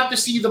 I want to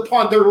see the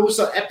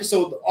Ponderosa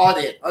episode on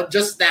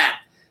just that.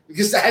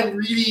 Because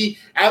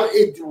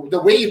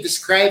the way you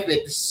describe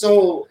it is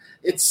so...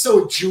 It's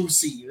so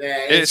juicy,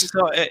 man.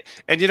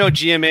 And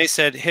GMA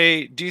said,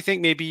 "Hey, do you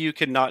think maybe you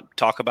could not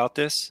talk about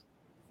this?"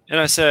 And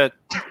I said,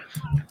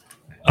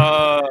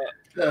 "I'm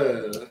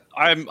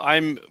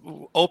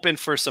open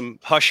for some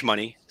hush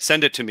money.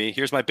 Send it to me.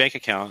 Here's my bank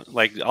account.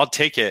 Like, I'll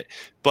take it.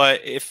 But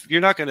if you're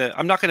not gonna,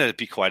 I'm not gonna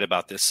be quiet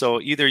about this. So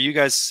either you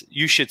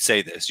should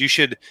say this. You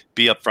should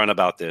be upfront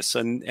about this."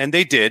 And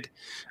they did.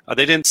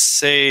 They didn't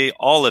say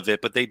all of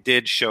it, but they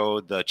did show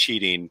the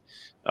cheating.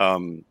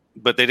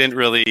 But they didn't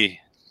really.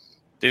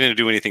 They didn't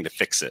do anything to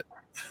fix it.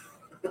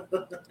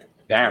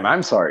 Damn,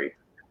 I'm sorry.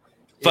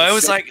 But I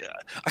was like,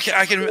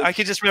 I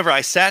can just remember.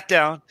 I sat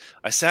down.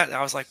 I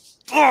was like,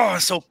 oh,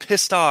 so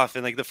pissed off.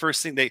 And like the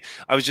first thing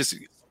I was just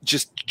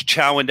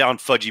chowing down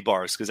fudgy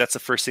bars because that's the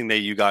first thing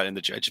you got in the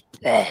judge.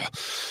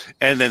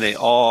 And then they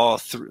all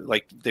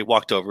they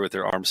walked over with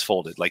their arms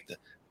folded, like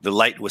the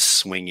light was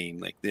swinging,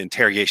 like the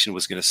interrogation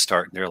was going to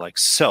start. And they're like,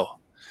 so,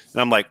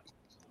 and I'm like,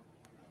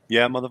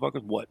 yeah,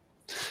 motherfucker, what?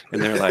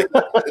 And they're like,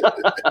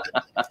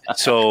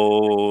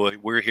 so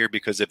we're here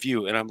because of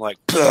you. And I'm like,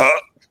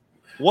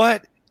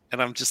 what?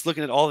 And I'm just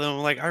looking at all of them.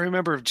 I'm like, I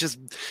remember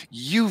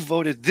you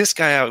voted this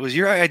guy out. It was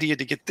your idea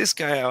to get this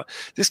guy out,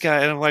 this guy.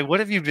 And I'm like, what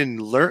have you been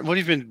What have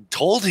you been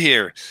told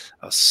here?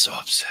 I was so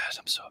upset.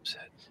 I'm so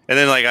upset. And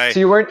then so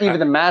you weren't even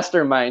the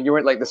mastermind. You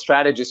weren't like the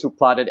strategist who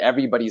plotted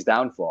everybody's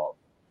downfall.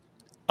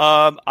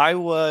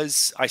 I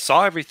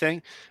saw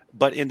everything,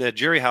 but in the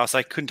jury house,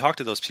 I couldn't talk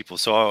to those people.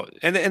 So,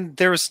 and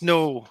there was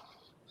no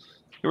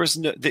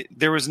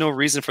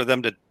reason for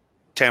them to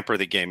tamper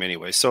the game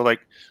anyway. So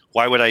like,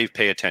 why would I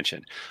pay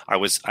attention?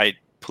 I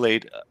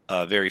played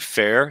a very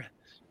fair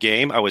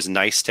game. I was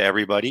nice to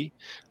everybody.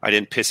 I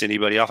didn't piss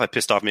anybody off. I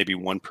pissed off maybe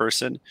one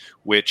person,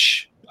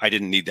 which I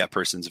didn't need that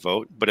person's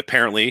vote, but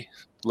apparently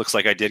looks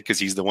like I did because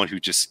he's the one who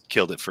just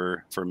killed it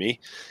for me.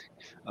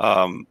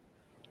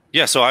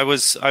 So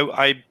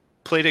I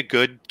played a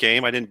good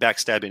game. I didn't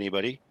backstab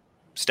anybody.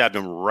 Stabbed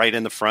them right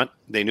in the front.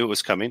 They knew it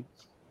was coming.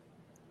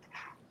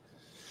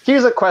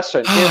 Here's a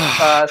question: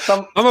 if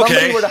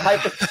somebody were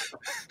to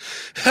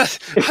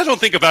I don't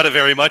think about it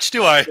very much,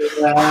 do I?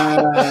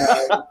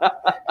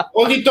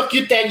 Only took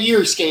you 10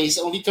 years, Case.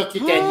 Only took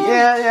you 10 years.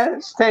 Yeah,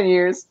 it's 10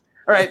 years.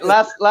 All right,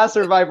 last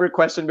Survivor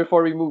question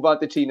before we move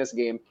on to China's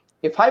game.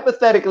 If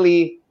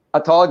hypothetically a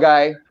tall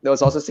guy that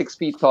was also 6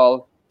 feet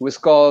tall, who was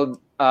called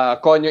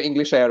Conyo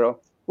Englishero,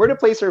 were to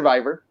play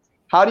Survivor,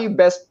 how do you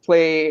best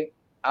play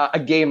a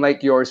game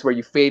like yours where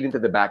you fade into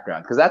the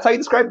background? Because that's how you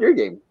described your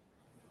game.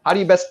 How do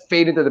you best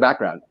fade into the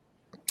background?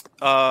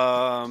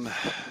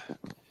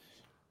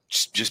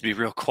 Just be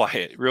real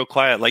quiet.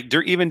 Like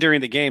even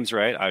during the games,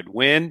 right? I'd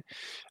win,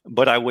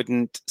 but I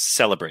wouldn't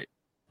celebrate.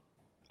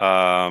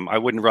 I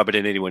wouldn't rub it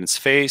in anyone's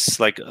face.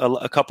 Like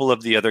a couple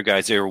of the other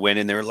guys, they were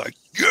winning. They were like,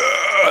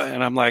 yeah!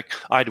 And I'm like,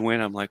 I'd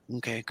win. I'm like,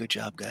 okay, good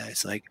job,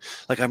 guys. Like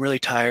I'm really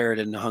tired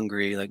and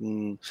hungry. Like,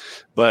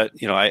 but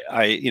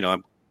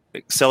I'm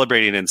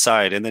celebrating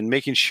inside, and then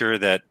making sure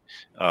that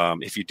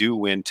if you do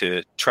win,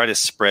 to try to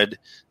spread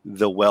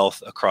the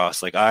wealth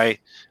across. Like I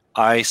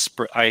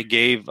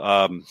gave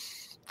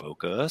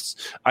focus.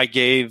 I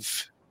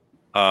gave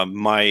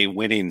my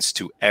winnings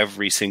to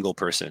every single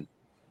person.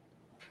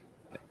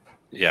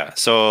 Yeah.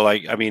 So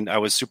I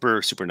was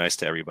super, super nice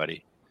to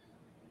everybody.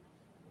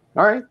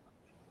 All right.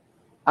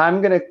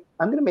 I'm gonna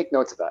make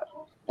notes of that.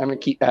 I'm gonna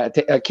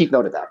keep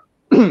note of that.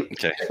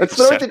 Okay. Let's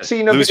throw it to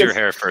Chino. Lose your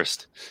hair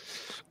first.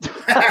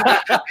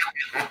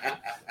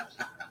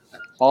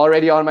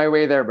 Already on my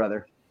way there,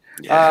 brother.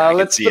 Yeah,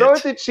 let's throw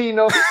it to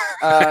Chino.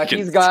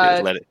 He's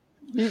got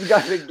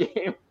a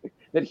game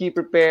that he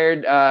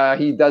prepared.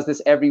 He does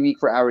this every week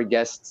for our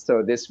guests.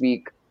 So this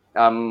week,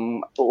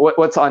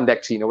 what's on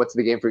deck, Chino? What's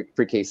the game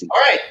for Casey? All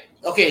right.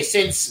 Okay,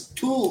 since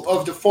 2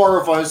 of the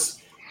 4 of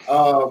us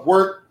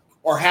work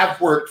or have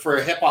worked for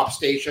a hip hop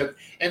station,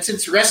 and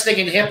since wrestling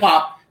and hip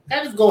hop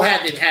kind of go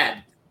hand in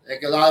hand,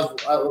 like a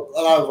lot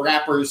of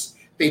rappers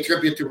pay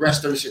tribute to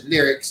wrestlers and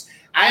lyrics,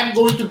 I am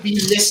going to be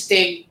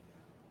listing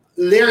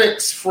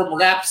lyrics from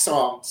rap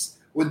songs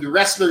with the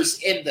wrestlers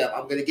in them.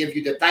 I'm going to give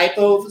you the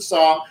title of the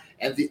song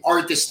and the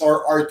artist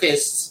or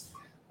artists,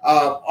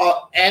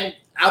 and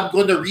I'm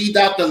going to read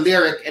out the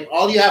lyric, and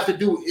all you have to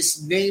do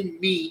is name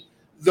me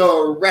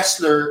the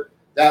wrestler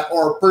that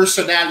or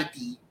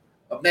personality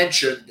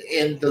mentioned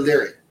in the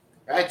lyric.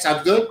 Right?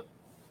 Sound good?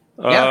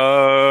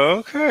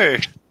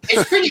 Okay.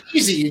 It's pretty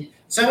easy.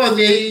 Some of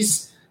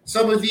these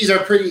are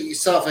pretty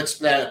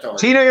self-explanatory.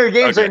 Chino, your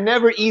games are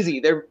never easy.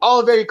 They're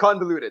all very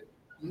convoluted.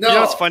 No, you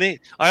know what's funny?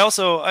 I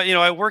also,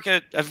 I've worked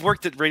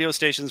at radio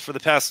stations for the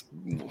past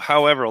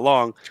however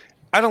long.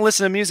 I don't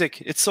listen to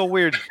music. It's so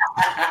weird.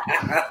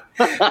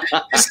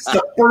 This is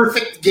the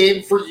perfect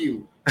game for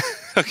you.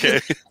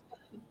 Okay.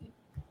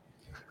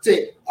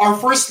 Our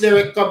first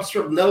lyric comes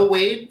from Lil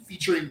Wayne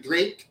featuring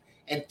Drake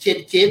and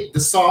Kid Kid. The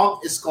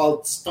song is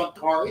called Stunt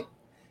Hard.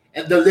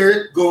 And the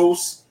lyric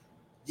goes,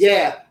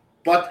 yeah,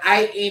 but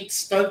I ain't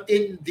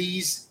stunting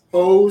these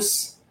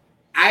hoes.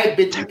 I've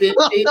been pimping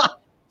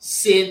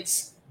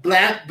since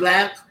blank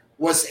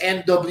was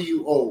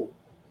NWO.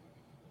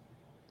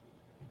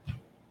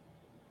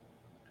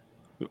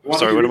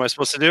 Sorry, what am I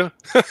supposed to do?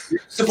 You're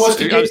supposed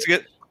to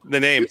get the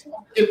name.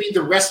 Give me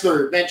the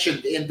wrestler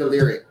mentioned in the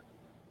lyric.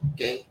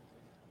 Okay?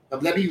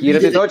 Let me read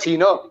it.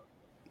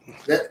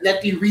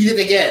 Let me read it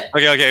again.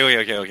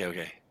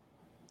 Okay.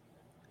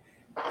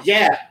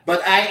 Yeah,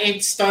 but I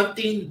ain't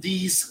stunting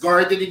these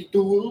gardening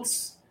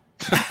tools.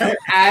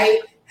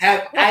 I've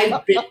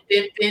been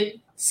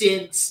pimping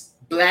since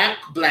blank,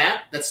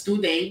 that's 2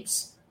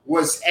 names,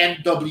 was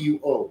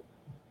NWO.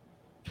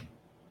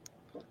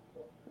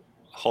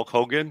 Hulk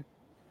Hogan?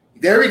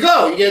 There we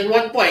go. You get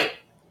 1 point.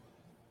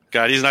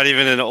 God, he's not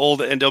even an old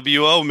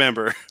NWO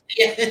member.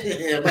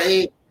 Yeah, but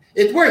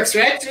it works,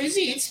 right? So you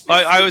see,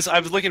 I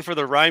was looking for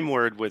the rhyme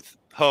word with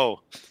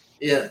ho.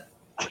 Yeah.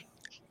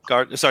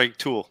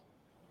 Tool.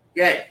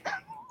 Okay.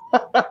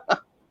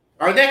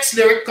 Our next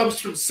lyric comes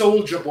from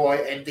Soulja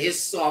Boy and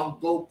his song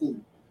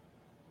Goku.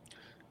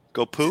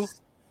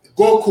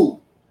 Goku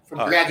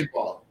from Dragon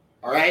Ball.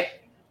 All right?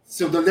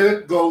 So the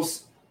lyric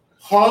goes,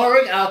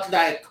 hollering out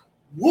like,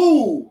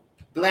 woo,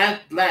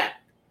 blank,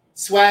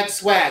 swag,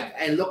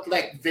 I look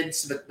like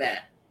Vince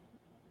McMahon.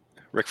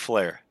 Ric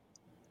Flair.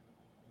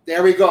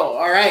 There we go.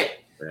 All right.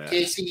 Yeah.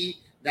 Casey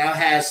now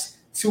has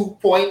 2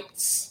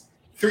 points.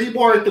 3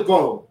 more to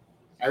go.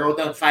 I wrote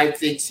down 5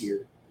 things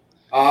here.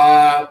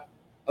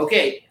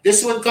 Okay.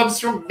 This one comes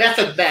from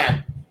Method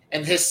Man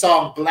and his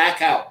song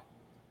Blackout.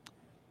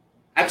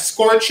 I'm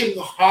scorching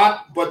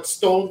hot but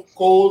stone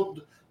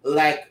cold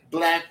like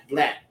blank.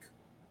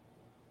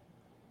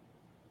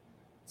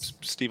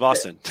 Steve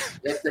Austin.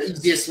 That's the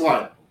easiest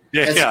one.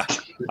 Yeah.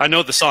 I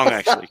know the song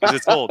actually because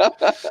it's old. All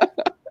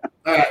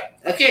right.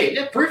 Okay.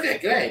 Yeah,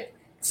 perfect. All right.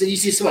 It's the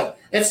easiest one.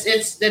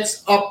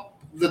 Let's up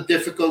the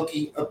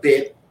difficulty a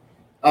bit,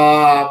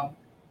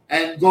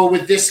 and go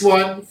with this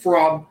one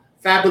from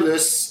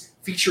Fabulous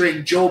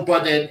featuring Joe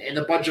Budden and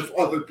a bunch of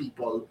other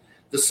people.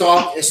 The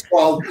song is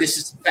called "This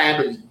Is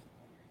Family,"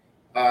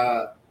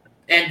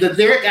 and the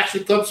lyric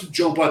actually comes from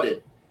Joe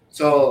Budden.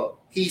 So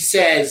he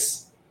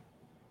says,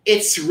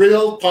 "It's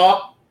real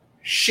talk.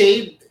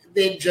 Shaved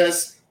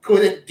ninjas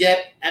couldn't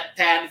get a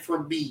tan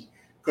from me.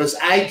 Because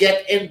I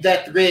get in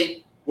that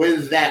ring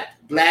with that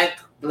blank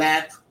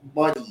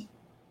money."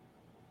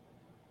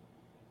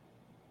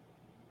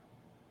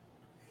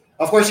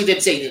 Of course, he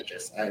didn't say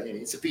ninjas.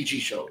 It's a PG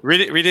show. Read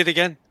it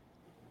again.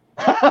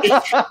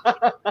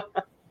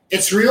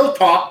 It's real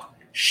talk.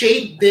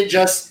 Shade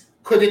ninjas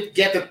couldn't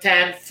get a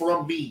tan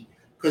from me.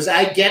 Because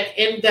I get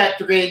in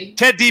that ring.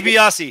 Ted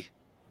DiBiase.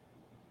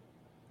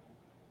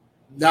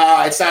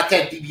 No, it's not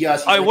Ted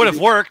DiBiase. It would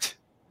have worked.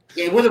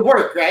 Yeah, it would have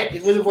worked, right?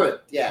 It would have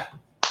worked, yeah.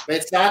 But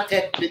it's not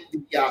Ted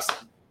DiBiase.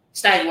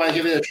 Stan, you want to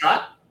give it a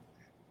shot?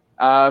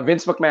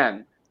 Vince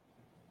McMahon.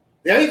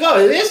 There you go.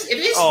 It is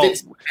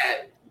Vince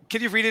McMahon.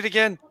 Can you read it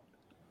again?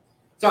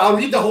 So I'll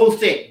read the whole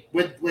thing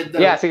with the.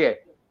 Yeah, sige.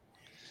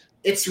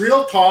 It's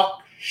real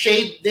talk.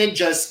 Shade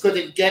ninjas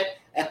couldn't get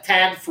a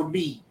tan from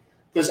me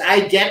because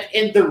I get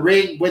in the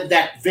ring with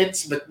that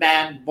Vince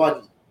McMahon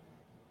money.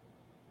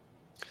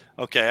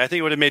 Okay, I think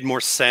it would have made more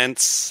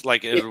sense,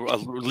 like a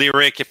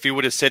lyric, if you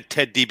would have said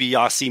Ted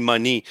DiBiase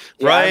money,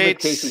 right? I'm with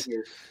Casey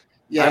here.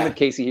 Yeah, I'm with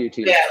Casey here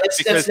too. Yeah,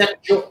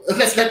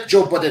 let's let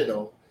Joe Budden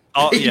know.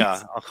 Oh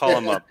yeah, I'll call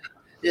him up.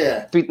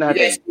 Yeah, tweet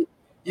natin.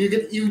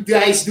 You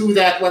guys do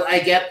that when I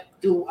get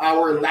to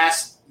our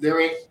last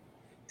lyric.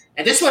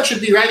 And this one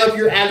should be right up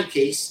your alley,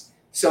 Case.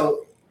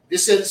 So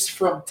this is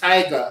from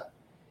Tyga,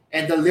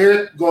 and the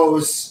lyric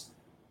goes,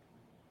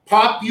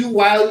 "Pop you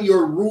while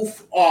your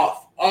roof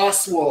off,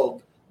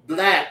 Oswald,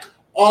 Black,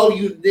 all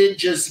you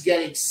ninjas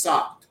getting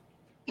socked."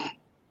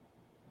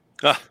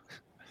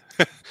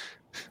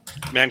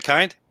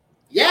 Mankind?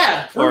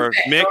 Yeah. Or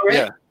Mick? Right?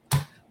 Yeah.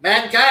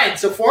 Mankind.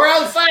 So 4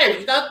 out of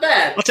 5, not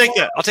bad. I'll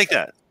take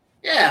that.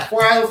 Yeah,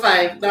 4 out of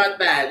 5, not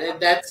bad. And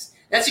that's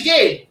a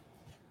game.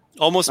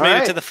 Almost made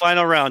it to the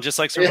final round, just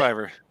like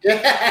Survivor.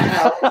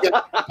 Yeah.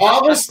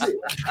 Almost.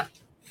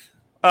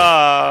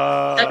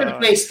 Second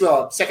place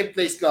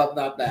club,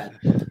 not bad.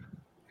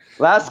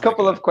 Last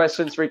couple of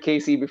questions for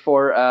Casey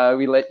before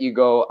we let you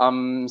go.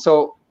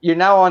 So you're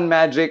now on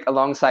Magic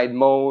alongside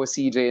Mo,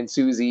 CJ, and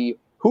Susie.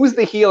 Who's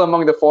the heel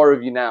among the 4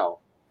 of you now?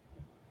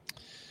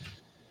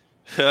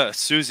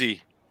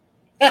 Susie.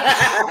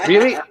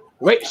 Really?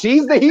 Wait,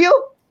 she's the heel?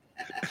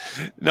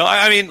 No,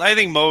 I mean, I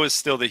think Mo is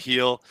still the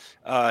heel.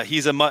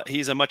 He's a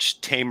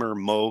much tamer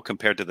Mo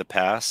compared to the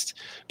past,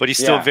 but he's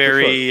still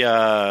very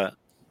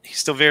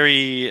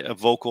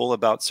vocal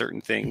about certain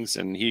things,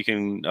 and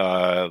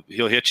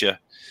he'll hit you,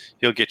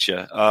 he'll get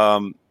you.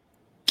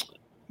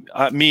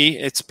 Me,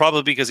 it's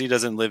probably because he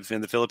doesn't live in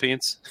the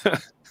Philippines,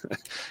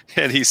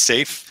 and he's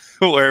safe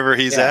wherever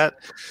he's at.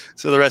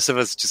 So the rest of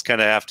us just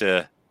kind of have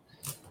to.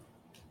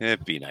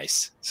 It'd be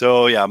nice.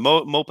 So yeah,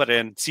 Mo pa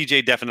rin.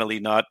 CJ definitely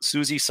not.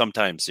 Susie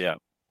sometimes, yeah.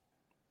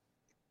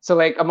 So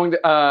like among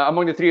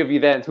the 3 of you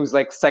then, who's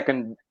like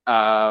second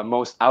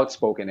most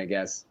outspoken, I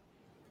guess?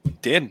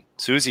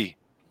 Susie.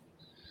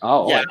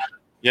 Oh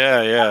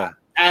yeah.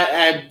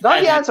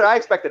 Not the answer I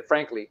expected,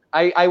 frankly.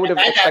 I would have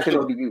expected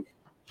it to be you.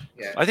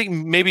 Yeah. I think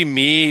maybe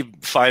me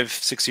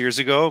 5-6 years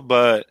ago,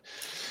 but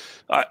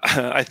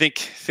I think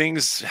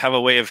things have a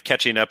way of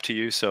catching up to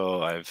you,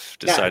 so I've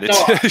decided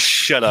to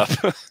shut up.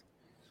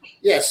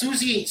 Yeah,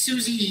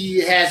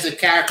 Susie has a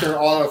character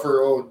all of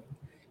her own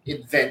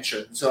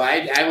invention. So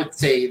I would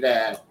say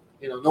that,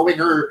 knowing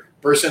her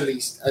personally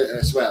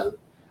as well,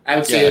 I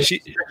would say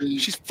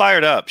she's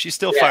fired up. She's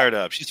still fired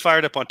up. She's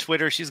fired up on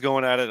Twitter. She's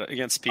going at it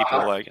against people.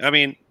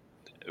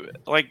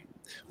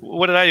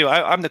 What did I do?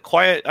 I'm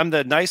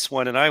the nice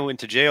one, and I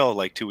went to jail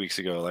like 2 weeks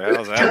ago. Like,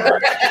 how's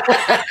that?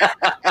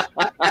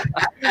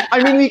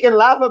 I mean, we can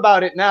laugh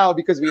about it now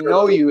because we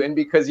know you and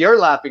because you're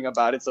laughing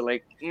about it. So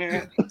like,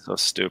 so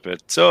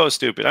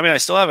stupid. I mean, I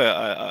still have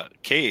a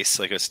case.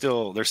 Like, they're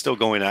still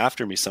going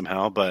after me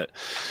somehow, but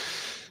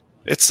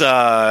it's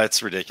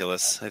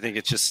ridiculous. I think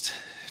it's just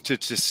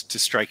to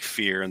strike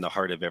fear in the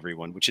heart of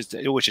everyone, which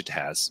it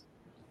has.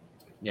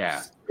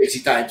 Yeah, crazy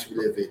times we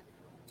live in.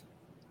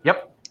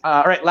 Yep.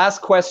 All right,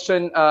 last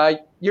question.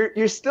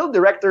 You're still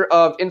director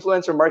of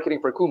influencer marketing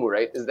for Kumu,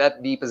 right? Is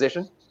that the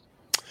position?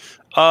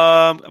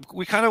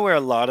 We kind of wear a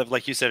lot of,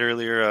 like you said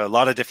earlier, a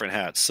lot of different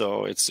hats.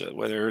 So it's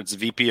whether it's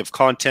VP of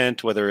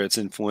content, whether it's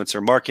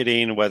influencer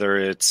marketing, whether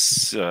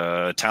it's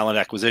talent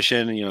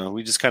acquisition.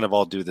 We just kind of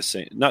all do the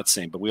same, not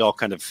same, but we all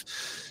kind of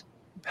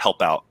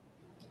help out.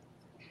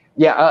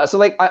 Yeah, so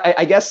like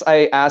I guess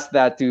I asked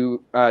that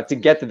to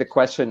get to the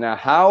question.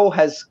 How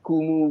has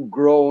Kumu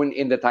grown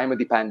in the time of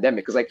the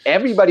pandemic? Because like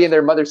everybody and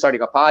their mother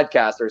starting a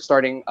podcast or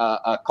starting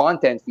a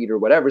content feed or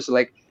whatever. So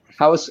like,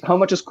 how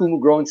much has Kumu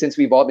grown since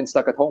we've all been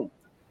stuck at home?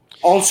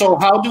 Also,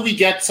 how do we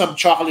get some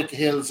chocolate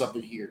hills up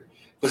in here?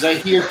 Because I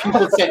hear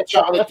people send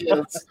chocolate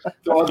hills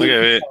to other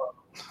people.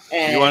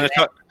 You want to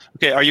talk?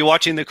 Okay, are you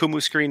watching the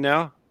Kumu screen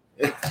now?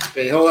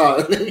 Okay, hold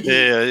on.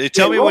 Yeah,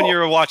 tell me when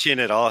you're watching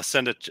it. I'll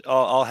send it.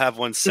 I'll have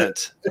one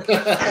sent.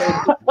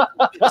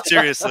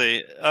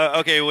 Seriously.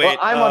 Okay, wait. Well,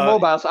 I'm on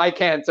mobile, so I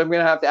can't. So I'm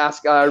gonna have to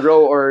ask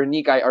Ro or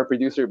Nikai, our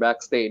producer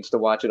backstage, to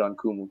watch it on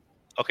Kumu.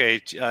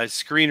 Okay,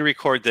 screen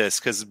record this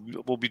because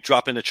we'll be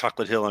dropping a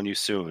chocolate hill on you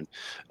soon.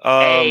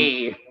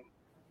 Hey.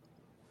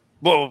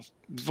 All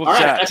right,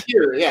 that's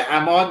here. Yeah,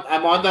 I'm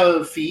on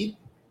the feed.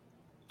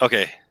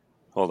 Okay,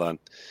 hold on.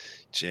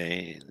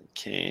 Jane,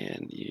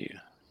 can you?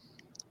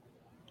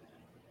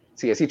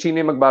 Si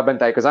Chino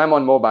magbabantay because I'm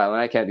on mobile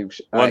and I can't do.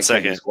 1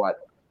 second. Squat.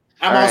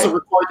 I'm also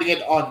recording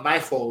it on my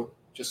phone,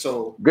 just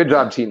so. Good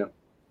job, Chino.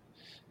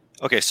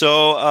 Okay,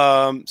 so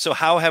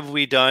how have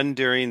we done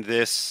during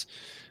this?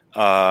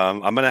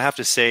 I'm gonna have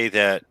to say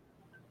that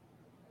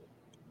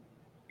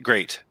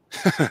great.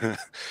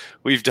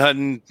 We've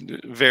done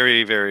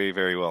very, very,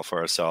 very well for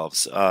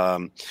ourselves,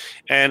 and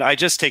I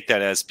just take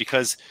that as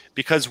because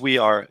we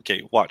are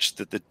okay. Watch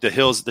the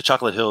hills, the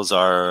chocolate hills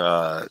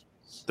are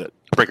the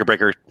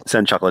breaker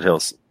send chocolate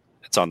hills.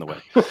 It's on the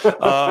way.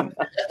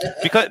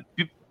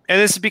 And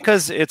this is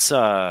because it's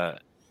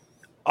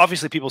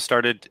obviously people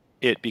started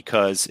it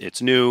because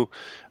it's new.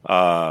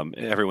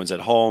 Everyone's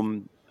at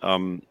home.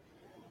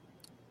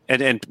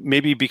 And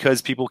maybe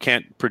because people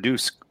can't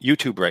produce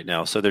YouTube right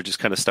now, so they're just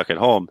kind of stuck at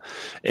home.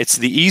 It's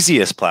the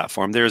easiest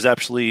platform. There's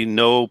absolutely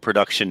no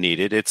production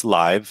needed. It's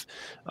live.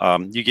 Has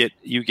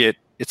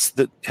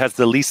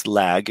the least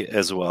lag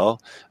as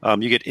well.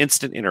 You get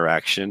instant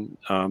interaction.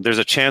 There's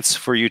a chance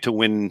for you to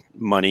win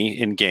money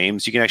in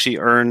games. You can actually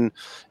earn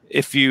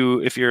if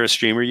you're a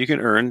streamer, you can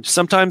earn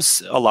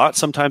sometimes a lot,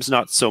 sometimes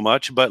not so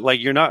much, but like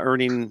you're not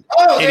earning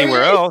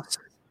anywhere else.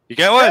 You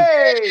get one.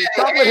 Hey,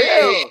 Chocolate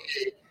Hill.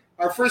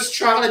 Our first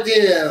chocolate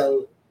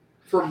deal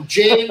from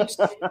James.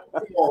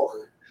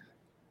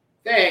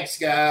 Thanks,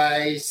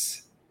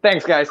 guys.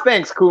 Thanks,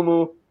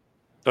 Kumu.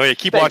 Oh yeah,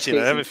 keep watching.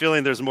 Casey. I have a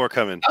feeling there's more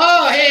coming.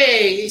 Oh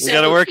hey, we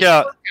got to work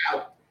out.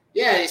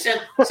 Yeah, he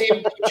said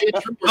same.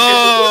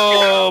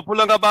 Oh,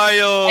 Pulang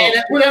Caballo. Hey,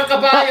 Pulang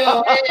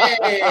Caballo.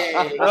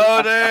 Hey.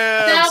 Oh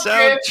damn,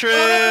 sound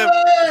trip.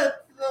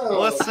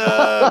 What's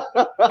up?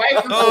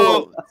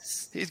 Oh,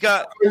 he's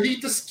got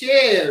Carlito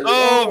scared.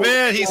 Oh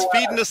man, he's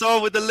feeding us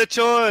all with the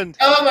lechon.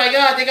 Oh my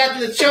God, they got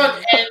the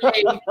lechon and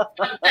a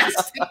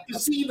fantastic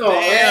casino.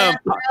 Damn,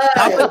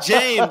 Papa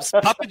James.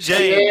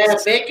 Yeah,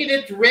 making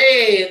it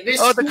rain.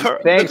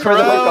 The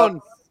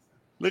crown.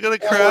 Look at the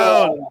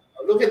crown.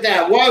 Look at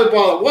that water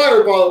bottle.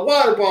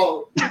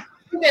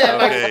 Look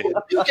at that. Okay.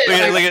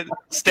 Look at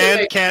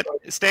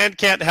Stan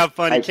can't have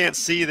fun. He can't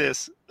see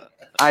this.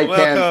 I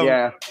can't.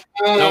 Yeah.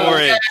 Don't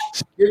worry.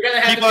 You're gonna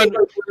have to take my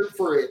word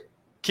for it.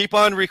 Keep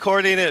on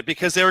recording it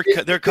because they're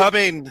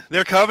coming.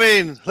 They're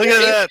coming. Look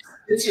at that.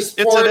 It's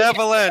an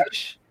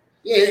avalanche.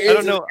 Yeah,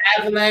 it's an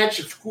avalanche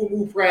of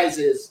Kumu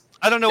prizes.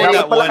 I don't know what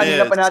that one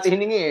is.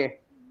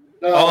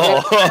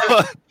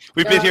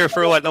 We've been here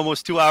for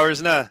almost 2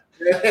 hours now.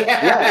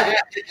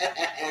 Yeah.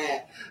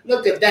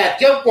 Look at that.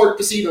 Youngport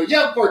Casino. You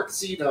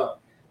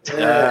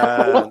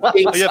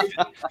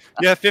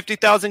have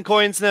 50,000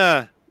 coins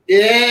now.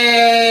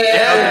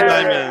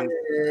 Yeah.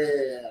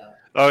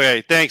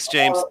 Okay, thanks,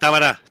 James. Tama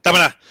na.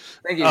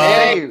 Thank you.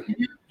 Thank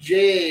you,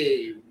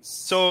 James.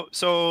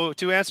 So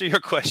to answer your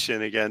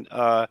question again,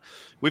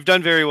 we've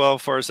done very well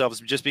for ourselves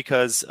just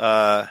because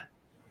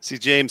see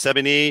James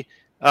sabi ni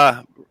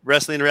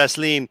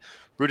wrestling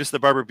Brutus the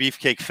Barber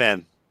Beefcake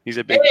fan. He's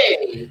a big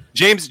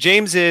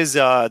James is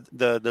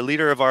the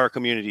leader of our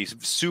community.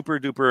 Super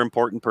duper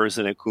important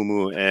person at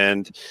Kumu,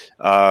 and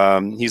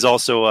he's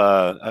also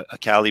a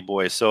Cali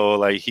boy. So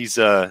like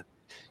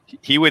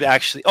he would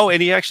actually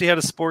and he actually had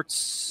a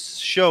sports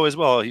show as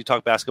well. He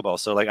talked basketball.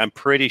 So like I'm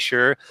pretty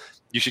sure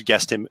you should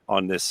guest him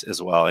on this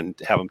as well and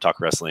have him talk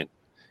wrestling.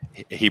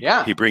 He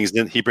brings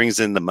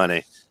in the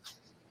money.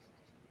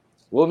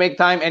 We'll make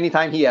time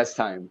anytime he has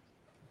time.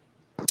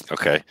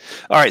 Okay.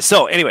 All right.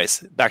 So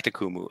anyways, back to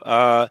Kumu.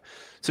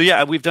 So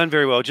yeah, we've done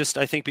very well. Just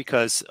I think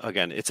because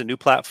again, it's a new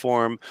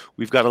platform.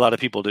 We've got a lot of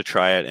people to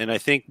try it, and I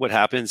think what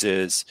happens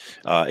is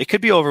it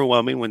could be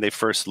overwhelming when they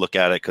first look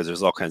at it because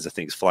there's all kinds of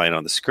things flying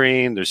on the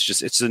screen. There's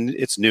just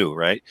it's new,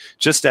 right?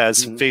 Just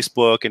as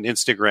Facebook and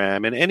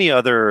Instagram and any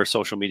other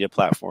social media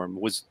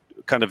platform was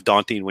kind of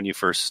daunting when you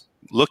first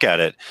look at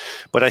it.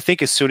 But I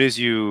think as soon as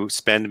you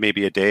spend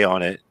maybe a day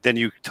on it, then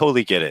you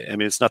totally get it. I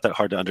mean, it's not that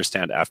hard to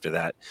understand after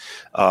that.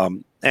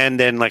 And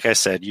then, like I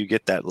said, you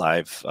get that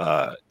live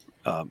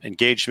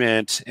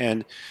engagement,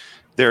 and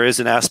there is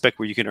an aspect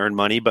where you can earn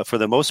money. But for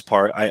the most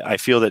part, I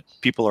feel that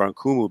people are on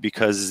Kumu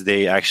because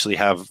they actually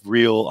have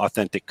real,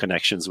 authentic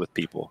connections with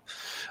people.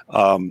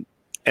 And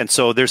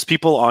so there's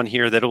people on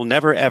here that will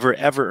never, ever,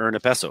 ever earn a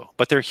peso,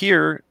 but they're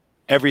here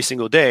every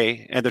single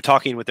day and they're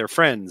talking with their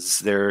friends.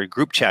 They're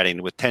group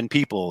chatting with 10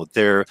 people.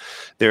 They're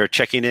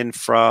checking in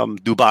from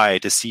Dubai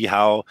to see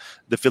how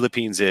the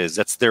Philippines is.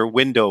 That's their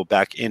window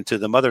back into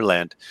the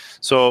motherland.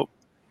 So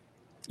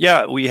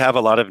yeah, we have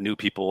a lot of new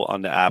people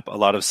on the app. A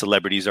lot of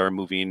celebrities are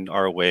moving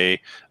our way.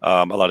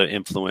 A lot of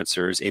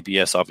influencers.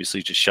 ABS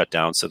obviously just shut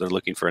down, so they're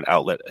looking for an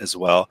outlet as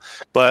well.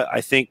 But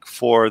I think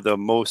for the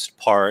most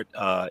part,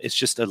 it's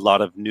just a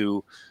lot of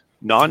new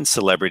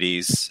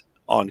non-celebrities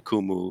on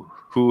Kumu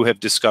who have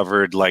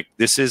discovered like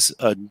this is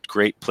a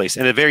great place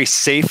and a very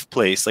safe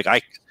place. Like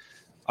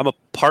I'm a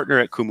partner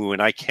at Kumu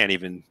and I can't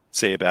even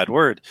say a bad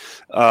word,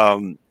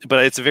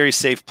 but it's a very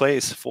safe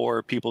place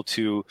for people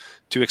to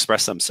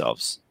express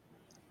themselves.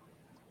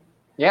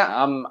 Yeah,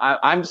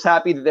 I'm just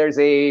happy that there's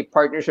a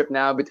partnership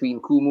now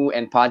between Kumu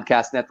and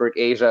Podcast Network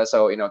Asia.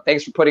 So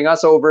thanks for putting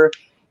us over,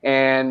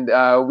 and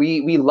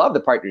we love the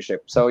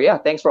partnership. So yeah,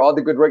 thanks for all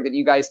the good work that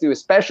you guys do,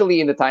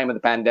 especially in the time of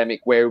the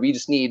pandemic where we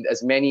just need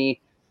as many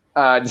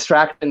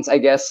distractions, I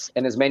guess,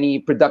 and as many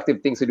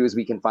productive things to do as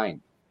we can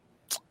find.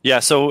 Yeah,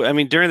 so I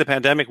mean, during the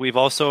pandemic, we've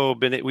also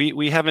been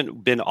we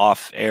haven't been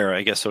off air,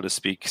 I guess, so to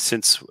speak,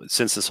 since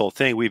this whole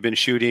thing. We've been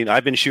shooting.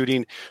 I've been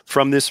shooting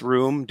from this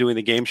room, doing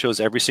the game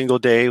shows every single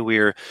day.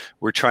 We're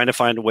trying to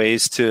find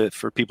ways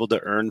for people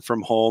to earn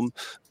from home.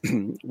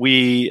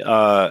 We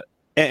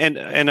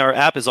and our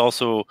app is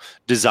also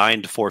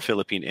designed for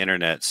Philippine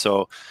internet.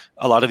 So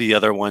a lot of the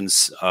other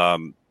ones,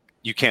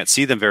 you can't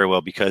see them very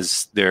well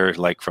because they're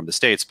like from the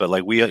States, but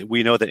like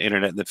we know that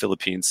internet in the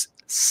Philippines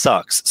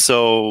sucks.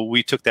 So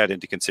we took that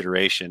into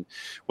consideration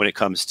when it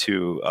comes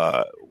to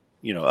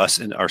us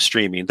and our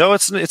streaming. Though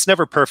it's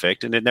never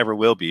perfect and it never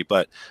will be,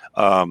 but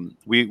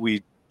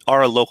we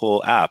are a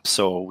local app,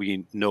 so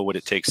we know what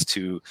it takes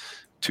to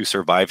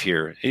survive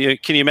here.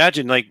 Can you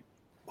imagine like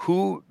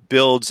who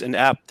builds an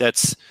app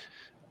that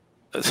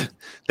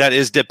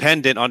is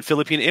dependent on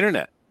Philippine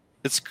internet?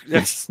 That's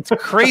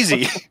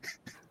crazy.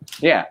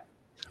 Yeah.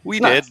 We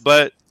did,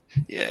 but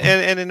yeah,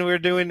 and we're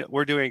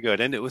doing good,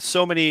 and it was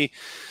so many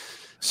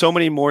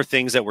more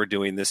things that we're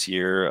doing this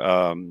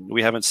year.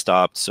 We haven't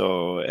stopped,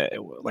 so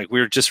like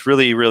we're just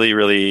really, really,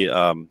 really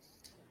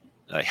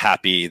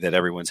happy that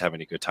everyone's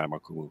having a good time on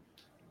Kumu.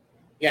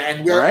 Yeah,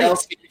 and where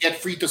else can you get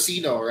free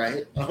Tocino,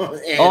 right?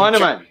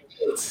 naman.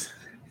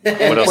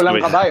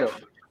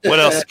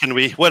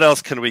 What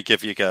else can we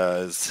give you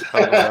guys?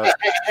 How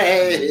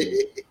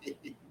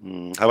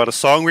about a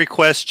song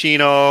request,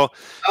 Chino?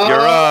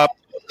 You're up.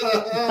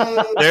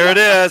 There it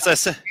is. I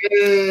said,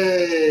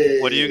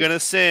 what are you gonna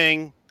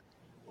sing?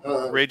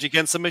 Rage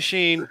Against the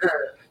Machine.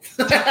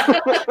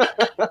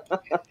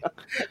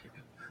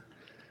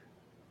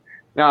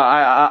 No,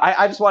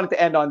 I just wanted to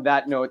end on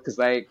that note because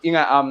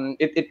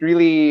it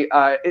really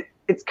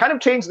it's kind of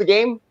changed the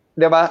game,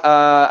 diba?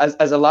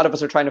 As a lot of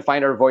us are trying to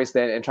find our voice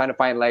then and trying to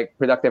find like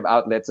productive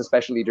outlets,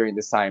 especially during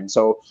this time.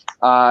 So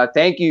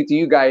thank you to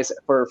you guys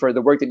for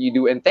the work that you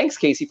do, and thanks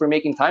Casey for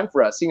making time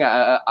for us.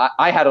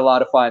 I had a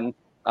lot of fun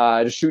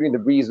just shooting the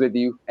breeze with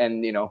you,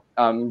 and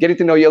getting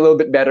to know you a little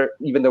bit better,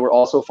 even though we're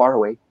all so far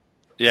away.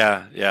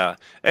 Yeah,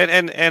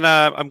 and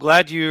I'm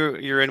glad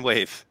you're in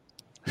Wave.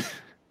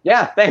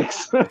 Yeah,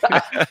 thanks.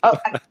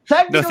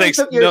 Thanks.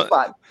 Took your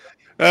spot.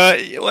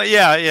 Well,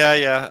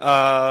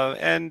 yeah.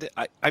 And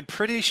I'm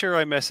pretty sure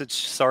I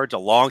messaged Sarge a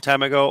long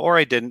time ago, or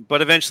I didn't,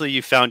 but eventually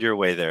you found your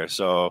way there.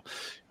 So,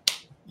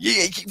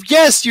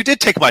 yes, you did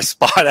take my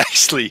spot,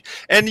 actually.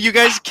 And you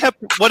guys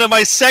kept one of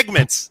my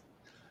segments.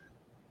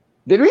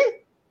 Did we?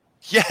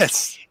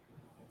 Yes.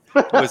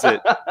 What was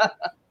it?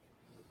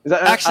 Is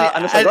that actually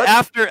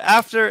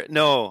after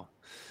no.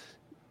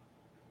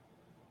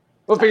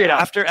 We'll figure it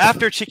out.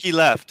 After Chicky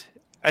left,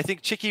 I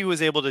think Chicky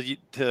was able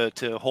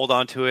to hold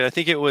on to it. I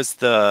think it was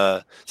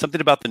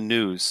something about the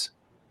news.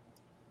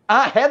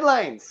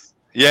 Headlines.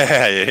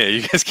 Yeah.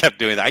 You guys kept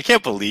doing that. I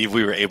can't believe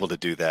we were able to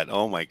do that.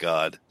 Oh my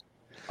God.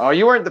 Oh,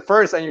 you weren't the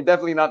first, and you're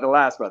definitely not the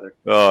last, brother.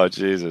 Oh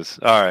Jesus.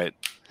 All right.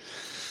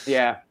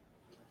 Yeah.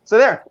 So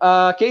there,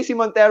 Casey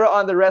Montero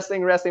on the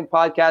Wrestling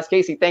Podcast.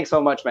 Casey, thanks so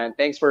much, man.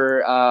 Thanks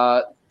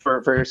for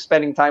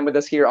spending time with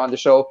us here on the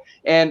show.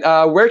 And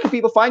where can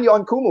people find you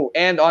on Kumu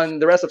and on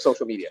the rest of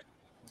social media?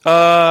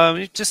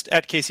 Just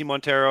at Casey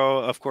Montero.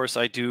 Of course,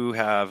 I do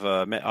have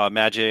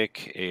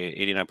Magic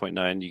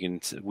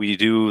 89.9. We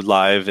do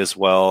live as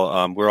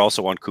well. We're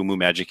also on Kumu.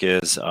 Magic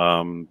is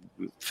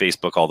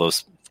Facebook, all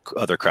those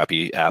other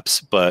crappy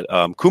apps. But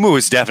Kumu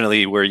is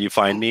definitely where you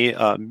find me.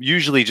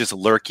 Usually just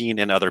lurking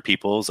in other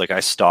people's. Like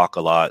I stalk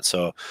a lot,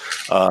 so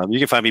you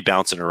can find me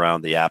bouncing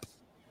around the app.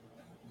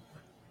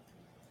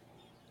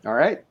 All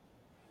right.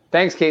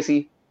 Thanks,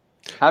 Casey.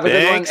 Have a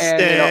good one,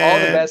 and all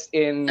the best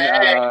in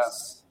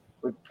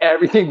with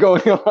everything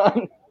going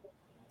on.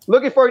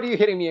 Looking forward to you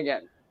hitting me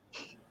again.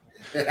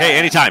 Hey,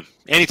 anytime.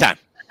 I'm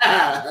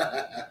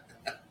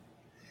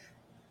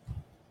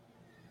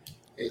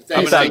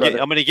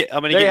gonna get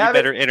you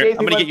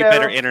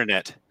better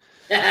internet.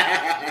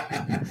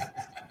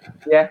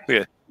 Yeah.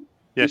 You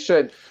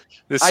should.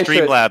 This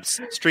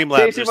Streamlabs.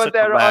 Casey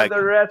Montero on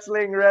the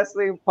Wrestling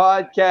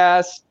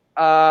Podcast.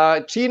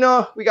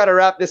 Chino, we got to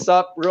wrap this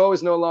up. Ro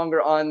is no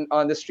longer on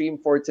the stream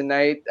for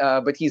tonight,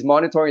 but he's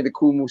monitoring the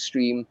Kumu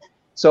stream.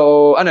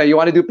 So, Ano, you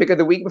want to do pick of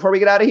the week before we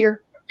get out of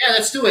here? Yeah,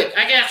 let's do it.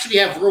 I can actually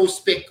have Ro's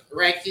pick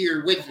right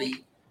here with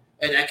me,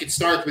 and I can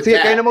start with Sige,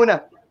 that. kayo na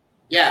muna.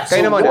 Yeah,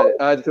 kayo na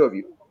muna, the two of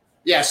you.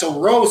 Yeah, so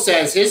Ro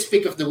says his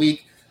pick of the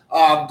week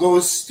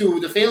goes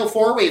to the Fatal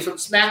 4-Way from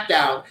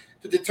SmackDown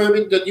to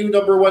determine the new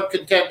number one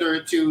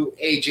contender to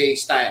AJ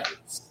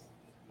Styles.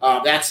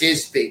 That's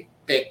his pick.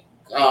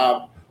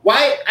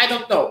 Why? I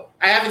don't know.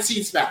 I haven't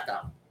seen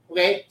SmackDown.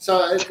 Okay?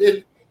 So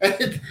I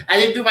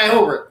didn't do my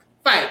homework.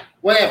 Fine.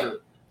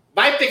 Whatever.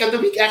 My pick of the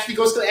week actually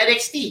goes to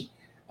NXT.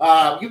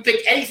 You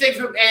pick anything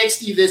from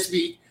NXT this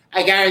week,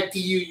 I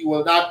guarantee you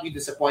will not be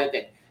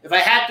disappointed. If I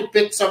had to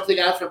pick something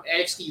out from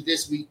NXT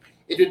this week,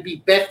 it would be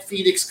Beth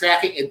Phoenix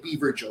cracking and Bea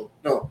Virgil.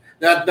 No,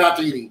 not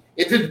really.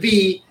 It would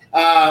be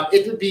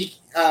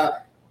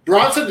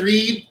Bronson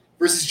Reed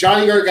versus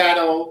Johnny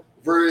Gargano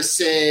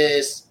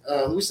versus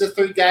who's the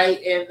third guy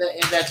in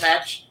that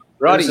match?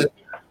 Roderick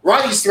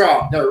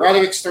Strong.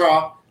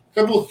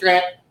 Triple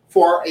threat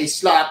for a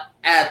slot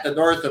at the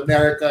North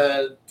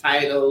American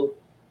title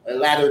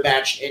ladder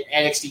match in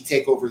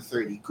NXT TakeOver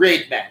 30.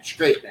 Great match.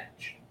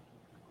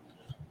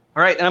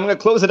 All right, and I'm going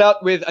to close it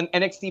out with an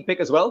NXT pick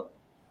as well.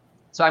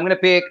 So I'm going to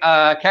pick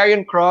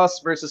Karrion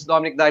Kross versus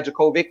Dominik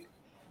Dijakovic.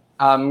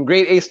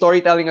 Great A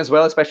storytelling as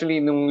well,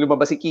 especially nung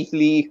lumabas si Keith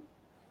Lee.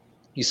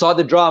 You saw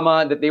the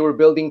drama that they were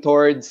building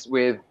towards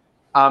with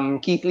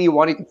Keith Lee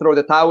wanting to throw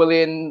the towel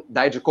in,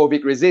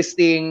 Dijakovic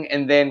resisting,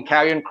 and then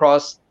Karrion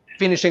Kross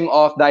finishing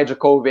off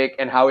Dijakovic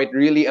and how it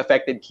really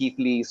affected Keith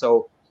Lee.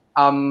 So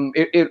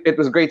it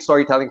was great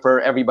storytelling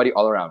for everybody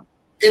all around.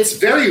 It's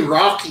very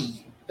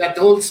Rocky, that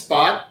whole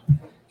spot.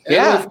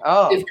 Yeah.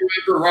 If you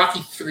remember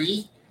Rocky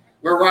 3,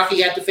 where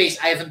Rocky had to face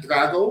Ivan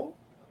Drago.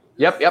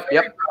 Yep.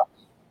 I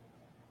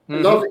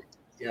love it.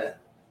 Yeah.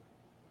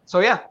 So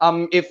yeah,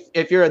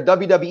 if you're a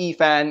WWE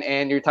fan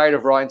and you're tired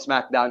of Raw and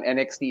SmackDown,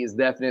 NXT is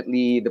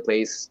definitely the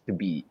place to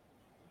be.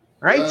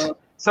 Right?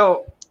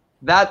 So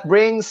that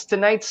brings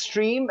tonight's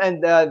stream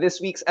and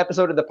this week's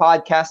episode of the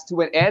podcast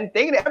to an end.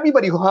 Thank you to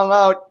everybody who hung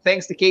out.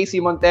 Thanks to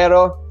Casey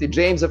Montero, to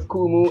James of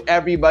Kumu,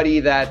 everybody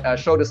that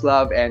showed us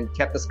love and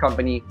kept us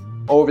company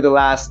over the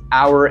last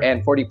hour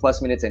and 40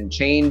 plus minutes and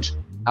change.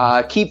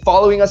 Keep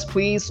following us,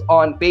 please,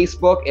 on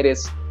Facebook. It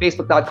is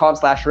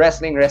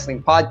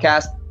facebook.com/wrestling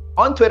podcast.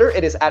 On Twitter,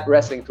 it is at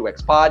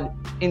Wrestling2XPod.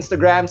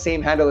 Instagram,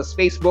 same handle as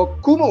Facebook.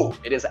 Kumu,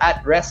 it is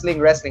at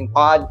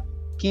WrestlingPod.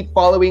 Keep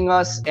following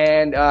us,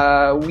 and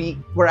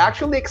we're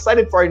actually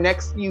excited for our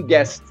next few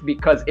guests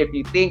because if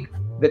you think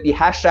that the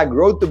hashtag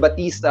Road to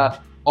Batista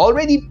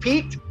already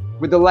peaked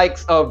with the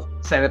likes of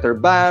Senator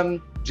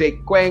Bam,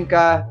 Jake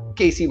Cuenca,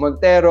 Casey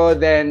Montero,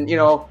 then, you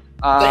know,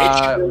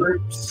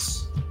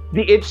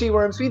 the itchy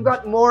worms, we've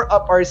got more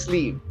up our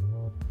sleeve.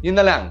 Yun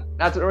na lang.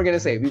 That's what we're gonna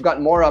say. We've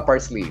got more up our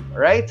sleeve, all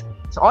right?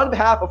 So on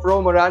behalf of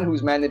Ro Moran,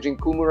 who's managing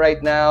Kumu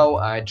right now,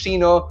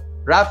 Chino,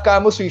 Raf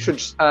Camus, who you should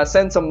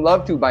send some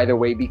love to, by the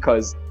way,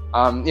 because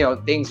you know,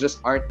 things just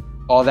aren't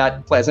all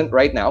that pleasant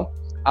right now.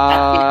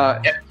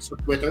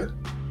 Twitter.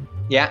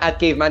 Yeah, at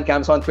Caveman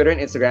Cams on Twitter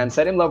and Instagram.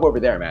 Send him love over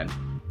there, man.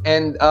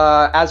 And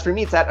as for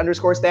me, it's at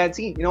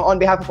 _StanC. You know, on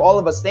behalf of all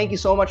of us, thank you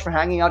so much for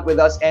hanging out with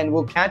us, and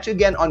we'll catch you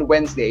again on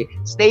Wednesday.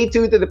 Stay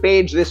tuned to the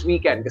page this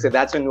weekend because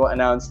that's when we'll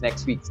announce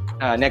next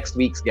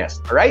week's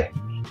guest. All right.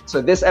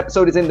 So this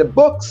episode is in the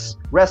books.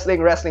 Wrestling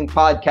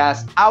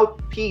Podcast out.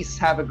 Peace.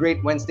 Have a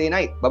great Wednesday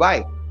night.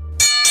 Bye-bye.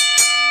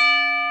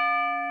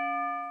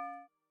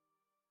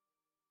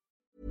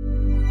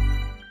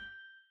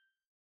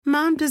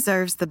 Mom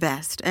deserves the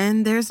best,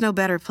 and there's no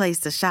better place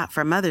to shop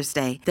for Mother's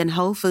Day than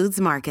Whole Foods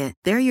Market.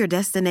 They're your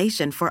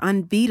destination for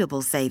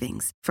unbeatable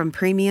savings, from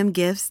premium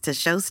gifts to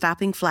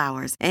show-stopping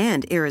flowers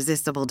and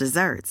irresistible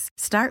desserts.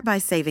 Start by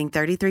saving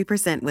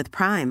 33% with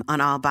Prime on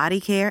all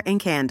body care and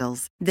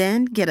candles.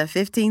 Then get a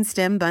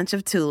 15-stem bunch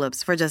of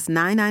tulips for just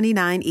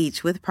 $9.99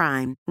 each with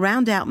Prime.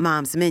 Round out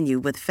Mom's menu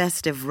with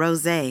festive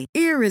rosé,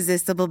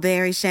 irresistible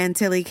berry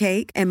chantilly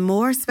cake, and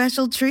more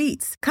special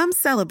treats. Come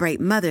celebrate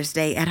Mother's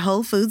Day at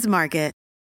Whole Foods Market.